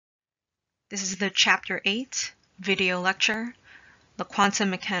This is the Chapter 8 video lecture, The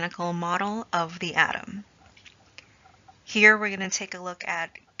Quantum Mechanical Model of the Atom. Here we're going to take a look at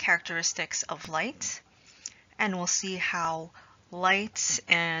characteristics of light, and we'll see how light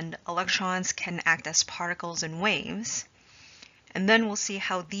and electrons can act as particles and waves. And then we'll see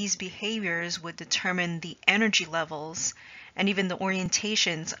how these behaviors would determine the energy levels and even the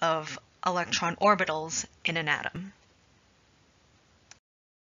orientations of electron orbitals in an atom.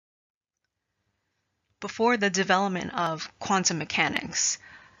 Before the development of quantum mechanics,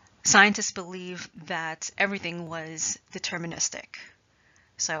 scientists believed that everything was deterministic.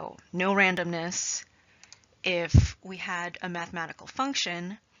 So no randomness. If we had a mathematical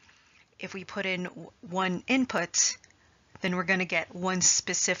function, if we put in one input, then we're going to get one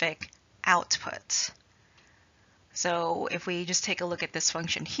specific output. So if we just take a look at this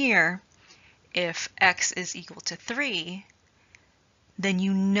function here, if x is equal to 3, then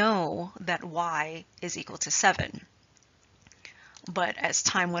you know that y is equal to 7. But as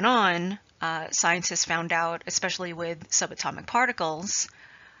time went on, scientists found out, especially with subatomic particles,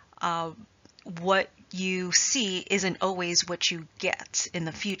 what you see isn't always what you get in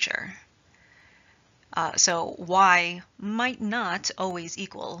the future. So y might not always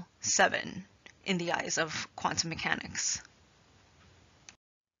equal 7 in the eyes of quantum mechanics.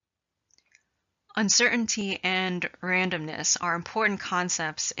 Uncertainty and randomness are important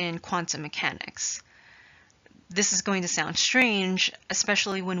concepts in quantum mechanics. This is going to sound strange,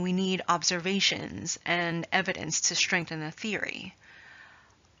 especially when we need observations and evidence to strengthen a theory.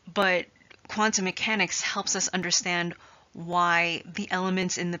 But quantum mechanics helps us understand why the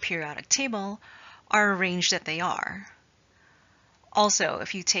elements in the periodic table are arranged that they are. Also,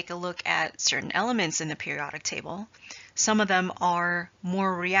 if you take a look at certain elements in the periodic table, some of them are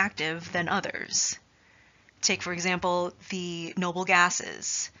more reactive than others. Take, for example, the noble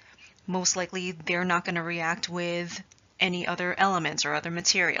gases. Most likely, they're not going to react with any other elements or other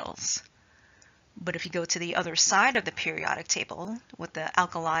materials. But if you go to the other side of the periodic table with the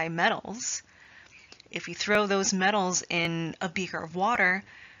alkali metals, if you throw those metals in a beaker of water,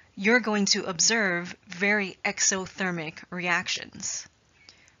 you're going to observe very exothermic reactions.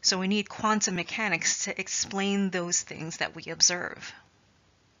 So we need quantum mechanics to explain those things that we observe.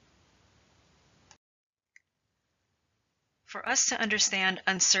 For us to understand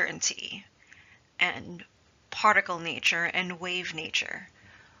uncertainty and particle nature and wave nature,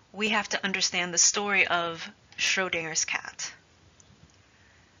 we have to understand the story of Schrödinger's cat.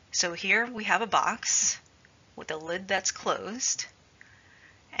 So here we have a box with a lid that's closed,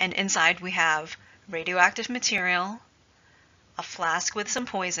 and inside we have radioactive material, a flask with some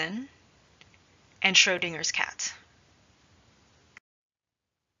poison, and Schrödinger's cat.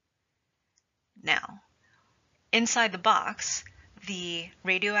 Now, inside the box, the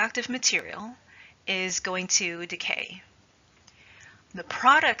radioactive material is going to decay. The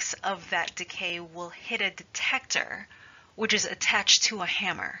products of that decay will hit a detector, which is attached to a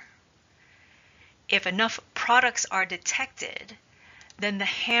hammer. If enough products are detected, then the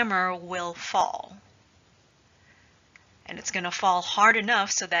hammer will fall. And it's going to fall hard enough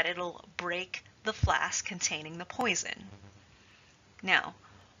so that it'll break the flask containing the poison. Now,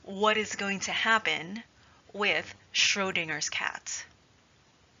 what is going to happen with Schrödinger's cat?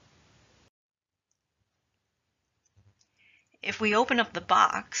 If we open up the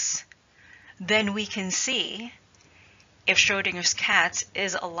box, then we can see if Schrödinger's cat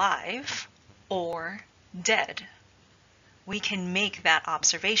is alive or dead. We can make that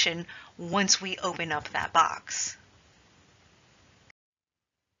observation once we open up that box.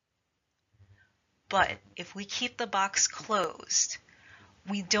 But if we keep the box closed,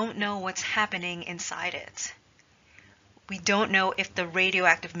 we don't know what's happening inside it. We don't know if the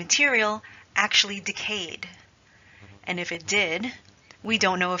radioactive material actually decayed. And if it did, we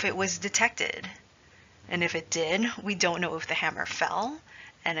don't know if it was detected. And if it did, we don't know if the hammer fell.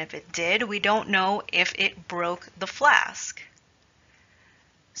 And if it did, we don't know if it broke the flask.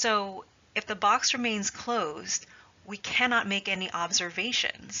 So if the box remains closed, we cannot make any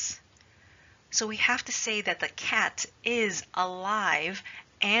observations. So we have to say that the cat is alive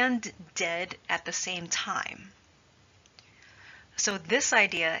and dead at the same time. So this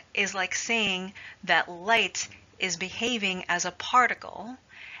idea is like saying that light is behaving as a particle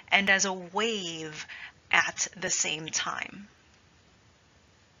and as a wave at the same time.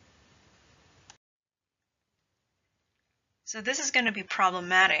 So this is going to be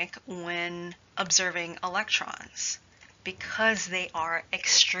problematic when observing electrons because they are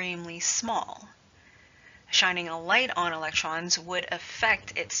extremely small. Shining a light on electrons would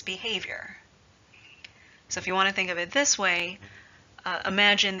affect its behavior. So if you want to think of it this way,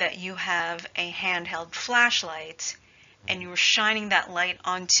 Imagine that you have a handheld flashlight and you're shining that light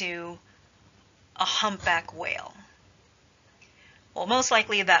onto a humpback whale. Well, most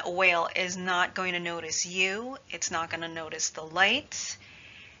likely that whale is not going to notice you. It's not going to notice the light.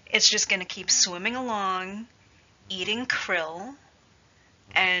 It's just going to keep swimming along, eating krill,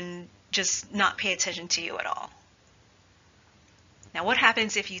 and just not pay attention to you at all. Now, what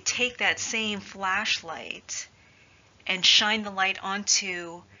happens if you take that same flashlight and shine the light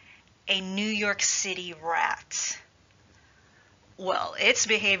onto a New York City rat? Well, its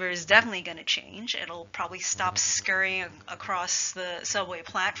behavior is definitely going to change. It'll probably stop scurrying across the subway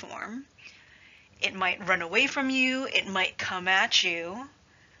platform. It might run away from you. It might come at you.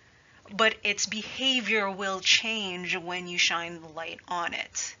 But its behavior will change when you shine the light on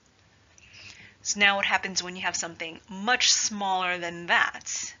it. So now what happens when you have something much smaller than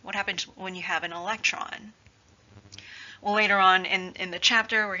that? What happens when you have an electron? Well, later on in the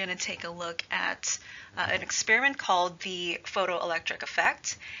chapter, we're going to take a look at an experiment called the photoelectric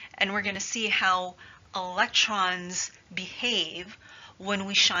effect, and we're going to see how electrons behave when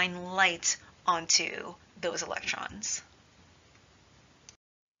we shine light onto those electrons.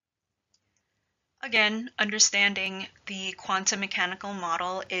 Again, understanding the quantum mechanical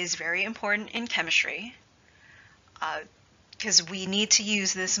model is very important in chemistry because we need to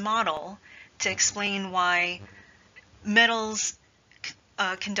use this model to explain why metals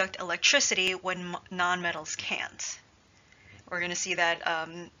conduct electricity when nonmetals can't. We're going to see that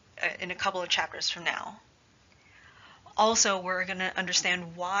in a couple of chapters from now. Also, we're going to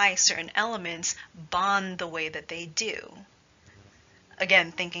understand why certain elements bond the way that they do.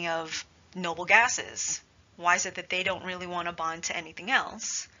 Again, thinking of noble gases. Why is it that they don't really want to bond to anything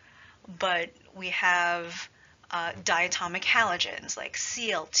else? But we have diatomic halogens like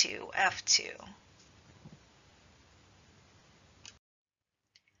Cl2, F2.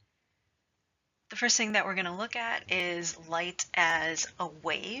 The first thing that we're going to look at is light as a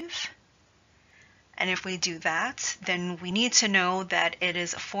wave. And if we do that, then we need to know that it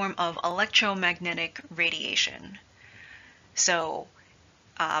is a form of electromagnetic radiation. So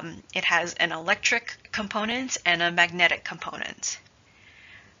it has an electric component and a magnetic component.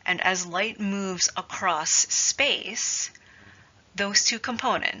 And as light moves across space, those two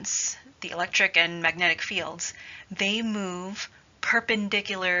components, the electric and magnetic fields, they move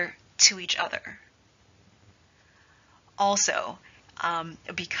perpendicular to each other. Also,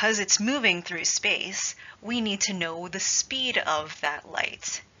 because it's moving through space, we need to know the speed of that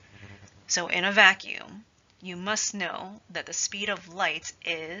light. So in a vacuum, you must know that the speed of light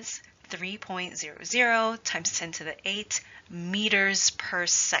is 3.00 times 10 to the 8 meters per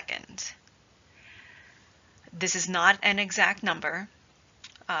second. This is not an exact number.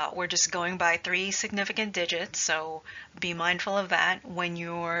 We're just going by 3 significant digits, so be mindful of that when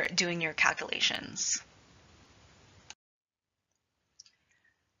you're doing your calculations.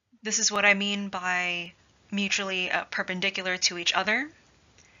 This is what I mean by mutually perpendicular to each other.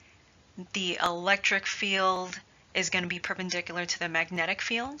 The electric field is going to be perpendicular to the magnetic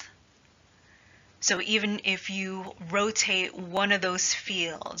field. So even if you rotate one of those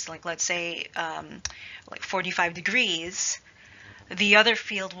fields, like let's say like 45 degrees, the other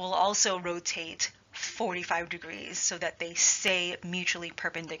field will also rotate 45 degrees so that they stay mutually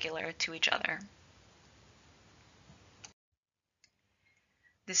perpendicular to each other.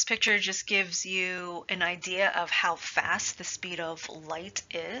 This picture just gives you an idea of how fast the speed of light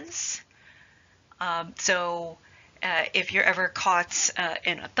is. If you're ever caught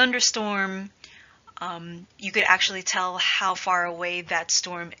in a thunderstorm, you could actually tell how far away that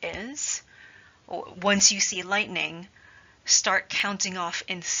storm is. Once you see lightning, start counting off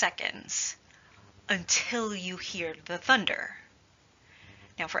in seconds until you hear the thunder.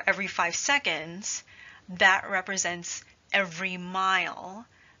 Now, for every 5 seconds, that represents every mile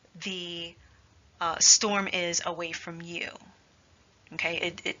the storm is away from you.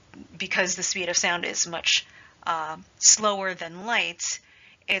 Okay, because the speed of sound is much slower than light,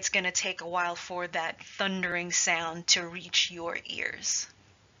 it's going to take a while for that thundering sound to reach your ears.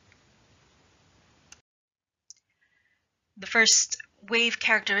 The first wave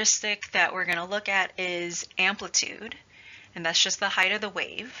characteristic that we're going to look at is amplitude, and that's just the height of the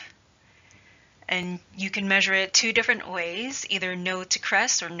wave. And you can measure it 2 different ways, either node to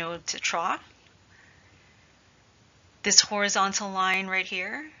crest or node to trough. This horizontal line right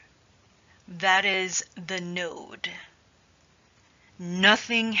here, that is the node.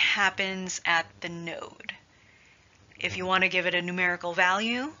 Nothing happens at the node. If you want to give it a numerical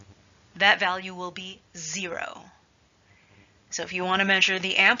value, that value will be 0. So if you want to measure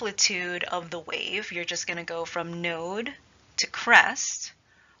the amplitude of the wave, you're just going to go from node to crest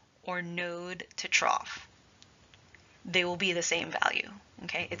or node to trough. They will be the same value,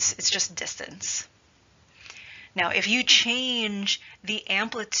 okay? It's just distance. Now, if you change the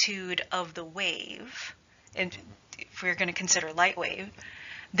amplitude of the wave, and if we're going to consider light wave,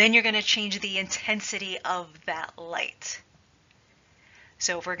 then you're going to change the intensity of that light.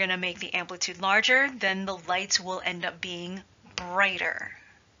 So if we're going to make the amplitude larger, then the lights will end up being brighter.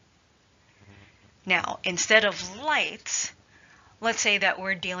 Now, instead of light, let's say that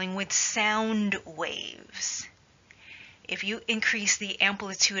we're dealing with sound waves. If you increase the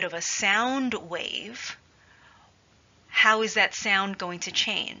amplitude of a sound wave, how is that sound going to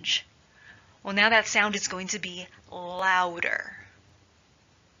change? Well, now that sound is going to be louder.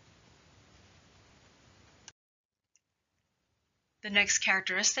 The next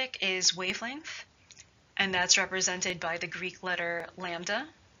characteristic is wavelength, and that's represented by the Greek letter lambda.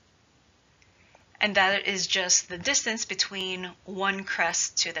 And that is just the distance between one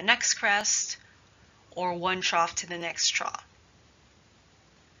crest to the next crest, or one trough to the next trough.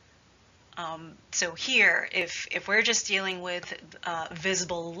 So here, if we're just dealing with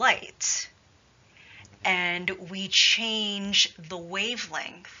visible light, and we change the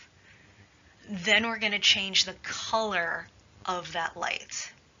wavelength, then we're going to change the color of that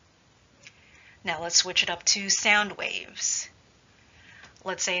light. Now let's switch it up to sound waves.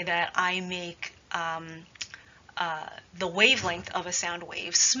 Let's say that I make the wavelength of a sound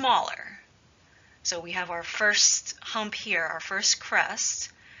wave smaller. So we have our first hump here, our first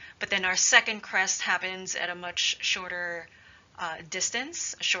crest, but then our second crest happens at a much shorter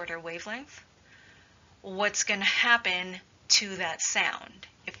distance, a shorter wavelength. What's going to happen to that sound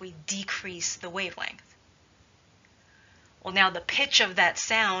if we decrease the wavelength? Well, now the pitch of that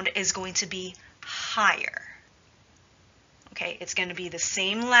sound is going to be higher. Okay, it's going to be the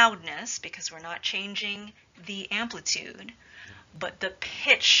same loudness because we're not changing the amplitude, but the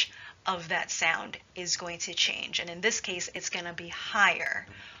pitch of that sound is going to change. And in this case, it's going to be higher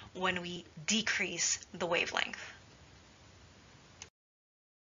when we decrease the wavelength.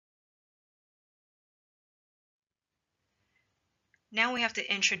 Now we have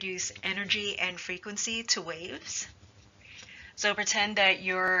to introduce energy and frequency to waves. So pretend that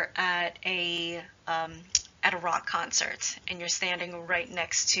you're at a rock concert and you're standing right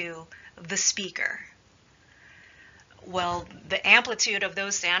next to the speaker. Well, the amplitude of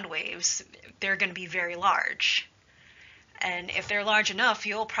those sound waves, they're going to be very large. And if they're large enough,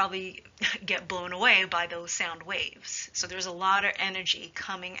 you'll probably get blown away by those sound waves. So there's a lot of energy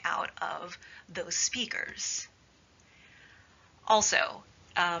coming out of those speakers. Also,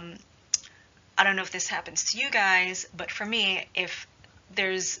 I don't know if this happens to you guys, but for me, if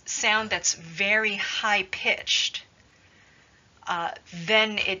there's sound that's very high-pitched,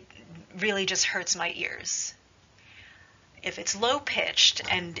 then it really just hurts my ears. If it's low-pitched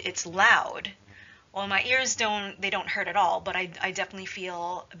and it's loud, well, my ears don't hurt at all, but I definitely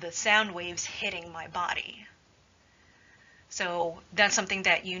feel the sound waves hitting my body. So that's something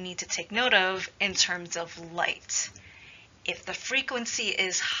that you need to take note of in terms of light. If the frequency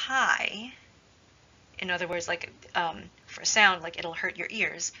is high, in other words, like for sound, like it'll hurt your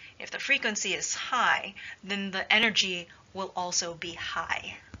ears. If the frequency is high, then the energy will also be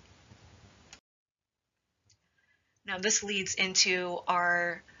high. Now this leads into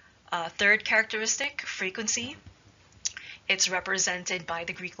our third characteristic, frequency. It's represented by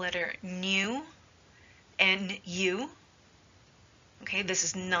the Greek letter nu, N-U. Okay, this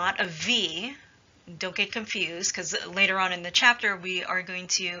is not a V. Don't get confused, because later on in the chapter we are going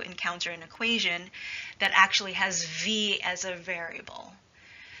to encounter an equation that actually has V as a variable.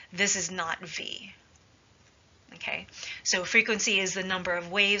 This is not V. Okay, so frequency is the number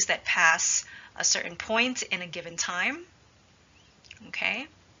of waves that pass a certain point in a given time. Okay,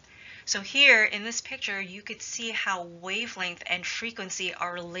 so here in this picture you could see how wavelength and frequency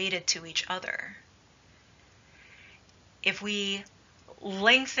are related to each other. If we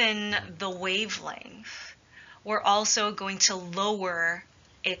lengthen the wavelength, we're also going to lower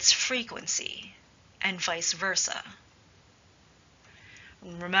its frequency, and vice versa.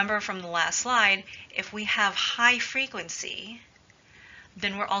 Remember from the last slide, if we have high frequency,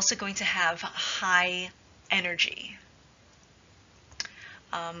 then we're also going to have high energy.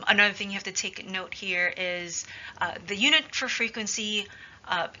 Another thing you have to take note here is the unit for frequency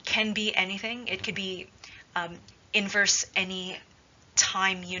can be anything. It could be inverse any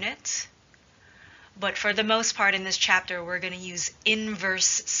time unit, but for the most part in this chapter we're going to use inverse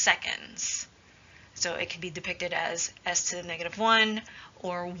seconds. So it can be depicted as s to the negative 1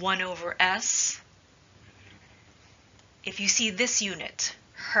 or 1 over s. If you see this unit,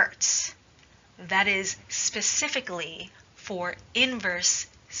 hertz, that is specifically for inverse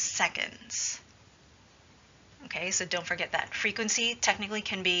seconds. Okay, so don't forget that. Frequency technically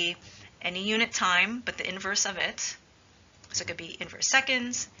can be any unit time, but the inverse of it. So it could be inverse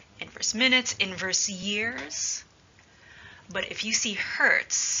seconds, inverse minutes, inverse years. But if you see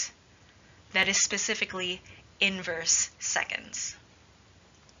hertz, that is specifically inverse seconds.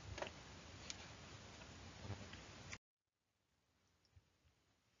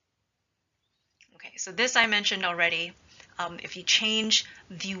 Okay, so this I mentioned already. If you change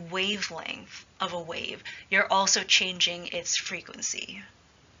the wavelength of a wave, you're also changing its frequency.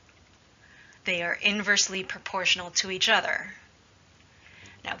 They are inversely proportional to each other.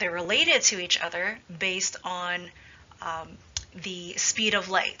 Now, they're related to each other based on the speed of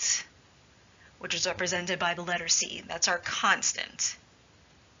light, which is represented by the letter C. That's our constant.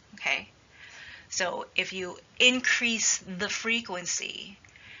 Okay? So if you increase the frequency,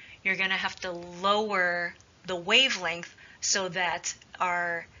 you're going to have to lower the wavelength so that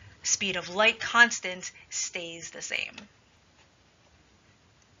our speed of light constant stays the same.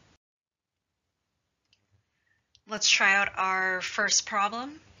 Let's try out our first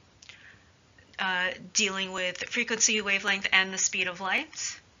problem, dealing with frequency, wavelength, and the speed of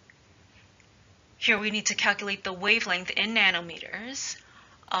light. Here we need to calculate the wavelength in nanometers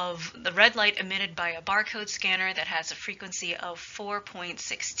of the red light emitted by a barcode scanner that has a frequency of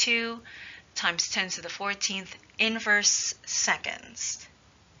 4.62 times 10 to the 14th inverse seconds.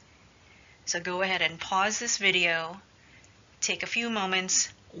 So go ahead and pause this video, take a few moments,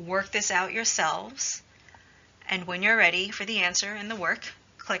 work this out yourselves, and when you're ready for the answer and the work,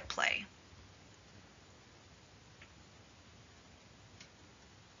 click play.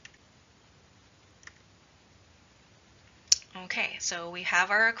 Okay, so we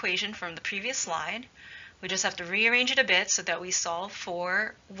have our equation from the previous slide. We just have to rearrange it a bit so that we solve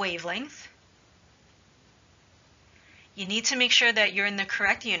for wavelength. You need to make sure that you're in the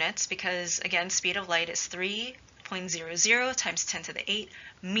correct units because, again, speed of light is 3.00 times 10 to the 8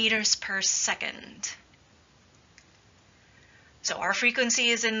 meters per second. So our frequency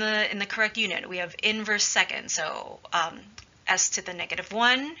is in the correct unit. We have inverse seconds, so s to the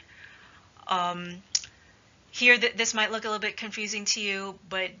 -1. Here, this might look a little bit confusing to you,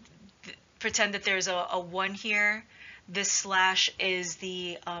 but pretend that there's a 1 here. This slash is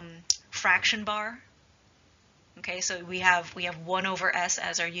the fraction bar. Okay, so we have 1 over s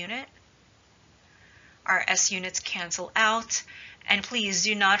as our unit. Our s units cancel out. And please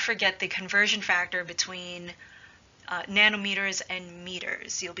do not forget the conversion factor between nanometers and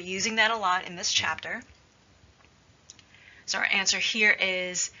meters. You'll be using that a lot in this chapter. So our answer here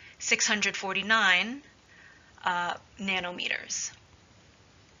is 649 nanometers.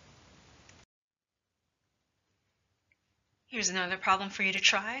 Here's another problem for you to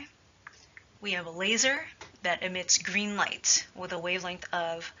try. We have a laser that emits green light with a wavelength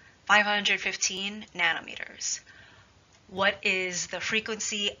of 515 nanometers. What is the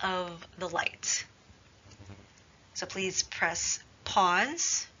frequency of the light? So please press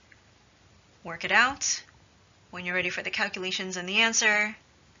pause, work it out. When you're ready for the calculations and the answer,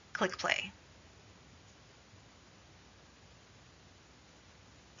 click play.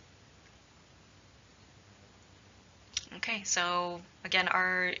 Okay, so again,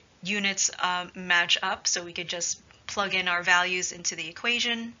 our units match up, so we could just plug in our values into the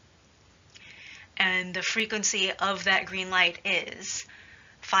equation. And the frequency of that green light is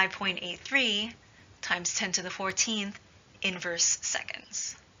 5.83 times 10 to the 14th inverse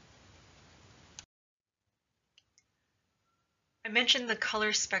seconds. I mentioned the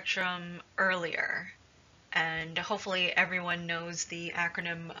color spectrum earlier, and hopefully everyone knows the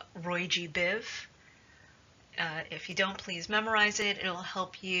acronym ROY-G-BIV. If you don't, please memorize it. It'll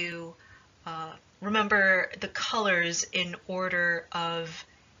help you remember the colors in order of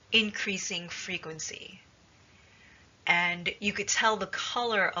increasing frequency. And you could tell the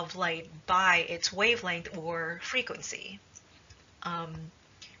color of light by its wavelength or frequency.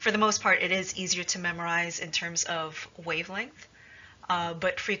 For the most part, it is easier to memorize in terms of wavelength,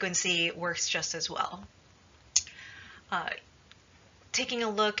 but frequency works just as well. Taking a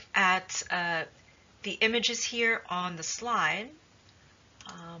look at the images here on the slide,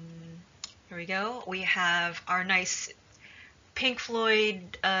 here we go. We have our nice Pink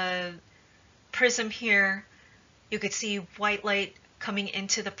Floyd prism here. You could see white light coming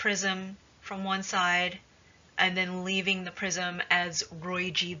into the prism from one side and then leaving the prism as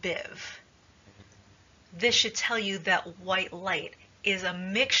ROY-G-BIV. This should tell you that white light is a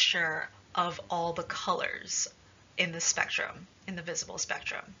mixture of all the colors in the spectrum, in the visible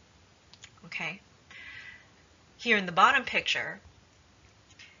spectrum. Okay. Here in the bottom picture,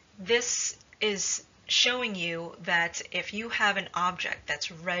 this is showing you that if you have an object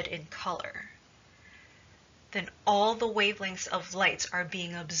that's red in color, then all the wavelengths of light are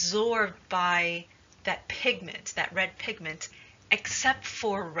being absorbed by that pigment, that red pigment, except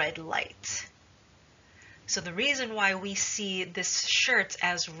for red light. So the reason why we see this shirt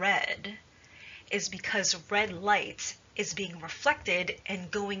as red is because red light is being reflected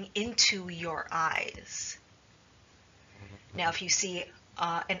and going into your eyes. Now, if you see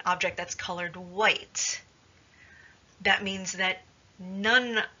an object that's colored white, that means that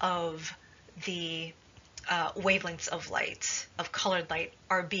none of the wavelengths of light, of colored light,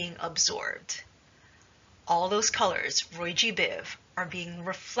 are being absorbed. All those colors, Roy G. Biv, are being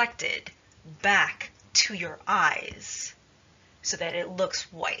reflected back to your eyes so that it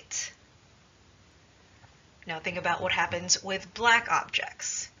looks white. Now think about what happens with black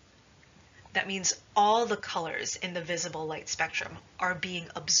objects. That means all the colors in the visible light spectrum are being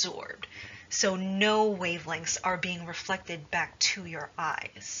absorbed, so no wavelengths are being reflected back to your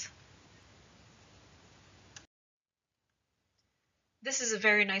eyes. This is a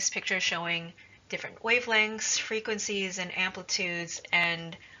very nice picture showing different wavelengths, frequencies, and amplitudes,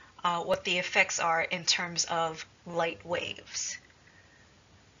 and what the effects are in terms of light waves.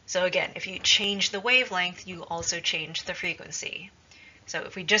 So again, if you change the wavelength, you also change the frequency. So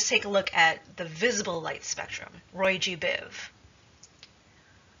if we just take a look at the visible light spectrum, Roy G. Biv,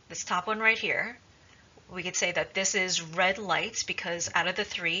 this top one right here, we could say that this is red light because out of the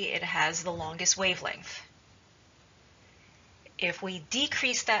three, it has the longest wavelength. If we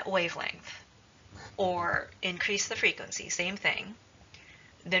decrease that wavelength or increase the frequency, same thing,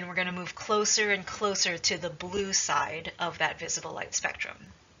 then we're going to move closer and closer to the blue side of that visible light spectrum.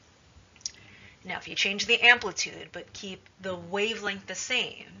 Now, if you change the amplitude but keep the wavelength the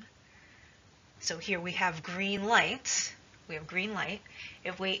same, so here we have green light,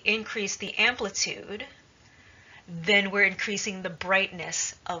 If we increase the amplitude, then we're increasing the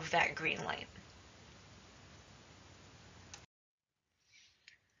brightness of that green light.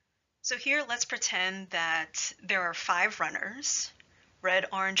 So here, let's pretend that there are 5 runners, red,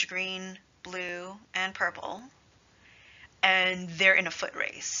 orange, green, blue, and purple, and they're in a foot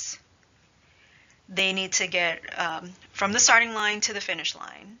race. They need to get from the starting line to the finish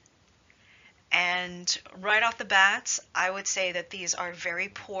line. And right off the bat, I would say that these are very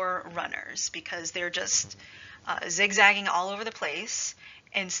poor runners because they're just zigzagging all over the place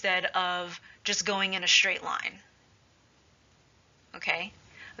instead of just going in a straight line. Okay?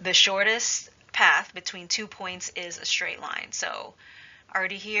 The shortest path between 2 points is a straight line. So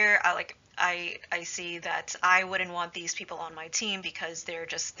already here, I see that I wouldn't want these people on my team because they're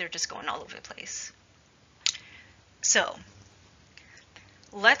just going all over the place. So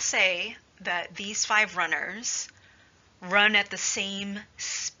let's say that these 5 runners run at the same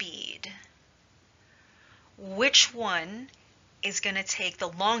speed. Which one is going to take the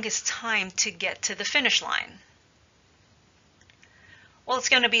longest time to get to the finish line? Well, it's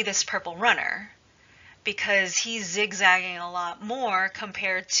going to be this purple runner because he's zigzagging a lot more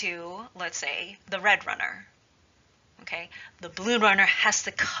compared to, let's say, the red runner. Okay, the blue runner has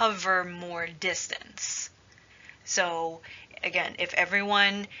to cover more distance. So again, if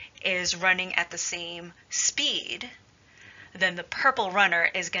everyone is running at the same speed, then the purple runner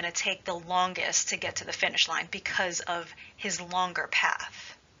is going to take the longest to get to the finish line because of his longer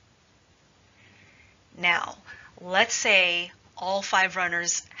path. Now, let's say all 5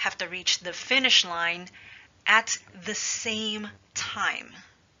 runners have to reach the finish line at the same time.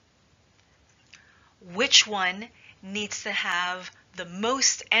 Which one needs to have the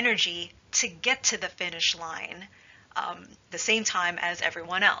most energy to get to the finish line the same time as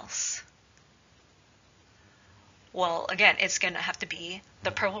everyone else? Well, again, it's going to have to be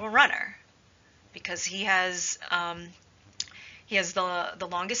the purple runner because he has the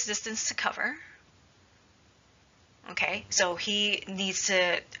longest distance to cover. Okay, so he needs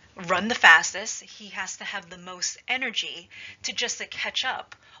to run the fastest. He has to have the most energy to catch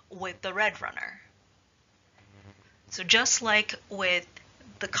up with the red runner. So just like with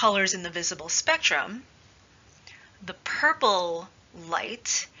the colors in the visible spectrum, the purple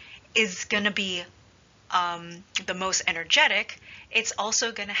light is going to be the most energetic. It's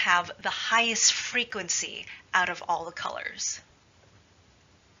also going to have the highest frequency out of all the colors.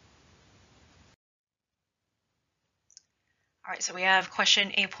 All right, so we have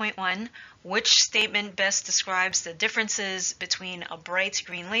question 8.1. Which statement best describes the differences between a bright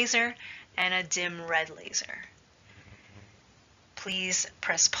green laser and a dim red laser? Please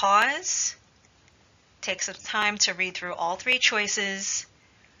press pause, take some time to read through all 3 choices,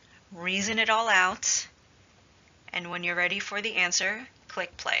 reason it all out, and when you're ready for the answer,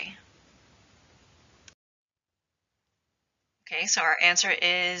 click play. Okay, so our answer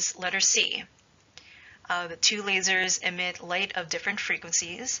is letter C. The two lasers emit light of different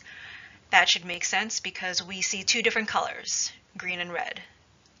frequencies. That should make sense because we see two different colors, green and red.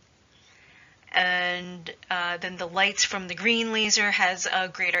 And then the light from the green laser has a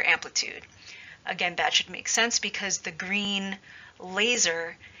greater amplitude. Again, that should make sense because the green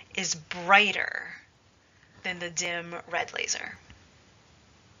laser is brighter than the dim red laser.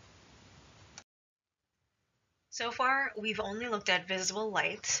 So far, we've only looked at visible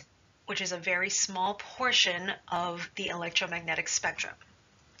light, which is a very small portion of the electromagnetic spectrum.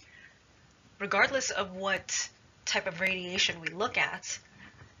 Regardless of what type of radiation we look at,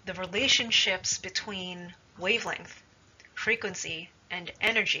 the relationships between wavelength, frequency, and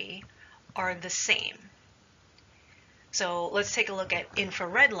energy are the same. So let's take a look at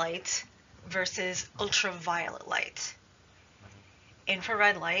infrared light versus ultraviolet light.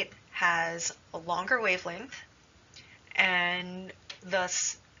 Infrared light has a longer wavelength and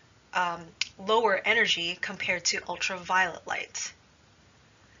thus lower energy compared to ultraviolet light.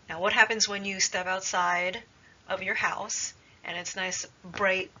 Now, what happens when you step outside of your house and it's a nice,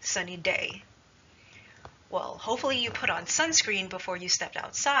 bright, sunny day? Well, hopefully you put on sunscreen before you stepped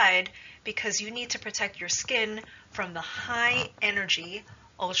outside because you need to protect your skin from the high energy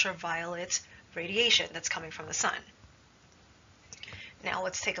ultraviolet radiation that's coming from the sun. Now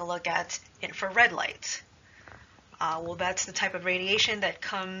let's take a look at infrared light. Well, that's the type of radiation that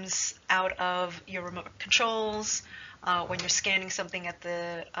comes out of your remote controls when you're scanning something at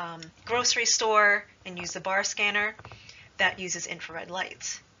the grocery store and use the bar scanner. That uses infrared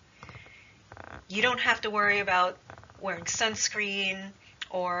light. You don't have to worry about wearing sunscreen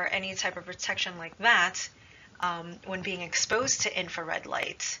or any type of protection like that when being exposed to infrared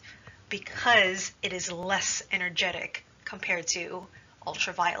light because it is less energetic compared to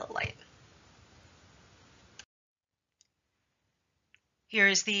ultraviolet light. Here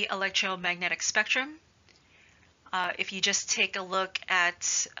is the electromagnetic spectrum. If you just take a look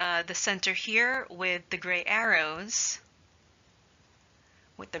at the center here with the gray arrows,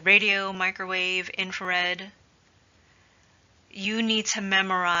 with the radio, microwave, infrared, you need to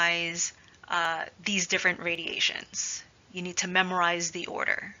memorize these different radiations. You need to memorize the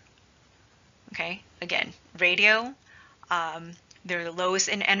order. Okay, again, radio, they're the lowest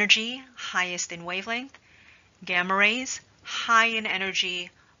in energy, highest in wavelength. Gamma rays, high in energy,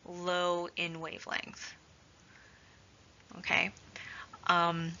 low in wavelength. Okay.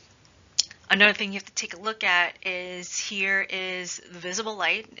 Another thing you have to take a look at is here is the visible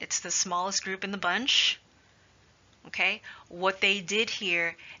light. It's the smallest group in the bunch. Okay. What they did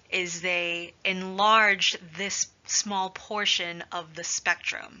here is they enlarged this small portion of the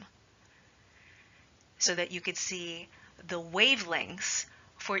spectrum so that you could see the wavelengths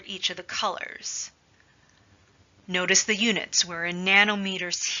for each of the colors. Notice the units. We're in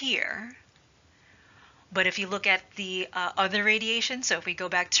nanometers here. But if you look at the other radiation, so if we go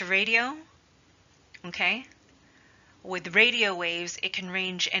back to radio, okay, with radio waves, it can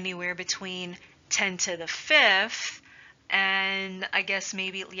range anywhere between 10 to the 5th and I guess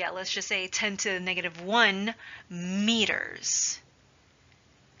maybe, yeah, let's just say 10 to the negative 1 meters.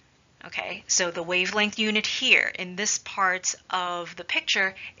 Okay, so the wavelength unit here in this part of the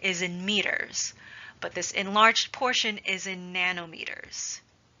picture is in meters, but this enlarged portion is in nanometers.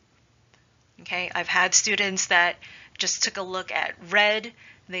 Okay, I've had students that just took a look at red,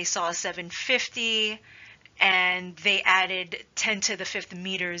 they saw 750, and they added 10 to the 5th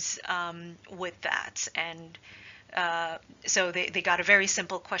meters with that. And so they got a very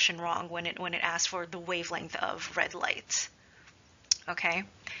simple question wrong when it asked for the wavelength of red light. Okay,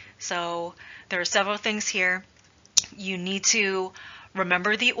 so there are several things here. You need to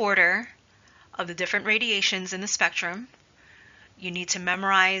remember the order of the different radiations in the spectrum. You need to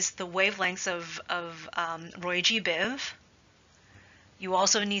memorize the wavelengths of Roy G. Biv. You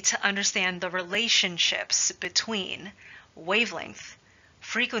also need to understand the relationships between wavelength,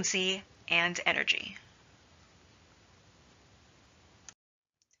 frequency, and energy.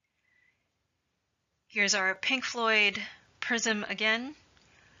 Here's our Pink Floyd prism again.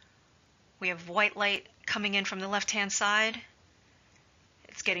 We have white light coming in from the left-hand side.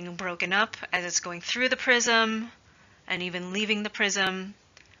 It's getting broken up as it's going through the prism and even leaving the prism.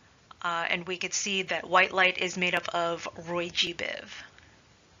 And we could see that white light is made up of Roy G. Biv.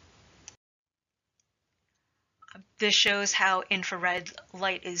 This shows how infrared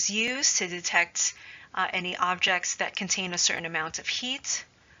light is used to detect any objects that contain a certain amount of heat.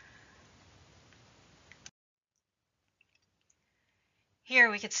 Here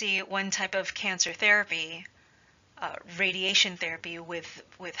we could see one type of cancer therapy, radiation therapy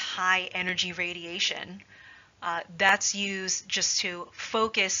with high energy radiation. That's used just to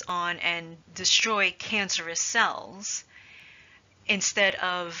focus on and destroy cancerous cells instead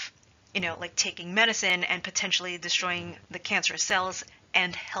of, like taking medicine and potentially destroying the cancerous cells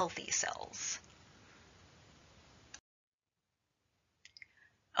and healthy cells.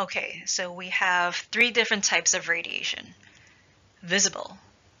 Okay, so we have 3 different types of radiation: visible,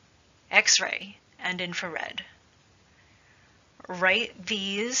 X-ray, and infrared. Write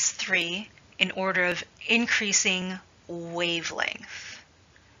these 3 in order of increasing wavelength.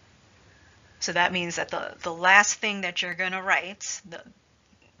 So that means that the last thing that you're going to write,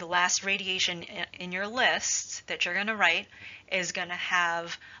 the last radiation in your list that you're going to write is going to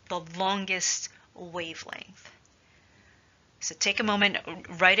have the longest wavelength. So take a moment,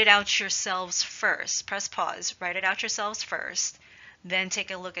 write it out yourselves first. Press pause, write it out yourselves first. Then take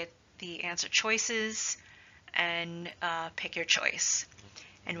a look at the answer choices and pick your choice.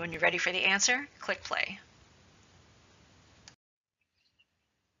 And when you're ready for the answer, click play.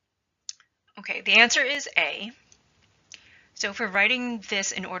 Okay, the answer is A. So if we're writing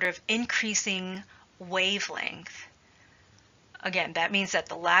this in order of increasing wavelength, again, that means that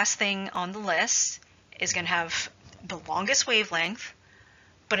the last thing on the list is going to have the longest wavelength,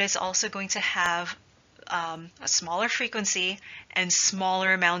 but it's also going to have a smaller frequency and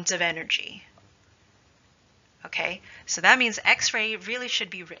smaller amounts of energy. Okay, so that means X-ray really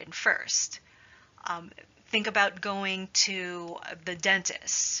should be written first. Think about going to the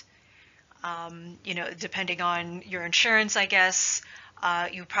dentist. Depending on your insurance, I guess,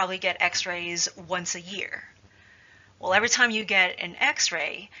 you probably get X-rays once a year. Well, every time you get an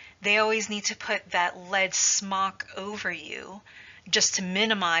X-ray, they always need to put that lead smock over you just to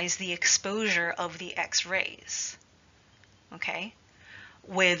minimize the exposure of the X-rays. Okay?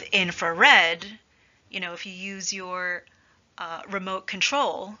 With infrared, if you use your remote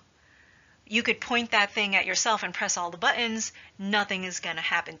control, you could point that thing at yourself and press all the buttons. Nothing is going to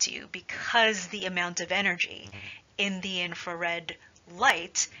happen to you because the amount of energy in the infrared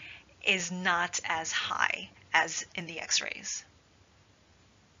light is not as high as in the X-rays.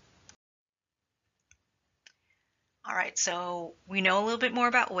 All right, so we know a little bit more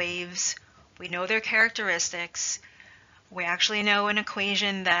about waves. We know their characteristics. We actually know an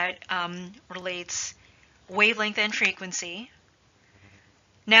equation that relates wavelength and frequency.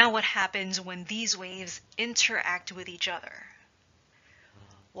 Now what happens when these waves interact with each other?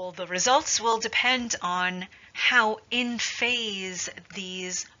 Well, the results will depend on how in phase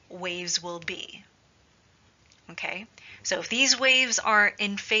these waves will be. Okay, so if these waves are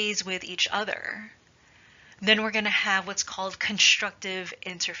in phase with each other, then we're going to have what's called constructive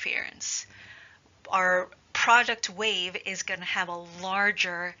interference. Our product wave is going to have a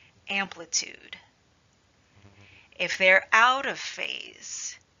larger amplitude. If they're out of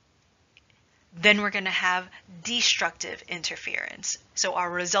phase, then we're going to have destructive interference. So our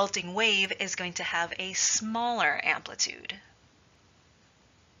resulting wave is going to have a smaller amplitude.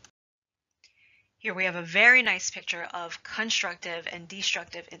 Here we have a very nice picture of constructive and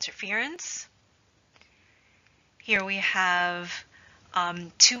destructive interference. Here we have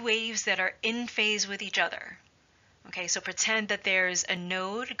 2 waves that are in phase with each other. Okay, so pretend that there's a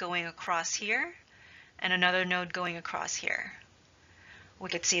node going across here and another node going across here. We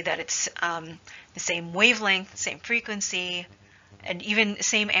could see that it's the same wavelength, same frequency, and even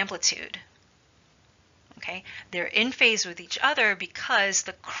same amplitude. Okay, they're in phase with each other because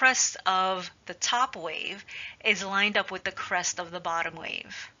the crest of the top wave is lined up with the crest of the bottom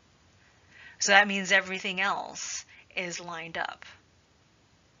wave. So that means everything else is lined up.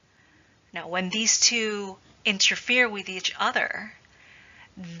 Now, when these 2 interfere with each other,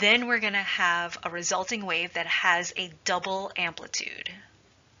 then we're going to have a resulting wave that has a double amplitude.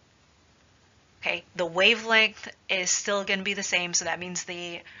 Okay, the wavelength is still going to be the same, so that means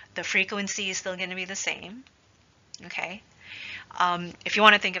the frequency is still going to be the same. Okay, if you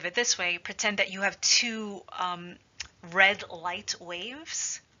want to think of it this way, pretend that you have 2 red light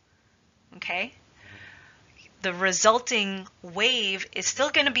waves. Okay, the resulting wave is still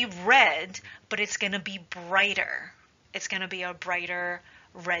going to be red, but it's going to be brighter. It's going to be a brighter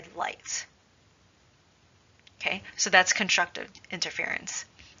red light. Okay, so that's constructive interference.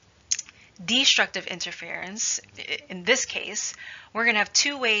 Destructive interference, in this case, we're going to have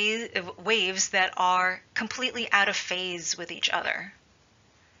 2 waves that are completely out of phase with each other.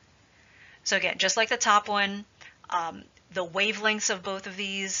 So again, just like the top one, the wavelengths of both of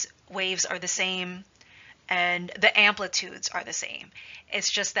these waves are the same and the amplitudes are the same.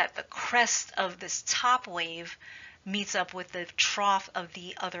 It's just that the crest of this top wave meets up with the trough of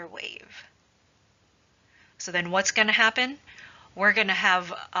the other wave. So then what's going to happen? we're going to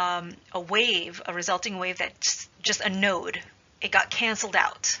have a wave, a resulting wave that's just a node. It got canceled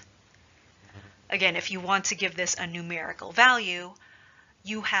out. Again, if you want to give this a numerical value,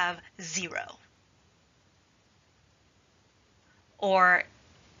 you have 0. Or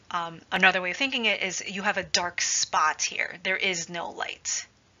another way of thinking it is you have a dark spot here. There is no light.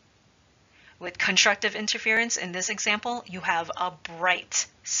 With constructive interference, in this example, you have a bright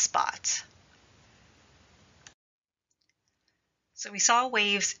spot. So we saw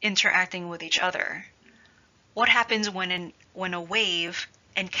waves interacting with each other. What happens when a wave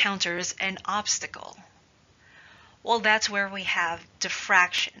encounters an obstacle? Well, that's where we have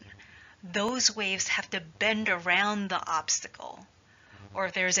diffraction. Those waves have to bend around the obstacle. Or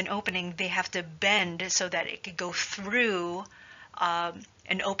if there's an opening, they have to bend so that it could go through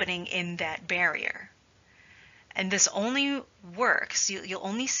an opening in that barrier. And this only works, you'll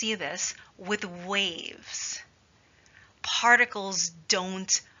only see this with waves. Particles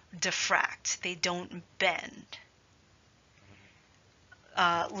don't diffract, they don't bend.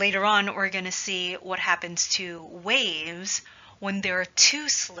 Later on, we're going to see what happens to waves when there are 2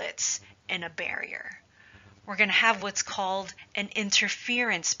 slits in a barrier. We're going to have what's called an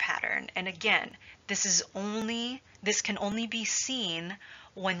interference pattern. And again, this can only be seen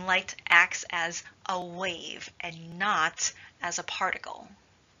when light acts as a wave and not as a particle.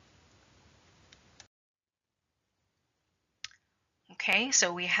 Okay,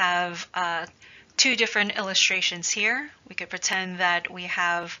 so we have 2 different illustrations here. We could pretend that we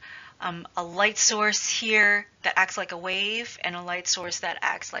have a light source here that acts like a wave and a light source that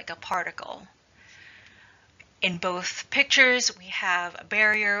acts like a particle. In both pictures, we have a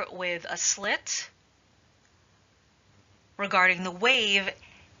barrier with a slit. Regarding the wave,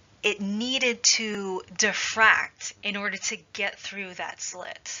 it needed to diffract in order to get through that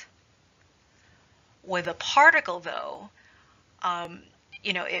slit. With a particle, though,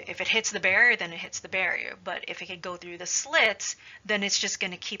 if it hits the barrier, then it hits the barrier. But if it could go through the slits, then it's just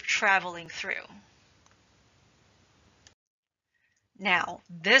going to keep traveling through. Now,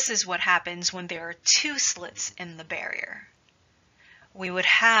 this is what happens when there are 2 slits in the barrier. We would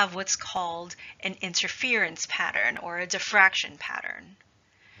have what's called an interference pattern or a diffraction pattern.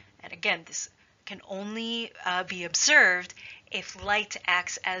 And again, this can only be observed if light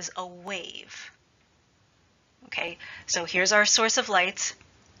acts as a wave. Okay, so here's our source of light.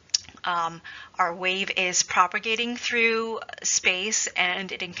 Our wave is propagating through space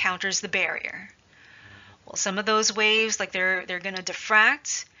and it encounters the barrier. Well, some of those waves, like they're going to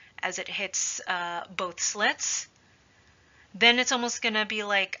diffract as it hits both slits. Then it's almost going to be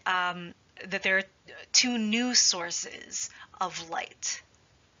like that there are 2 new sources of light.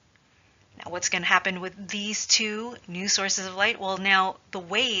 Now, what's going to happen with these 2 new sources of light? Well, now the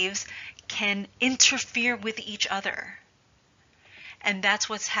waves can interfere with each other. And that's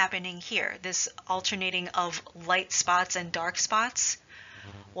what's happening here, this alternating of light spots and dark spots.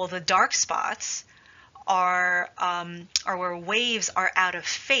 Well, the dark spots are where waves are out of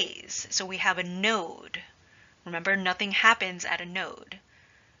phase. So we have a node. Remember, nothing happens at a node.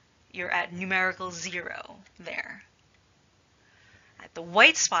 You're at numerical 0 there. At the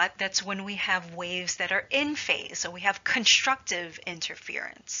white spot, that's when we have waves that are in phase. So we have constructive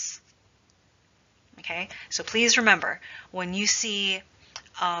interference. Okay, so please remember, when you see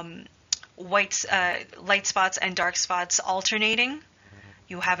light spots and dark spots alternating,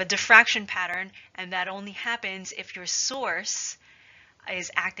 you have a diffraction pattern, and that only happens if your source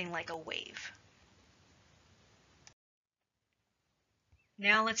is acting like a wave.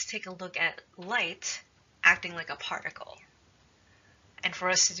 Now let's take a look at light acting like a particle. And for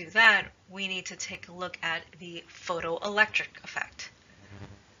us to do that, we need to take a look at the photoelectric effect.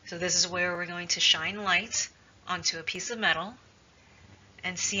 So this is where we're going to shine light onto a piece of metal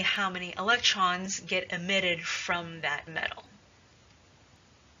and see how many electrons get emitted from that metal.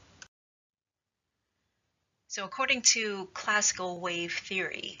 So according to classical wave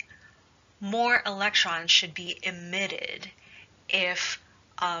theory, more electrons should be emitted if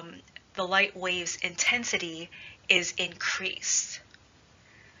the light wave's intensity is increased.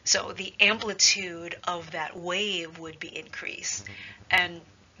 So the amplitude of that wave would be increased. And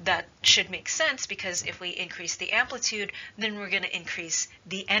that should make sense because if we increase the amplitude, then we're going to increase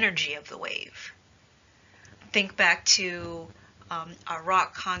the energy of the wave. Think back to our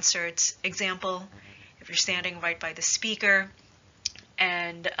rock concerts example. If you're standing right by the speaker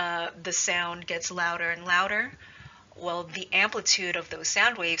and the sound gets louder and louder, well, the amplitude of those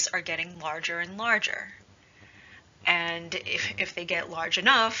sound waves are getting larger and larger. And if they get large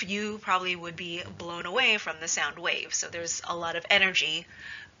enough, you probably would be blown away from the sound wave. So there's a lot of energy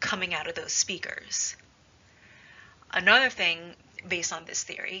coming out of those speakers. Another thing based on this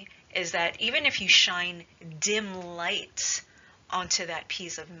theory is that even if you shine dim light onto that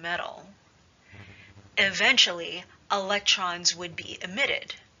piece of metal, eventually electrons would be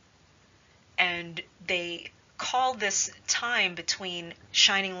emitted. And they call this time between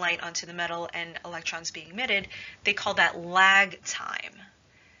shining light onto the metal and electrons being emitted, they call that lag time.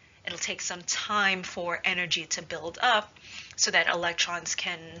 It'll take some time for energy to build up so that electrons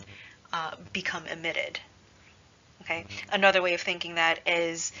can become emitted. Okay. Another way of thinking that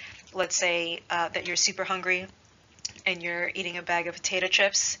is, let's say that you're super hungry and you're eating a bag of potato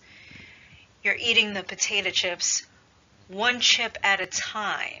chips. You're eating the potato chips one chip at a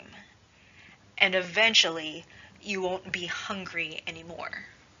time, and eventually you won't be hungry anymore.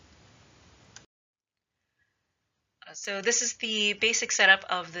 So this is the basic setup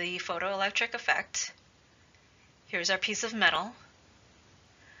of the photoelectric effect. Here's our piece of metal.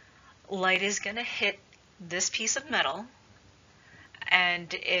 Light is going to hit this piece of metal,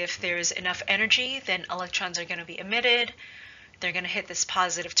 and if there's enough energy, then electrons are going to be emitted. They're going to hit this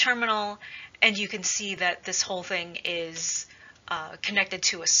positive terminal, and you can see that this whole thing is connected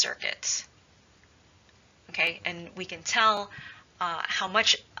to a circuit. Okay, and we can tell how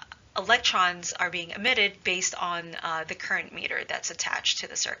much electrons are being emitted based on the current meter that's attached to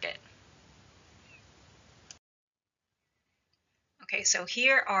the circuit. Okay, so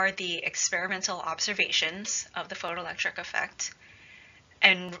here are the experimental observations of the photoelectric effect,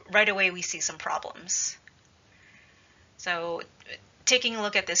 and right away we see some problems. So taking a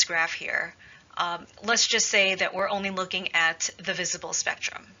look at this graph here, let's just say that we're only looking at the visible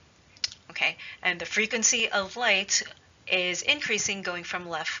spectrum. Okay, and the frequency of light is increasing going from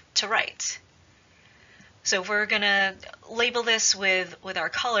left to right. So if we're going to label this with our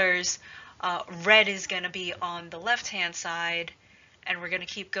colors, red is going to be on the left-hand side, and we're going to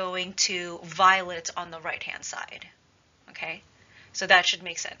keep going to violet on the right-hand side. Okay, so that should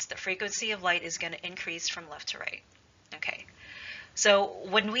make sense. The frequency of light is going to increase from left to right. Okay, so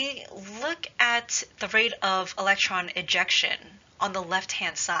when we look at the rate of electron ejection on the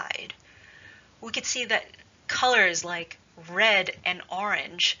left-hand side, we could see that colors like red and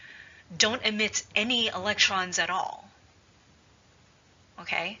orange don't emit any electrons at all.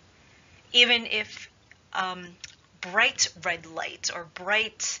 Okay, even if bright red light or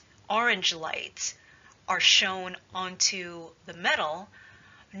bright orange light are shown onto the metal,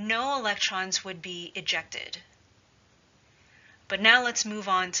 no electrons would be ejected. But now let's move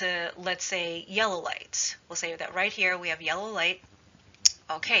on to, let's say, yellow light. We'll say that right here we have yellow light.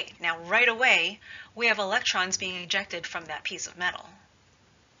 Okay, now right away we have electrons being ejected from that piece of metal.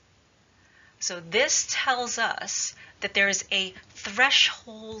 So this tells us that there is a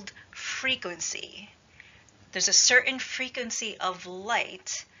threshold frequency. There's a certain frequency of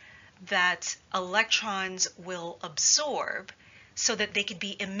light that electrons will absorb so that they could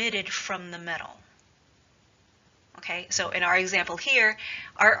be emitted from the metal. Okay, so in our example here,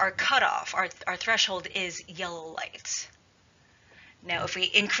 our cutoff, our threshold is yellow light. Now, if we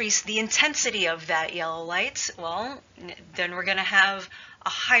increase the intensity of that yellow light, well, then we're going to have a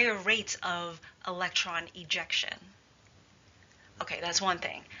higher rate of electron ejection. Okay, that's one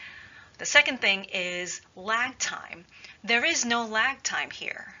thing. The second thing is lag time. There is no lag time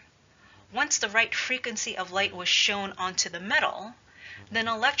here. Once the right frequency of light was shown onto the metal, then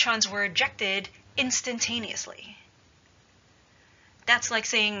electrons were ejected instantaneously. That's like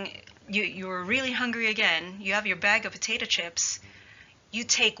saying you're really hungry again, you have your bag of potato chips, you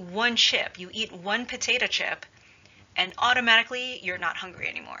take one chip, you eat one potato chip, and automatically you're not hungry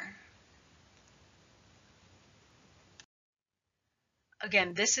anymore.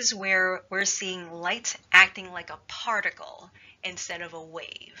 Again, this is where we're seeing light acting like a particle instead of a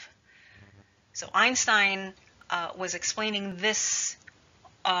wave. So Einstein was explaining this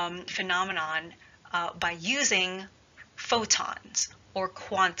phenomenon by using photons or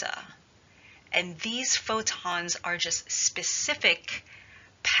quanta. And these photons are just specific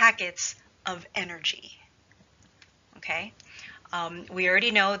packets of energy. Okay? We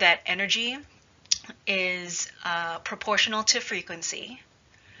already know that energy is proportional to frequency.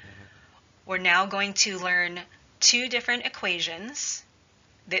 We're now going to learn two different equations.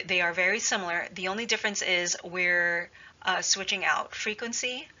 They are very similar. The only difference is we're switching out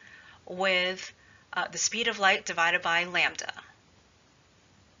frequency with the speed of light divided by lambda.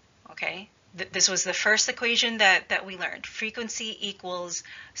 Okay? This was the first equation that we learned. Frequency equals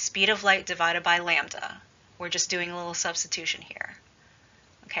speed of light divided by lambda. We're just doing a little substitution here.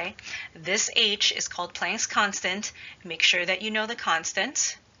 Okay? This h is called Planck's constant. Make sure that you know the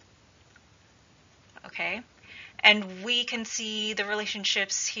constant. Okay? And we can see the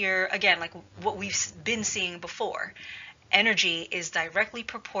relationships here, again, like what we've been seeing before. Energy is directly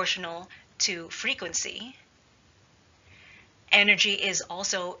proportional to frequency. Energy is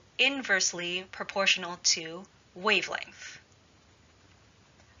also inversely proportional to wavelength.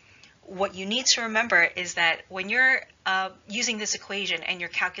 What you need to remember is that when you're using this equation and you're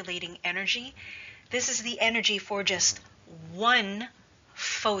calculating energy, this is the energy for just one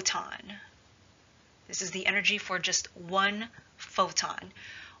photon. This is the energy for just one photon.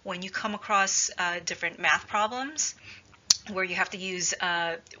 When you come across different math problems where you have to use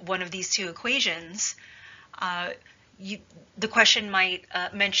one of these two equations, the question might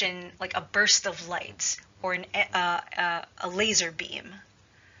mention like a burst of light or a laser beam.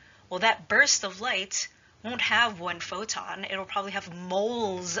 Well, that burst of light won't have one photon. It'll probably have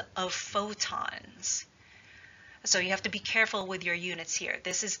moles of photons. So you have to be careful with your units here.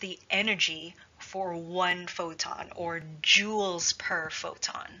 This is the energy for one photon, or joules per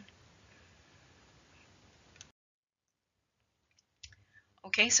photon.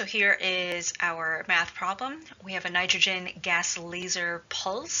 Okay, so here is our math problem. We have a nitrogen gas laser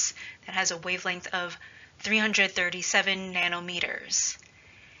pulse that has a wavelength of 337 nanometers.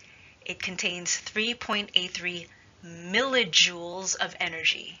 It contains 3.83 millijoules of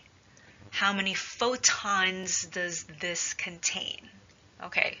energy. How many photons does this contain?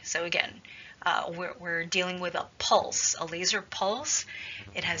 Okay, so again, we're dealing with a pulse, a laser pulse.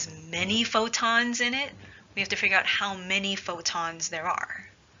 It has many photons in it. We have to figure out how many photons there are.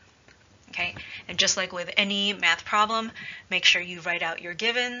 Okay, and just like with any math problem, make sure you write out your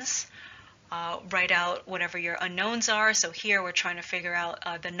givens, write out whatever your unknowns are. So here we're trying to figure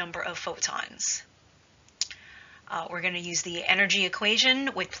out the number of photons. We're going to use the energy equation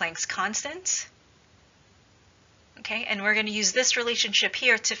with Planck's constant. Okay, and we're going to use this relationship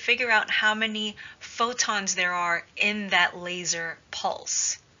here to figure out how many photons there are in that laser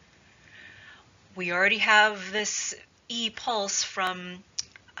pulse. We already have this E pulse from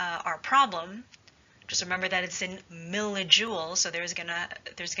our problem. Just remember that it's in millijoules, so there's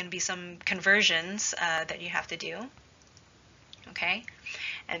gonna be some conversions that you have to do. Okay,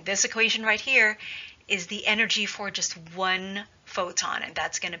 and this equation right here is the energy for just one photon, and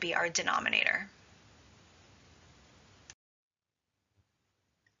that's going to be our denominator.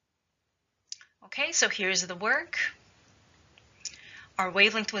 Okay, so here's the work. Our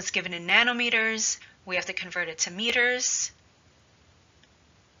wavelength was given in nanometers. We have to convert it to meters.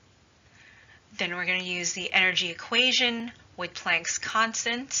 Then we're going to use the energy equation with Planck's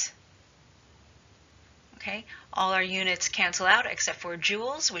constant. Okay, all our units cancel out except for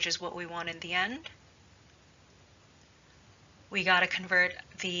joules, which is what we want in the end. We got to convert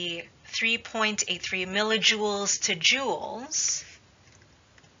the 3.83 millijoules to joules,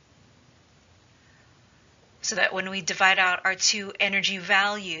 so that when we divide out our two energy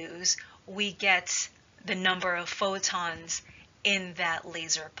values, we get the number of photons in that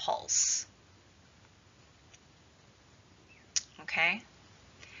laser pulse. Okay,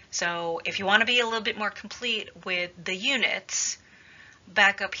 so if you want to be a little bit more complete with the units,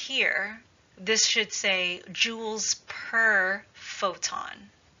 back up here, this should say joules per photon.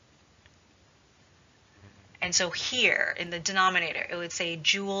 And so here in the denominator, it would say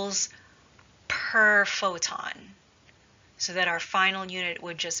joules per photon, so that our final unit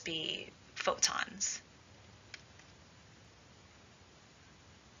would just be photons.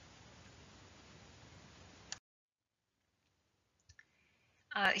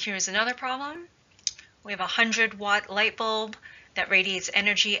 Here's another problem. We have a 100-watt light bulb that radiates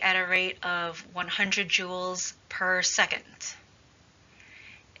energy at a rate of 100 joules per second.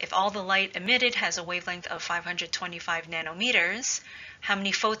 If all the light emitted has a wavelength of 525 nanometers, how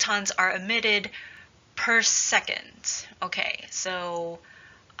many photons are emitted per second? Okay, so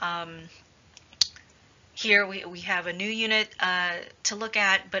here we have a new unit to look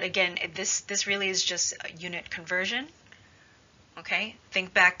at, but again, this really is just a unit conversion. Okay,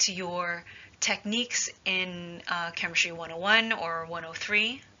 think back to your techniques in Chemistry 101 or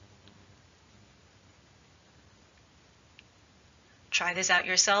 103. Try this out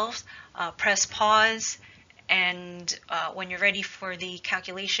yourself. Press pause, and when you're ready for the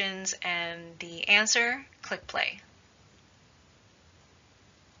calculations and the answer, click play.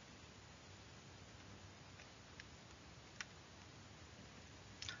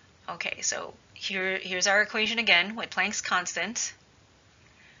 Okay, so here's our equation again with Planck's constant.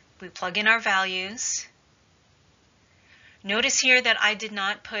 We plug in our values. Notice here that I did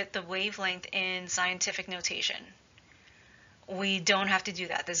not put the wavelength in scientific notation. We don't have to do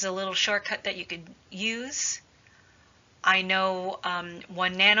that. There's a little shortcut that you could use. I know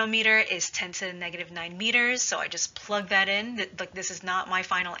 1 nanometer is 10 to the negative 9 meters, so I just plug that in. Like, this is not my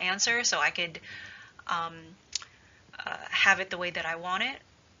final answer, so I could have it the way that I want it,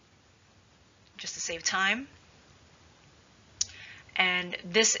 just to save time. And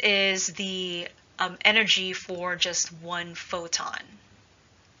this is the energy for just 1 photon.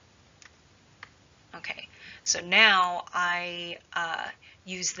 Okay, so now I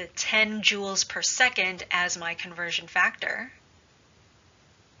use the 10 joules per second as my conversion factor.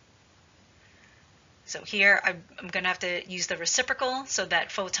 So here I'm going to have to use the reciprocal, so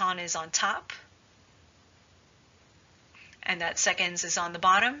that photon is on top and that seconds is on the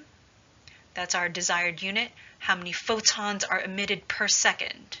bottom. That's our desired unit. How many photons are emitted per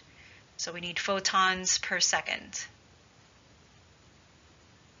second? So we need photons per second.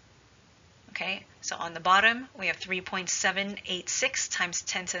 Okay, so on the bottom we have 3.786 times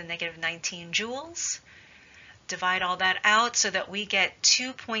 10 to the negative 19 joules. Divide all that out so that we get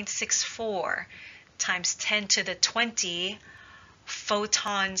 2.64 times 10 to the 20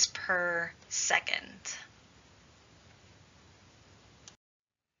 photons per second.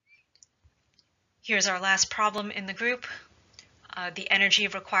 Here's our last problem in the group. The energy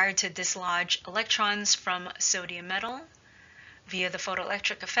required to dislodge electrons from sodium metal via the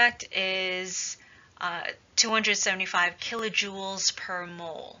photoelectric effect is 275 kilojoules per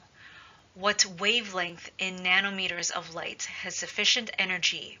mole. What wavelength in nanometers of light has sufficient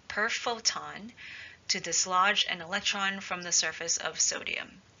energy per photon to dislodge an electron from the surface of sodium?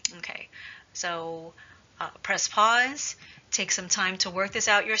 Okay, so press pause, take some time to work this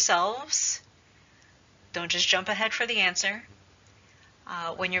out yourselves. Don't just jump ahead for the answer.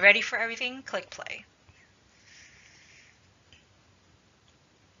 When you're ready for everything, click play.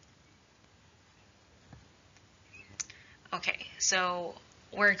 Okay, so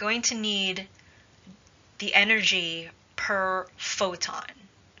we're going to need the energy per photon.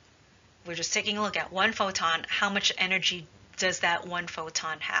 We're just taking a look at 1 photon. How much energy does that 1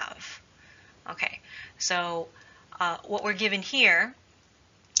 photon have? Okay, so what we're given here,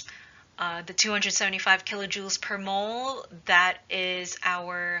 the 275 kilojoules per mole, that is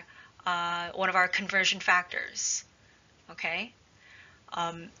our one of our conversion factors. Okay,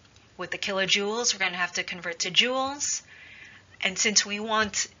 with the kilojoules, we're going to have to convert to joules. And since we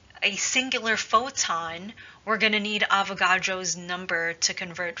want a singular photon, we're going to need Avogadro's number to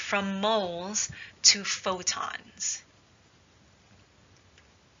convert from moles to photons.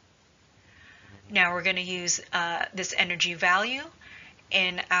 Now we're going to use this energy value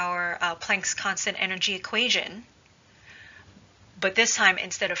in our Planck's constant energy equation. But this time,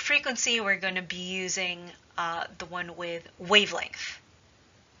 instead of frequency, we're going to be using the one with wavelength.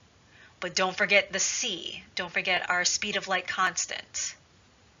 But don't forget the c. Don't forget our speed of light constant.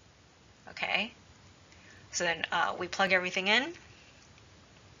 Okay? So then we plug everything in.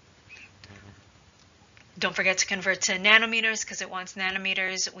 Don't forget to convert to nanometers because it wants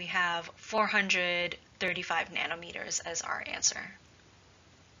nanometers. We have 435 nanometers as our answer.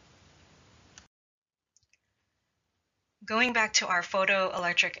 Going back to our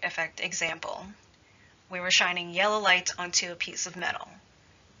photoelectric effect example, we were shining yellow light onto a piece of metal.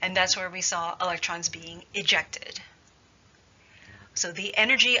 And that's where we saw electrons being ejected. So the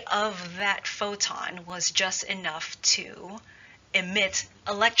energy of that photon was just enough to emit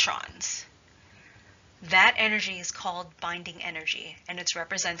electrons. That energy is called binding energy, and it's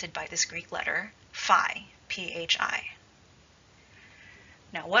represented by this Greek letter phi, P-H-I.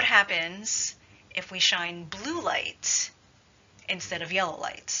 Now what happens if we shine blue light instead of yellow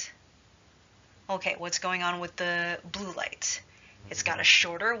light? Okay, what's going on with the blue light? It's got a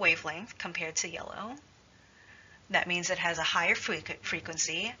shorter wavelength compared to yellow. That means it has a higher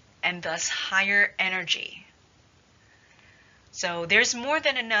frequency and thus higher energy. So there's more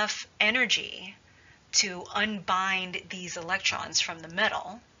than enough energy to unbind these electrons from the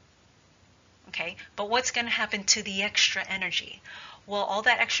metal. Okay, but what's going to happen to the extra energy? Well, all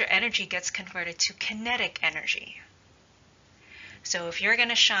that extra energy gets converted to kinetic energy. So if you're going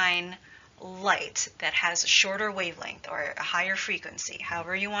to shine light that has a shorter wavelength or a higher frequency,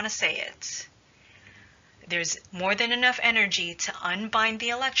 however you want to say it, there's more than enough energy to unbind the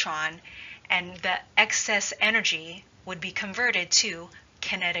electron, and the excess energy would be converted to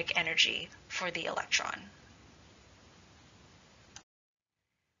kinetic energy for the electron.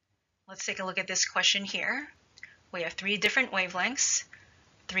 Let's take a look at this question here. We have 3 different wavelengths,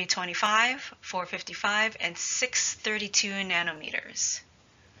 325, 455, and 632 nanometers.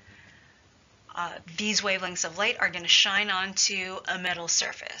 These wavelengths of light are going to shine onto a metal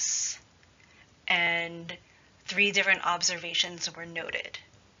surface. And 3 different observations were noted.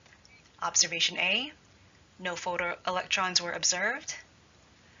 Observation A, no photoelectrons were observed.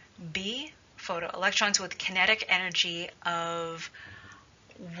 B, photoelectrons with kinetic energy of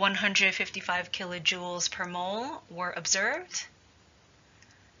 155 kilojoules per mole were observed.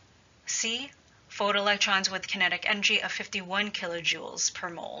 C, photoelectrons with kinetic energy of 51 kilojoules per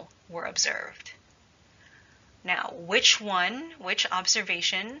mole were observed. Now, which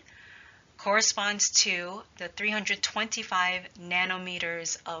observation corresponds to the 325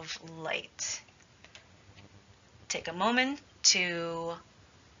 nanometers of light? Take a moment to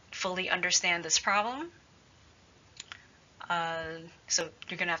fully understand this problem. So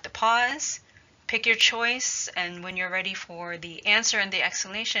you're going to have to pause, pick your choice, and when you're ready for the answer and the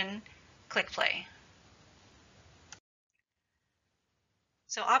explanation, click play.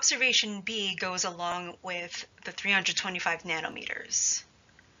 So observation B goes along with the 325 nanometers.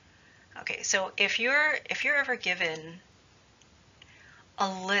 Okay, so if you're ever given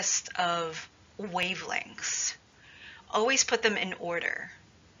a list of wavelengths, always put them in order.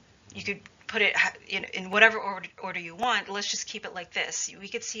 You could put it in whatever order you want. Let's just keep it like this. We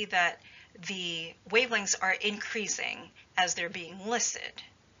could see that the wavelengths are increasing as they're being listed,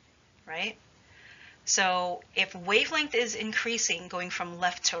 right? So if wavelength is increasing going from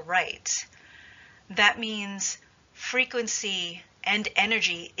left to right, that means frequency and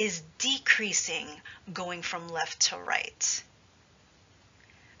energy is decreasing going from left to right.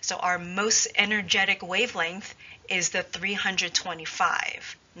 So our most energetic wavelength is the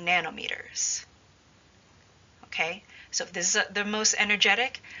 325 nanometers. Okay, so if this is the most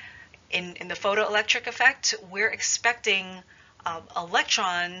energetic, in the photoelectric effect, we're expecting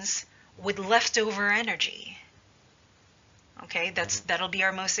electrons with leftover energy. Okay, that'll be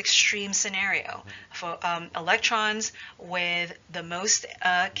our most extreme scenario for electrons with the most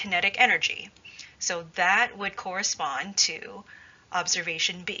kinetic energy. So that would correspond to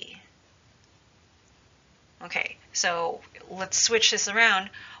observation B. Okay, so let's switch this around.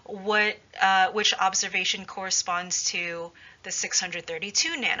 Which observation corresponds to the 632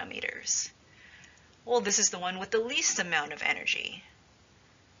 nanometers? Well, this is the one with the least amount of energy.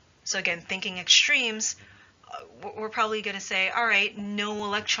 So again, thinking extremes, we're probably going to say, all right, no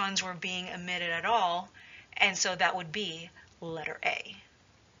electrons were being emitted at all, and so that would be letter A.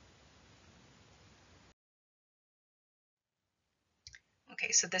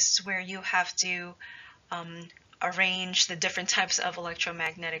 Okay, so this is where you have to arrange the different types of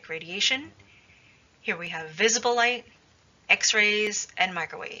electromagnetic radiation. Here we have visible light, X-rays, and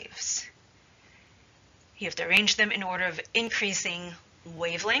microwaves. You have to arrange them in order of increasing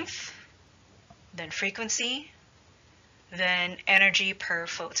wavelength, then frequency, then energy per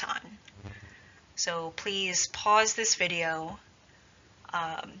photon. So please pause this video,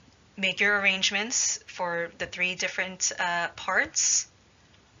 make your arrangements for the 3 different parts,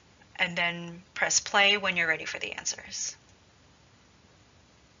 and then press play when you're ready for the answers.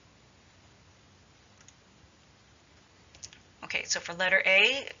 Okay, so for letter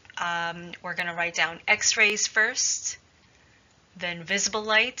A, we're going to write down X-rays first, then visible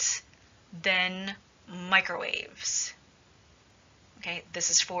light, then microwaves. Okay, this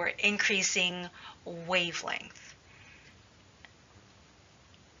is for increasing wavelength.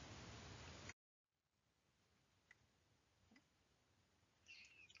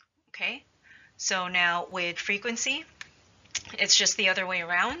 Okay, so now with frequency, it's just the other way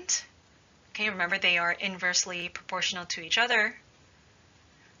around. Okay, remember they are inversely proportional to each other.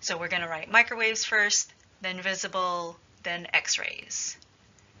 So we're going to write microwaves first, then visible, then X-rays.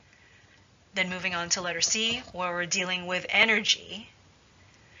 Then moving on to letter C, where we're dealing with energy.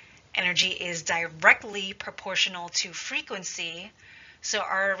 Energy is directly proportional to frequency, so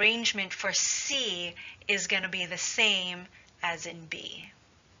our arrangement for C is going to be the same as in B.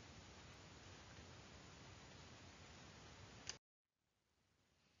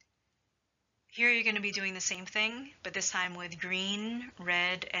 Here you're going to be doing the same thing, but this time with green,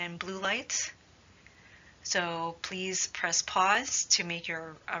 red, and blue light. So please press pause to make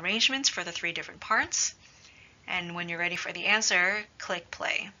your arrangements for the 3 different parts. And when you're ready for the answer, click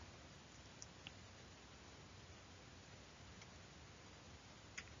play.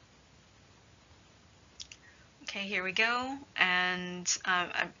 Okay, here we go. And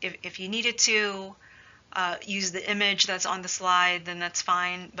if you needed to use the image that's on the slide, then that's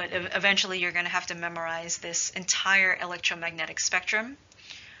fine. But eventually you're going to have to memorize this entire electromagnetic spectrum.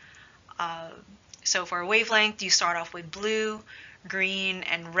 So for a wavelength, you start off with blue, green,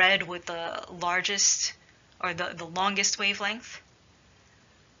 and red with the largest or the longest wavelength.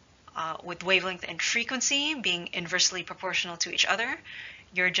 With wavelength and frequency being inversely proportional to each other,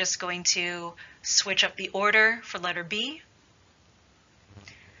 you're just going to switch up the order for letter B.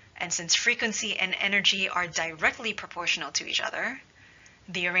 And since frequency and energy are directly proportional to each other,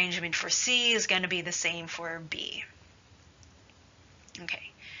 the arrangement for C is going to be the same for B.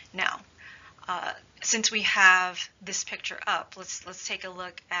 Okay, now, since we have this picture up, let's take a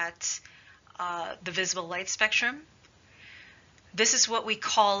look at the visible light spectrum. This is what we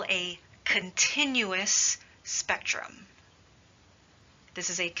call a continuous spectrum. This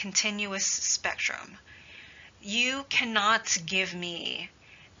is a continuous spectrum. You cannot give me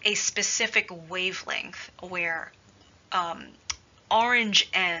a specific wavelength where orange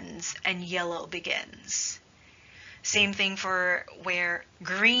ends and yellow begins. Same thing for where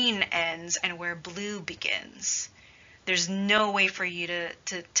green ends and where blue begins. There's no way for you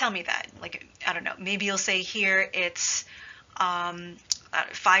to tell me that. Like, I don't know, maybe you'll say here it's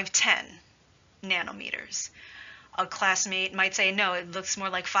 510 nanometers. A classmate might say, no, it looks more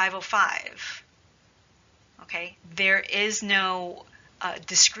like 505. Okay, there is no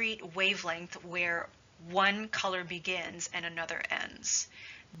discrete wavelength where one color begins and another ends.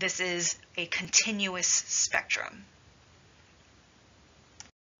 This is a continuous spectrum.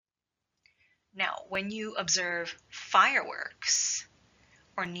 Now, when you observe fireworks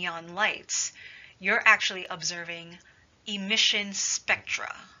or neon lights, you're actually observing emission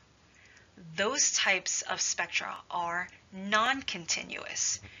spectra. Those types of spectra are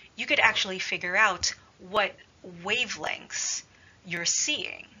non-continuous. You could actually figure out what wavelengths you're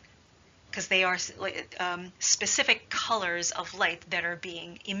seeing because they are specific colors of light that are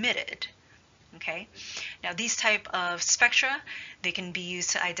being emitted. Okay, now these type of spectra, they can be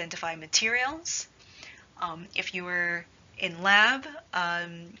used to identify materials. If you were in lab,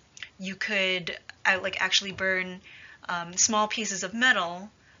 you could actually burn small pieces of metal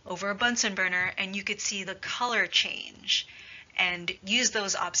over a Bunsen burner and you could see the color change and use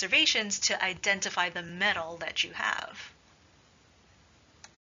those observations to identify the metal that you have.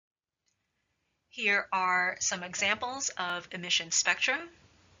 Here are some examples of emission spectra.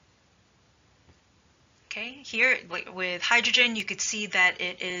 Okay, here with hydrogen, you could see that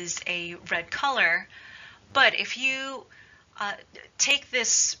it is a red color, but if you take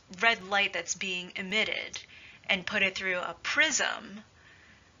this red light that's being emitted and put it through a prism,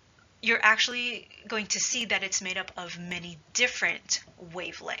 you're actually going to see that it's made up of many different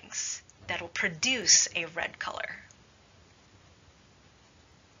wavelengths that will produce a red color.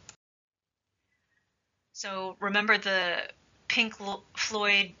 So remember the Pink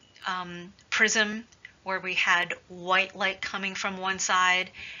Floyd prism where we had white light coming from one side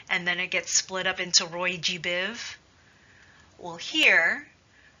and then it gets split up into Roy G. Biv? Well, here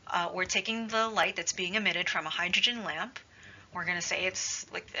we're taking the light that's being emitted from a hydrogen lamp. We're going to say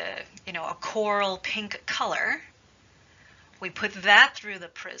it's like a coral pink color. We put that through the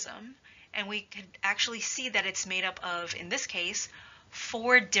prism and we could actually see that it's made up of, in this case,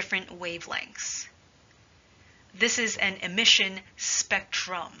 4 different wavelengths. This is an emission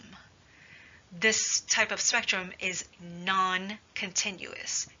spectrum. This type of spectrum is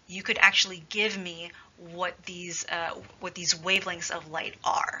non-continuous. You could actually give me what these wavelengths of light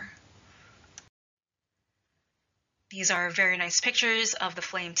are. These are very nice pictures of the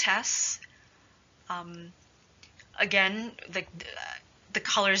flame tests. Again, the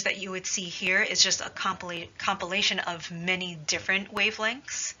colors that you would see here is just a compilation of many different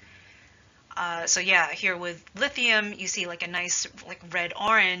wavelengths. So yeah, here with lithium, you see like a nice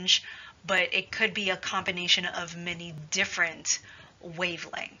red-orange, but it could be a combination of many different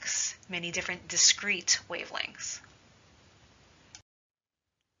wavelengths, many different discrete wavelengths.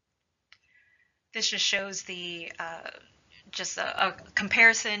 This just shows the a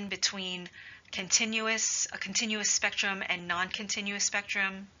comparison between a continuous spectrum and non-continuous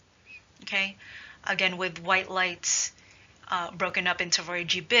spectrum. Okay, again with white lights broken up into Roy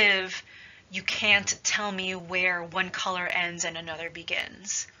G. Biv, you can't tell me where one color ends and another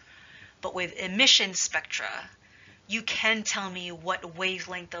begins. But with emission spectra, you can tell me what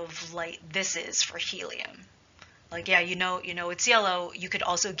wavelength of light this is for helium. Like, yeah, you know it's yellow. You could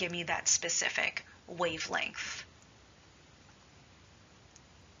also give me that specific wavelength.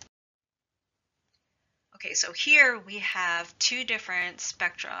 Okay, so here we have 2 different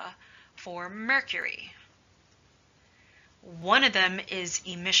spectra for mercury. One of them is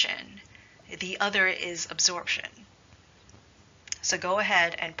emission. The other is absorption. So go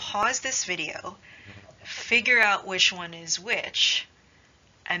ahead and pause this video, figure out which one is which,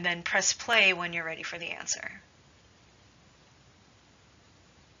 and then press play when you're ready for the answer.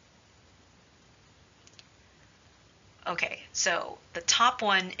 Okay, so the top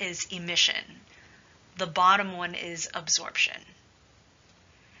one is emission. The bottom one is absorption.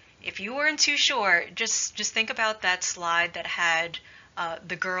 If you weren't too sure, just think about that slide that had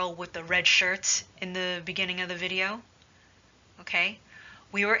the girl with the red shirt in the beginning of the video, okay?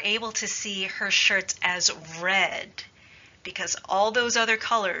 We were able to see her shirt as red because all those other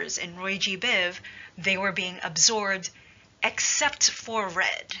colors in Roy G. Biv, they were being absorbed except for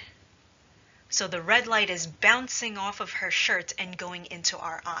red. So the red light is bouncing off of her shirt and going into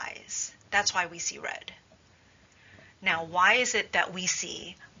our eyes. That's why we see red. Now, why is it that we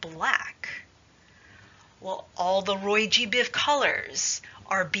see black? Well, all the Roy G. Biv colors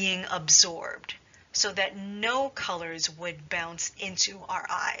are being absorbed so that no colors would bounce into our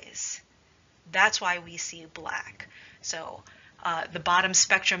eyes. That's why we see black. So the bottom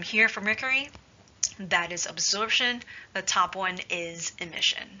spectrum here for mercury, that is absorption. The top one is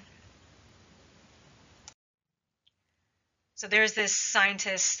emission. So there's this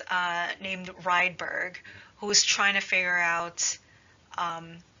scientist named Rydberg who was trying to figure out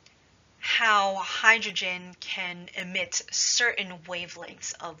how hydrogen can emit certain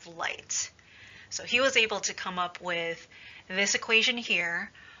wavelengths of light. So he was able to come up with this equation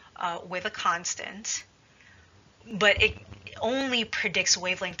here with a constant, but it only predicts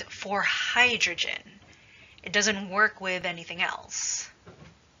wavelength for hydrogen. It doesn't work with anything else.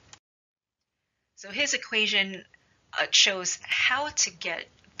 So his equation shows how to get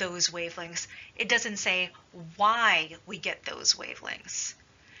those wavelengths. It doesn't say why we get those wavelengths.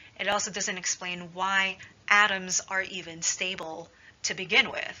 It also doesn't explain why atoms are even stable to begin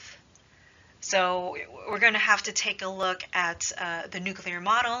with. So we're going to have to take a look at the nuclear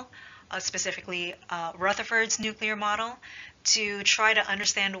model, specifically Rutherford's nuclear model, to try to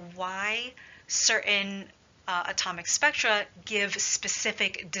understand why certain atomic spectra give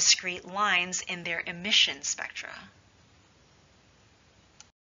specific discrete lines in their emission spectra.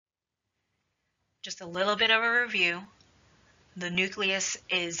 Just a little bit of a review. The nucleus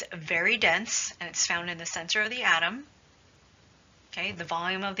is very dense and it's found in the center of the atom. Okay, the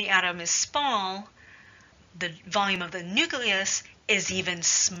volume of the atom is small. The volume of the nucleus is even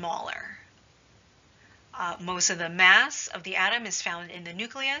smaller. Most of the mass of the atom is found in the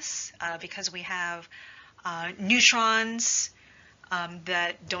nucleus because we have neutrons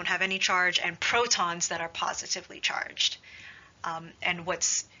that don't have any charge and protons that are positively charged. And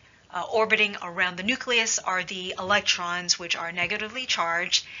what's orbiting around the nucleus are the electrons, which are negatively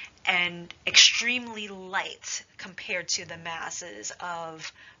charged and extremely light compared to the masses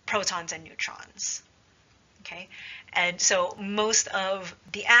of protons and neutrons. Okay, and so most of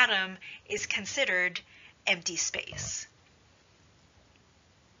the atom is considered empty space.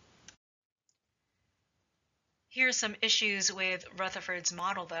 Here are some issues with Rutherford's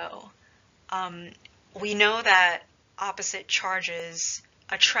model, though. We know that opposite charges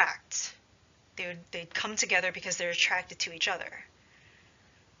attract. They'd come together because they're attracted to each other.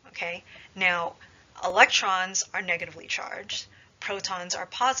 Okay, now electrons are negatively charged, protons are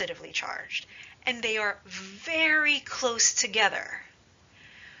positively charged, and they are very close together.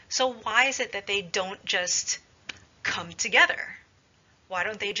 So why is it that they don't just come together? Why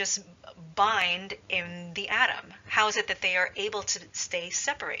don't they just bind in the atom? How is it that they are able to stay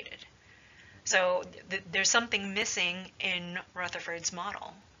separated? So there's something missing in Rutherford's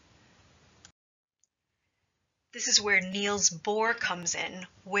model. This is where Niels Bohr comes in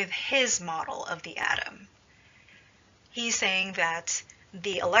with his model of the atom. He's saying that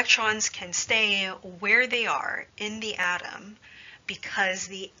the electrons can stay where they are in the atom because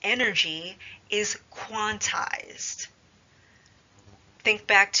the energy is quantized. Think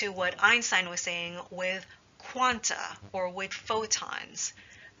back to what Einstein was saying with quanta or with photons.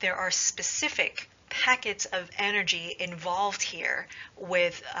 There are specific packets of energy involved here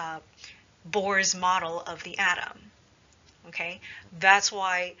with Bohr's model of the atom. Okay, that's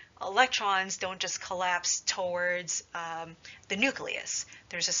why electrons don't just collapse towards the nucleus.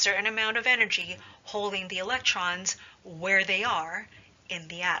 There's a certain amount of energy holding the electrons where they are in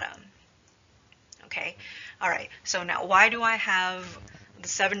the atom. Okay, all right, so now why do I have the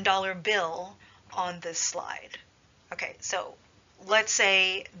 $7 bill on this slide? Okay, so let's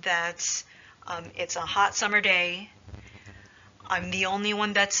say that it's a hot summer day. I'm the only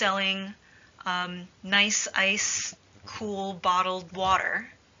one that's selling nice ice cool bottled water,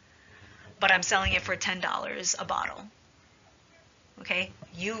 but I'm selling it for $10 a bottle. Okay,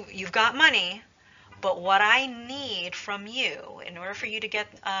 you've got money, but what I need from you in order for you to get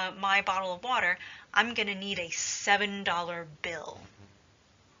my bottle of water, I'm going to need a $7 bill.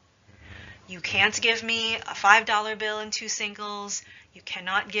 You can't give me a $5 bill in 2 singles. You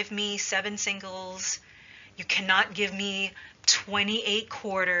cannot give me 7 singles. You cannot give me 28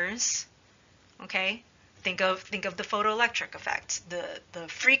 quarters. Okay? Think of the photoelectric effect. The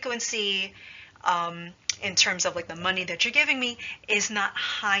frequency in terms of like the money that you're giving me is not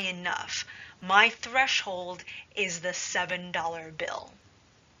high enough. My threshold is the $7 bill.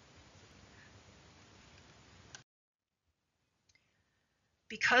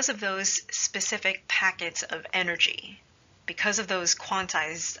 Because of those specific packets of energy, because of those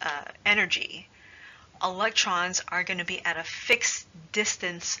quantized energy, electrons are going to be at a fixed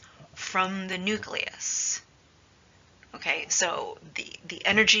distance from the nucleus. Okay, so the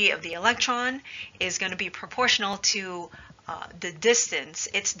energy of the electron is going to be proportional to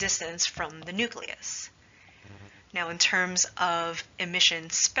its distance from the nucleus. Now, in terms of emission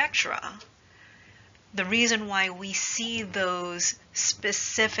spectra, the reason why we see those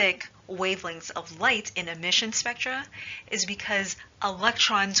specific wavelengths of light in emission spectra is because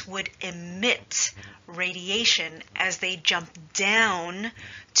electrons would emit radiation as they jump down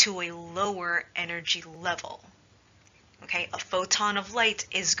to a lower energy level. Okay, a photon of light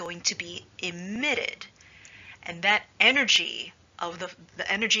is going to be emitted, and that energy of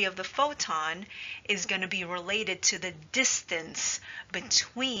the energy of the photon is going to be related to the distance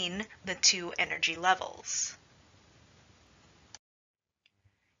between the two energy levels.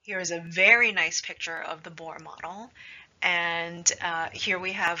 Here is a very nice picture of the Bohr model, and here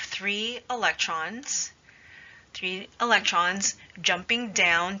we have three electrons jumping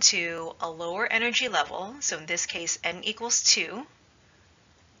down to a lower energy level, so in this case n equals 2,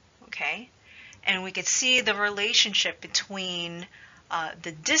 okay? And we could see the relationship between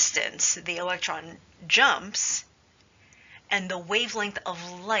the distance the electron jumps and the wavelength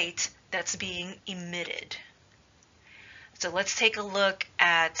of light that's being emitted. So let's take a look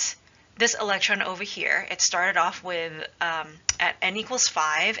at this electron over here. It started off with at n equals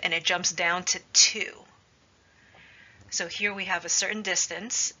 5 and it jumps down to 2. So here we have a certain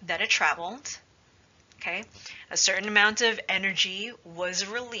distance that it traveled. Okay, a certain amount of energy was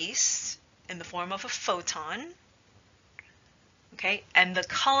released in the form of a photon. Okay, and the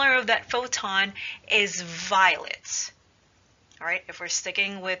color of that photon is violet. All right, if we're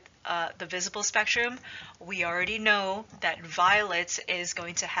sticking with the visible spectrum, we already know that violet is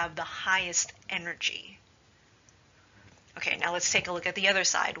going to have the highest energy. Okay, now let's take a look at the other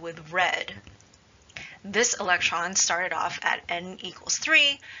side with red. This electron started off at n equals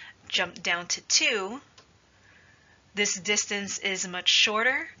 3, jumped down to 2. This distance is much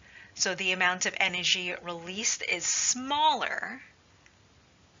shorter, so the amount of energy released is smaller.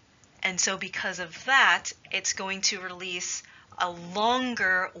 And so because of that, it's going to release a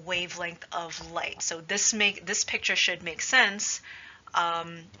longer wavelength of light. So this picture should make sense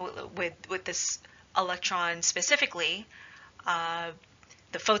with this electron specifically.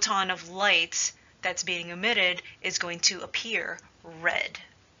 The photon of light that's being emitted is going to appear red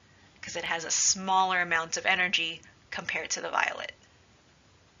because it has a smaller amount of energy compared to the violet.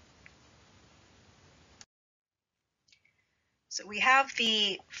 So we have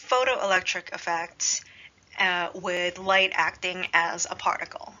the photoelectric effect with light acting as a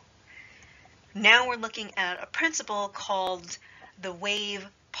particle. Now we're looking at a principle called the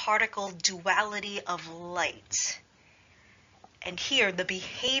wave-particle duality of light. And here, the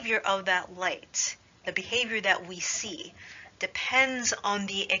behavior of that light, the behavior that we see, depends on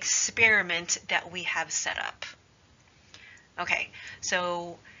the experiment that we have set up. Okay,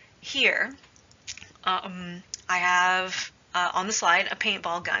 so here I have on the slide a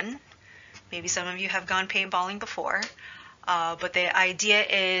paintball gun. Maybe some of you have gone paintballing before, but the idea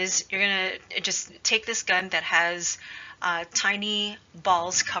is you're going to just take this gun that has tiny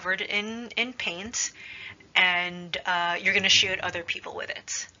balls covered in paint, and you're going to shoot other people with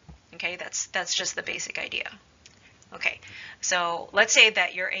it. Okay, that's just the basic idea. Okay, so let's say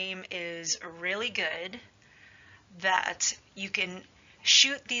that your aim is really good, that you can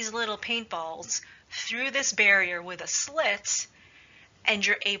shoot these little paintballs through this barrier with a slit, and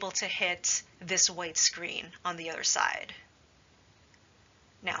you're able to hit this white screen on the other side.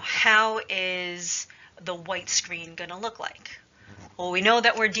 Now, how is the white screen going to look like? Well, we know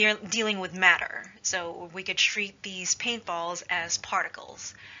that we're dealing with matter, so we could treat these paintballs as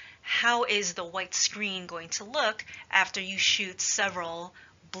particles. How is the white screen going to look after you shoot several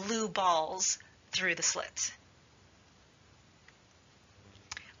blue balls through the slit?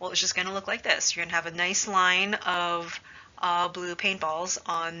 Well, it's just going to look like this. You're going to have a nice line of blue paintballs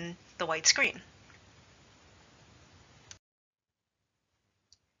on the white screen.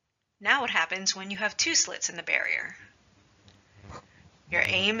 Now what happens when you have two slits in the barrier? Your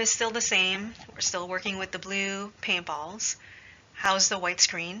aim is still the same. We're still working with the blue paintballs. How's the white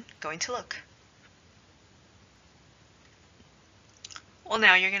screen going to look? Well,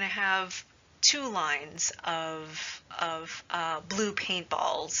 now you're going to have two lines of blue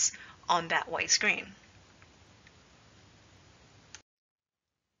paintballs on that white screen.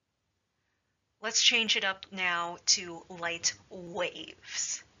 Let's change it up now to light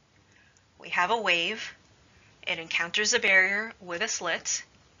waves. We have a wave. It encounters a barrier with a slit.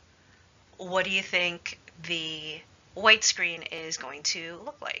 What do you think the white screen is going to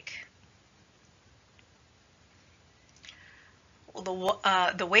look like? Well,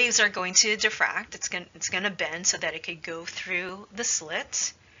 the waves are going to diffract. It's going to bend so that it could go through the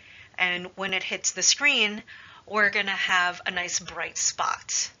slit. And when it hits the screen, we're going to have a nice bright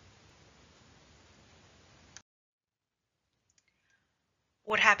spot.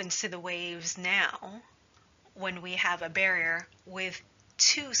 What happens to the waves now when we have a barrier with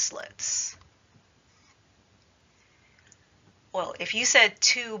two slits? Well, if you said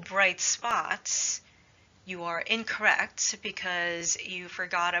two bright spots, you are incorrect because you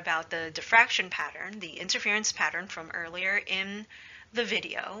forgot about the diffraction pattern, the interference pattern from earlier in the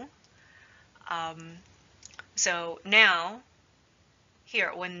video. So now,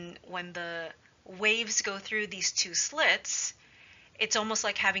 here, when the waves go through these two slits, it's almost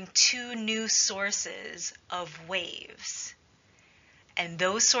like having two new sources of waves. And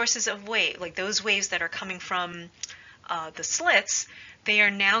those sources of wave, like those waves that are coming from the slits, they are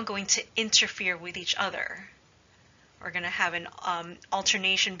now going to interfere with each other. We're going to have an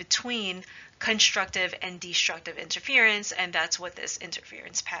alternation between constructive and destructive interference, and that's what this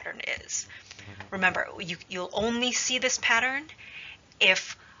interference pattern is. Remember, you'll only see this pattern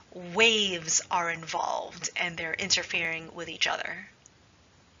if waves are involved and they're interfering with each other.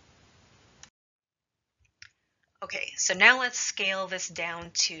 Okay, so now let's scale this down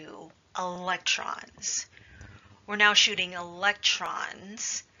to electrons. We're now shooting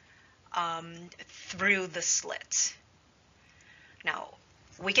electrons through the slit. Now,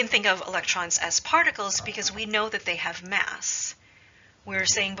 we can think of electrons as particles because we know that they have mass. We were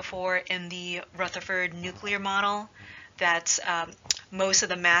saying before in the Rutherford nuclear model that most of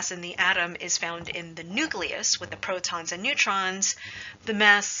the mass in the atom is found in the nucleus with the protons and neutrons. The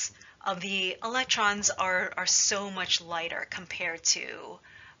mass of the electrons are so much lighter compared to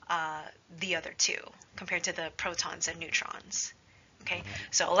the other two, compared to the protons and neutrons. Okay,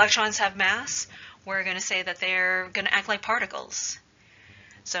 so electrons have mass. We're going to say that they're going to act like particles.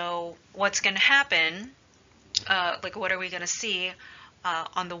 So what's going to happen, like what are we going to see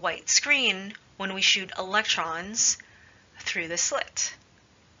on the white screen when we shoot electrons through the slit?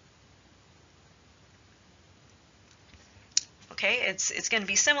 Okay, it's going to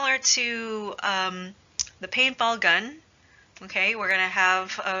be similar to the paintball gun. Okay, we're going to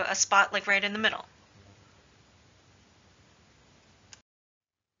have a spot like right in the middle.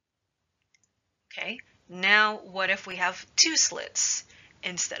 Okay, now what if we have two slits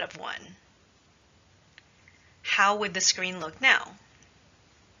instead of one? How would the screen look now?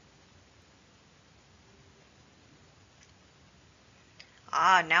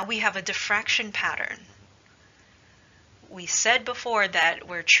 Now we have a diffraction pattern. We said before that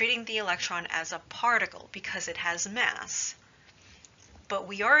we're treating the electron as a particle because it has mass. But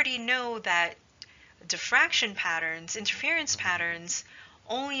we already know that diffraction patterns, interference patterns,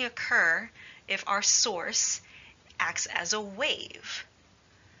 only occur if our source acts as a wave.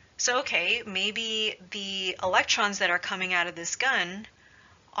 So okay, maybe the electrons that are coming out of this gun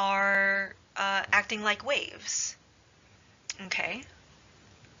are acting like waves. Okay.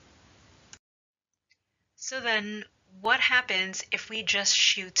 So then what happens if we just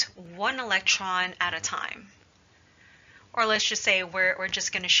shoot one electron at a time? Or let's just say we're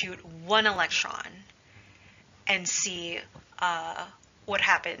just going to shoot one electron and see what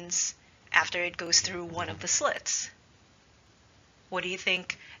happens after it goes through one of the slits. What do you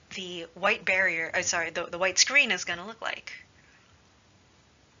think the white barrier, the white screen is going to look like?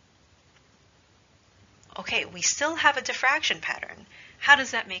 Okay, we still have a diffraction pattern. How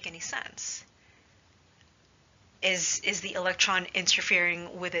does that make any sense? Is the electron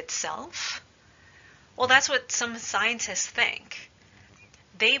interfering with itself? Well, that's what some scientists think.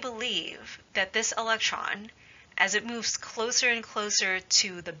 They believe that this electron, as it moves closer and closer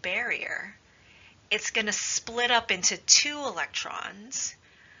to the barrier, it's going to split up into two electrons,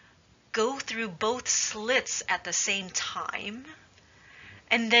 go through both slits at the same time,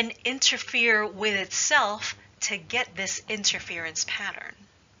 and then interfere with itself to get this interference pattern.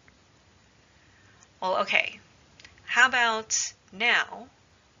 Well, okay. How about now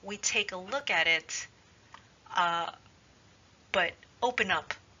we take a look at it, but open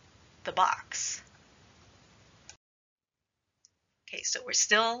up the box. Okay, so we're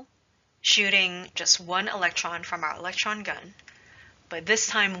still shooting just one electron from our electron gun, but this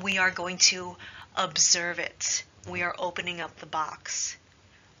time we are going to observe it. We are opening up the box.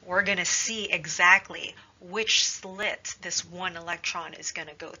 We're going to see exactly which slit this one electron is going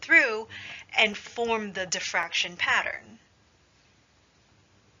to go through and form the diffraction pattern.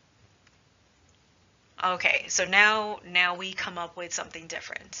 Okay, so now we come up with something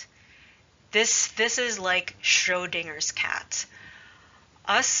different. This is like Schrodinger's cat.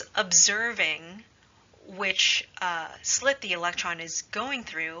 Us observing which slit the electron is going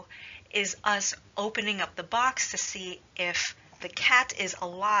through is us opening up the box to see if the cat is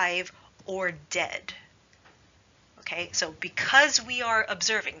alive or dead. Okay, so because we are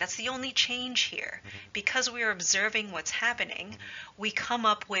observing, that's the only change here. Because we are observing what's happening, we come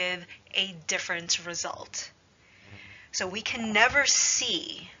up with a different result. So we can never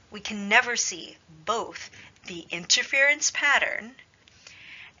see both the interference pattern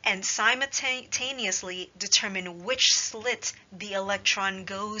and simultaneously determine which slit the electron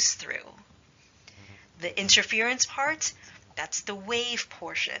goes through. The interference part, that's the wave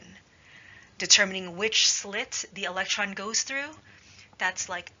portion. Determining which slit the electron goes through, that's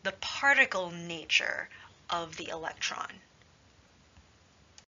like the particle nature of the electron.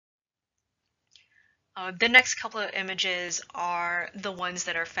 The next couple of images are the ones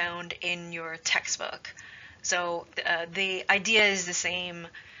that are found in your textbook. So the idea is the same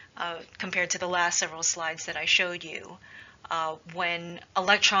compared to the last several slides that I showed you. When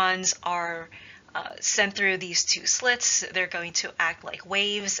electrons are sent through these two slits, they're going to act like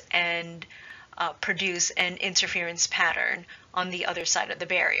waves and produce an interference pattern on the other side of the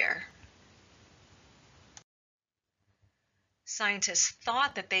barrier. Scientists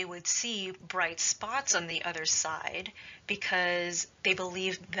thought that they would see bright spots on the other side because they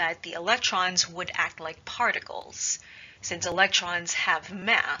believed that the electrons would act like particles, since electrons have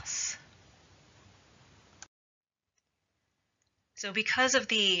mass. So because of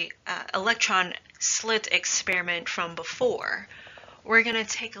the electron slit experiment from before, we're going to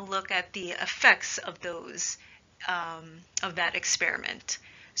take a look at the effects of those of that experiment.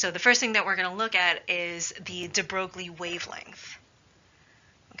 So the first thing that we're going to look at is the de Broglie wavelength.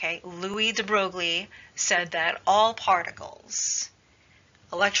 Okay, Louis de Broglie said that all particles,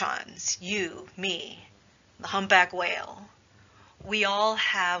 electrons, you, me, the humpback whale, we all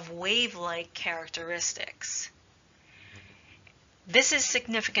have wave-like characteristics. This is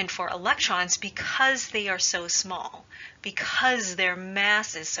significant for electrons because they are so small, because their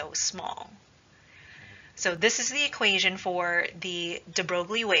mass is so small. So this is the equation for the de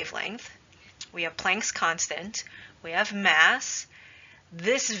Broglie wavelength. We have Planck's constant, we have mass.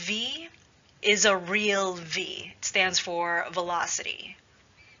 This V is a real V. It stands for velocity.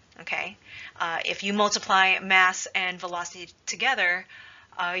 Okay, if you multiply mass and velocity together,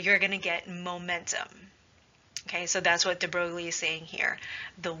 you're going to get momentum. Okay, so that's what de Broglie is saying here.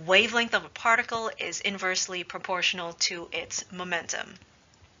 The wavelength of a particle is inversely proportional to its momentum.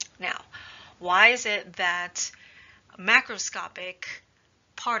 Now, why is it that macroscopic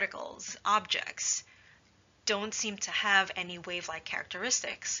particles, objects, don't seem to have any wave-like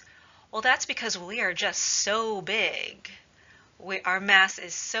characteristics? Well, that's because we are just so big. Our mass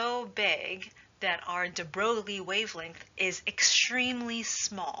is so big that our de Broglie wavelength is extremely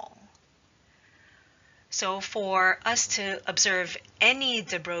small. So for us to observe any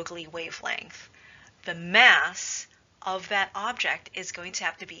de Broglie wavelength, the mass of that object is going to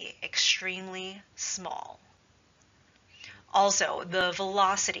have to be extremely small. Also, the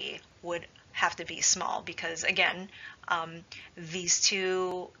velocity would have to be small because, again, these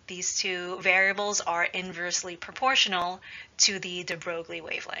two variables are inversely proportional to the de Broglie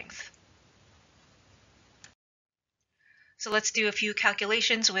wavelength. So let's do a few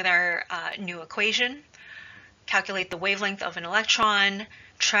calculations with our new equation. Calculate the wavelength of an electron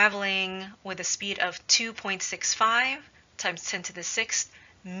traveling with a speed of 2.65 times 10 to the 6th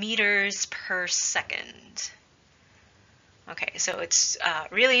meters per second. Okay, so it's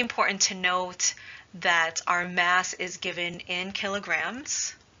really important to note that our mass is given in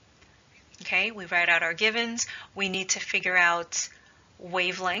kilograms. Okay, we write out our givens. We need to figure out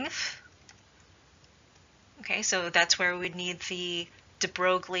wavelength. Okay, so that's where we'd need the de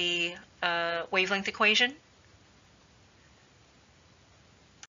Broglie wavelength equation.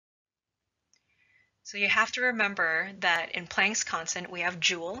 So you have to remember that in Planck's constant we have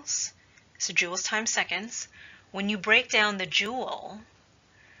joules, so joules times seconds. When you break down the joule,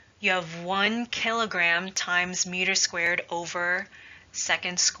 you have 1 kilogram times meter squared over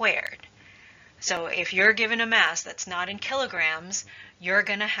second squared. So if you're given a mass that's not in kilograms, you're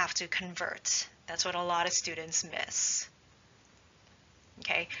going to have to convert. That's what a lot of students miss.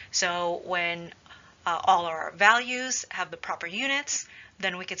 Okay, so when all our values have the proper units,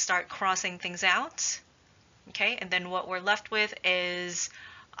 then we could start crossing things out. Okay, and then what we're left with is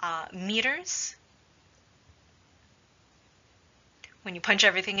meters. When you punch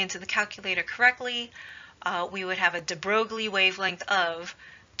everything into the calculator correctly, we would have a de Broglie wavelength of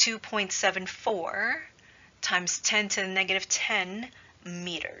 2.74 times 10 to the negative 10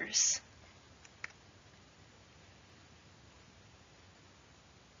 meters.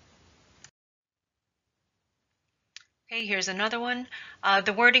 Okay, here's another one.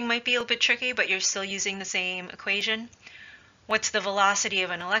 The wording might be a little bit tricky, but you're still using the same equation. What's the velocity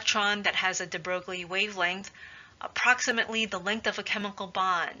of an electron that has a de Broglie wavelength approximately the length of a chemical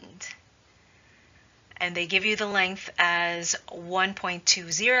bond? And they give you the length as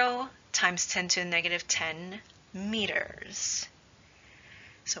 1.20 times 10 to the negative 10 meters.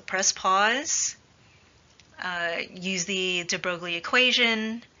 So press pause, use the de Broglie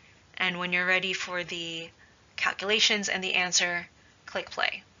equation, and when you're ready for the calculations and the answer, click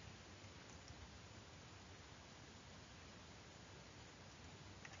play.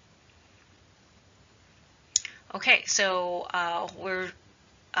 Okay, so we're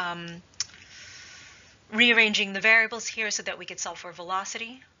rearranging the variables here so that we could solve for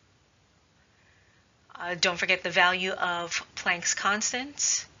velocity. Don't forget the value of Planck's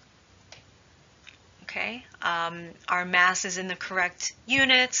constant. Okay, our mass is in the correct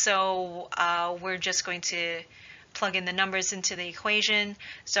unit, so we're just going to plug in the numbers into the equation.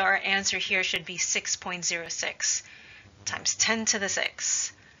 So our answer here should be 6.06 times 10 to the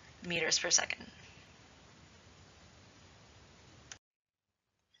 6 meters per second.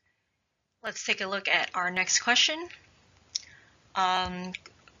 Let's take a look at our next question.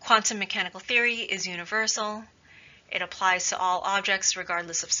 Quantum mechanical theory is universal. It applies to all objects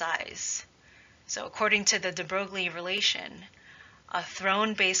regardless of size. So according to the de Broglie relation, a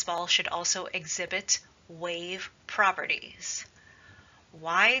thrown baseball should also exhibit wave properties.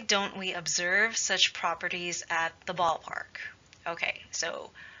 Why don't we observe such properties at the ballpark? Okay,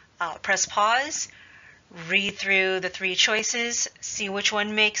 so press pause, read through the three choices, see which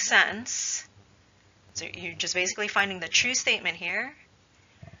one makes sense. So you're just basically finding the true statement here,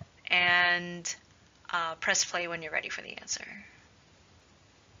 and press play when you're ready for the answer.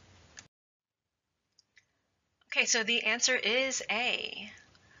 Okay, so the answer is A.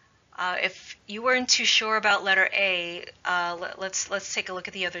 If you weren't too sure about letter A, let's take a look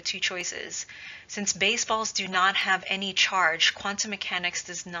at the other two choices. Since baseballs do not have any charge, quantum mechanics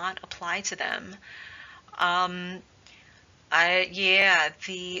does not apply to them. Yeah,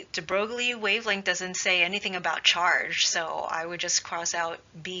 the de Broglie wavelength doesn't say anything about charge, so I would just cross out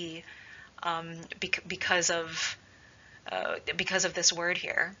B because of this word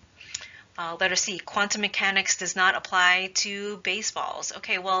here. Letter C, quantum mechanics does not apply to baseballs.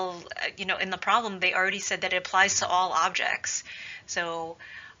 Okay, well, in the problem, they already said that it applies to all objects. So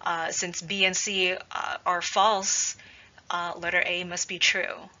since B and C are false, letter A must be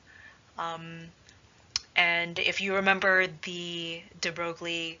true. And if you remember the de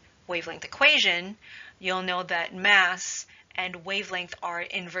Broglie wavelength equation, you'll know that mass and wavelength are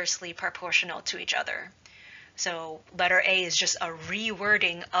inversely proportional to each other. So letter A is just a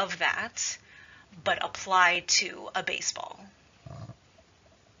rewording of that, but applied to a baseball.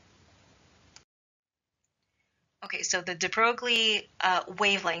 Okay, so the de Broglie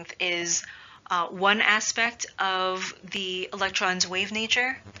wavelength is one aspect of the electron's wave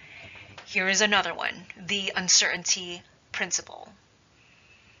nature. Here is another one, the uncertainty principle.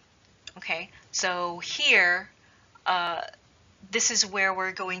 Okay, so here, this is where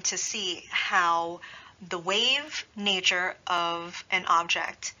we're going to see how the wave nature of an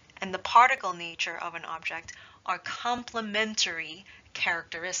object and the particle nature of an object are complementary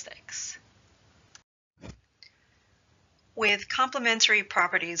characteristics. With complementary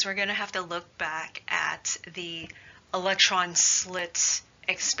properties, we're going to have to look back at the electron slit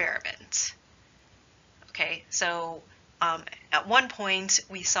experiment. Okay, so at one point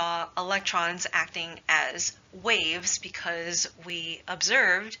we saw electrons acting as waves because we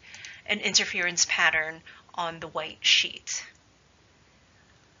observed an interference pattern on the white sheet.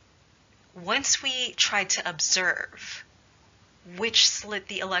 Once we tried to observe which slit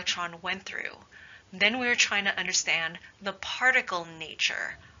the electron went through, then we were trying to understand the particle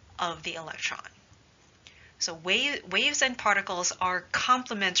nature of the electron. So waves and particles are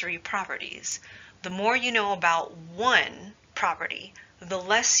complementary properties. The more you know about one property, the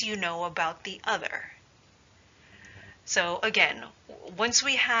less you know about the other. So again, once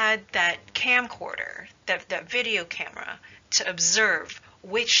we had that camcorder, that video camera, to observe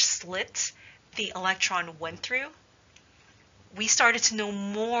which slit the electron went through, we started to know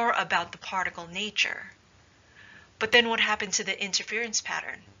more about the particle nature. But then what happened to the interference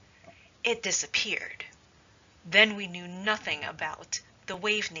pattern? It disappeared. Then we knew nothing about the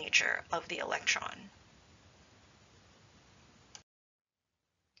wave nature of the electron.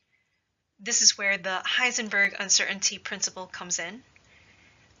 This is where the Heisenberg uncertainty principle comes in.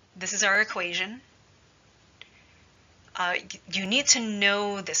 This is our equation. You need to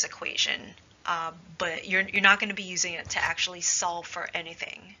know this equation, but you're not going to be using it to actually solve for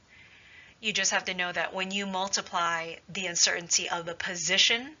anything. You just have to know that when you multiply the uncertainty of the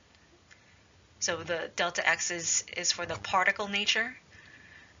position, so the delta x is for the particle nature,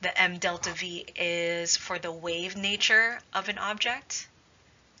 the m delta v is for the wave nature of an object.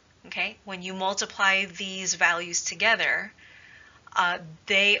 Okay, when you multiply these values together,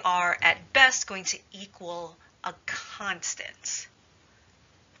 they are at best going to equal a constant.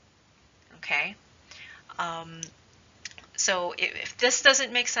 Okay, so if this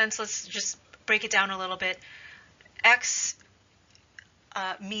doesn't make sense, let's just break it down a little bit. X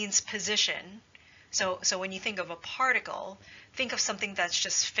means position. So when you think of a particle, think of something that's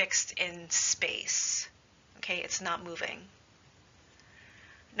just fixed in space. Okay, it's not moving.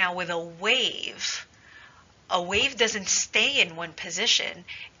 Now with a wave doesn't stay in one position.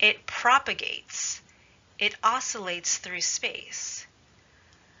 It propagates. It oscillates through space.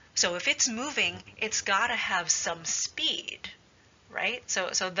 So if it's moving, it's got to have some speed, right? So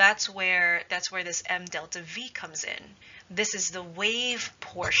that's where this m delta v comes in. This is the wave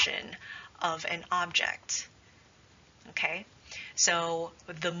portion of an object. Okay? So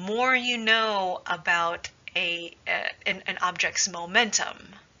the more you know about an object's momentum,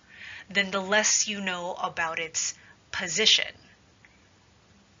 then the less you know about its position.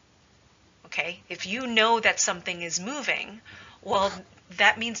 Okay? If you know that something is moving, well,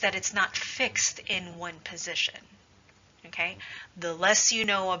 that means that it's not fixed in one position. Okay? The less you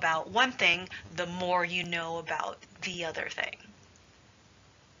know about one thing, the more you know about the other thing.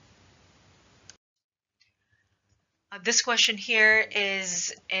 This question here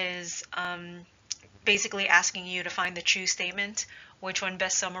is basically asking you to find the true statement. Which one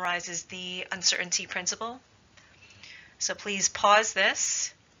best summarizes the uncertainty principle? So please pause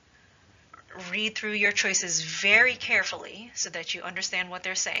this, read through your choices very carefully so that you understand what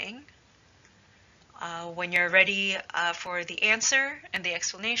they're saying. When you're ready for the answer and the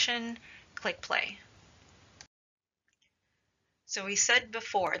explanation, click play. So we said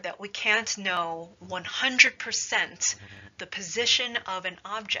before that we can't know 100% the position of an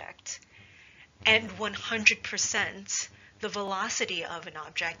object and 100% the velocity of an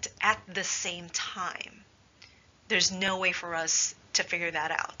object at the same time. There's no way for us to figure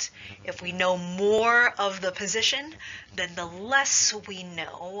that out. If we know more of the position, then the less we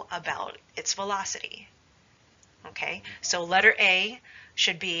know about its velocity. Okay, so letter A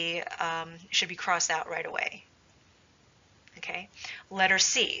should be crossed out right away. Okay, letter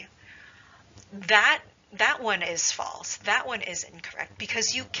C, that one is false. That one is incorrect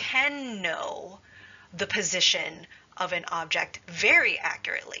because you can know the position of an object very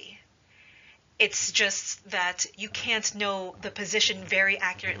accurately. It's just that you can't know the position very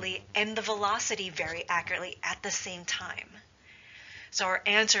accurately and the velocity very accurately at the same time. So our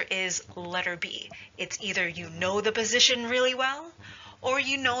answer is letter B. It's either you know the position really well or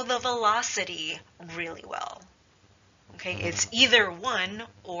you know the velocity really well. Okay, it's either one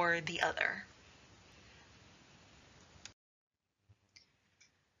or the other.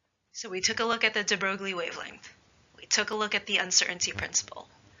 So we took a look at the de Broglie wavelength. We took a look at the uncertainty principle.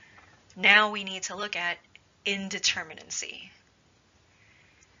 Now we need to look at indeterminacy.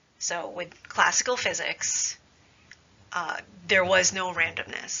 So with classical physics, there was no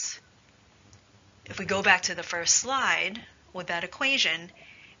randomness. If we go back to the first slide with that equation,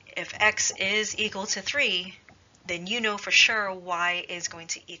 if x is equal to 3, then you know for sure y is going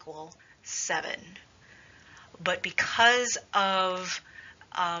to equal 7. But because of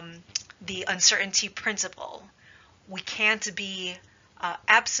the uncertainty principle, we can't be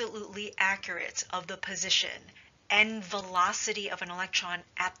absolutely accurate of the position and velocity of an electron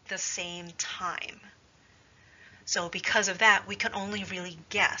at the same time. So because of that, we can only really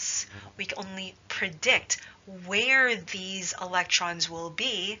guess. We can only predict where these electrons will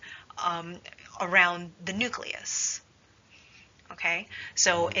be around the nucleus. Okay,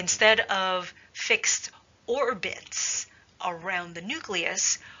 so instead of fixed orbits around the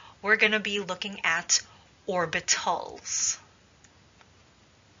nucleus, we're going to be looking at orbitals.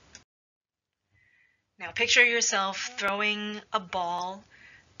 Now picture yourself throwing a ball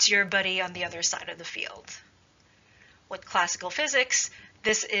to your buddy on the other side of the field. With classical physics,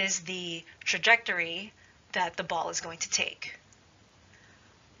 this is the trajectory that the ball is going to take.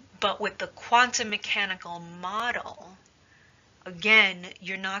 But with the quantum mechanical model, again,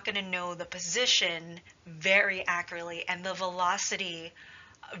 you're not going to know the position very accurately and the velocity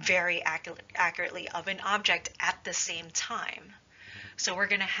very accurately of an object at the same time. So we're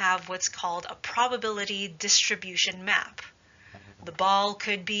going to have what's called a probability distribution map. The ball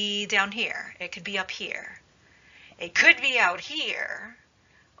could be down here. It could be up here. It could be out here,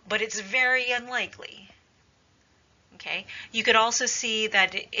 but it's very unlikely. Okay. You could also see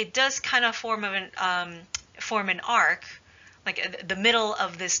that it does kind of form an arc. Like the middle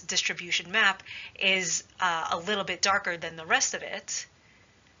of this distribution map is a little bit darker than the rest of it.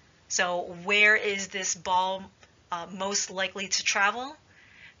 So where is this ball most likely to travel?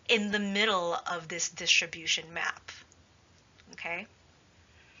 In the middle of this distribution map. Okay.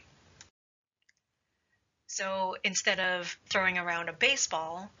 So instead of throwing around a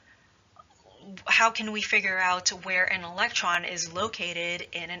baseball, how can we figure out where an electron is located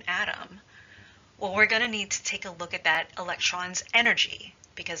in an atom? Well, we're going to need to take a look at that electron's energy,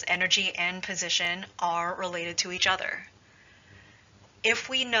 because energy and position are related to each other. If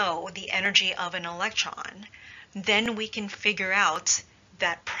we know the energy of an electron, then we can figure out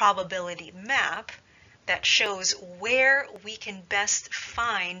that probability map that shows where we can best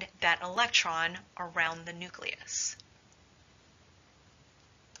find that electron around the nucleus.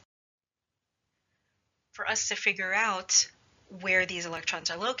 For us to figure out where these electrons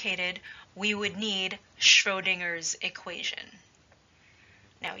are located, we would need Schrödinger's equation.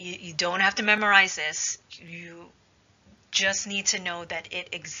 Now, you don't have to memorize this. You just need to know that it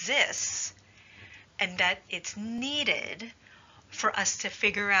exists and that it's needed for us to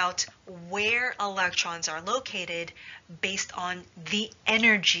figure out where electrons are located based on the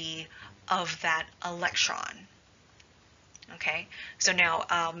energy of that electron. Okay, so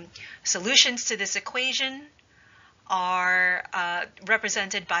now solutions to this equation are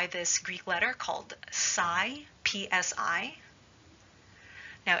represented by this Greek letter called psi, psi.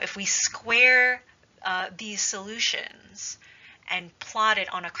 Now, if we square these solutions and plot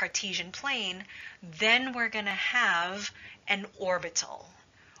it on a Cartesian plane, then we're going to have an orbital.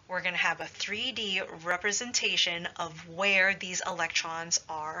 We're going to have a 3D representation of where these electrons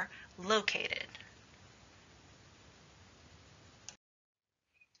are located.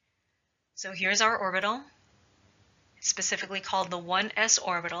 So here's our orbital. It's specifically called the 1s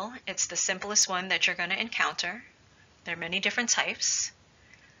orbital. It's the simplest one that you're going to encounter. There are many different types.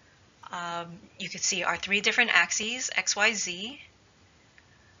 You can see our three different axes, x, y, z.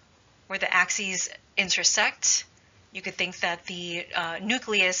 Where the axes intersect, you could think that the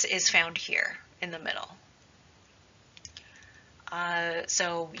nucleus is found here in the middle.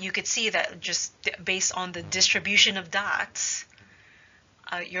 So you could see that just based on the distribution of dots,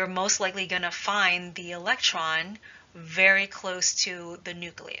 you're most likely going to find the electron very close to the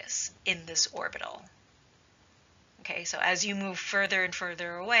nucleus in this orbital. Okay, so as you move further and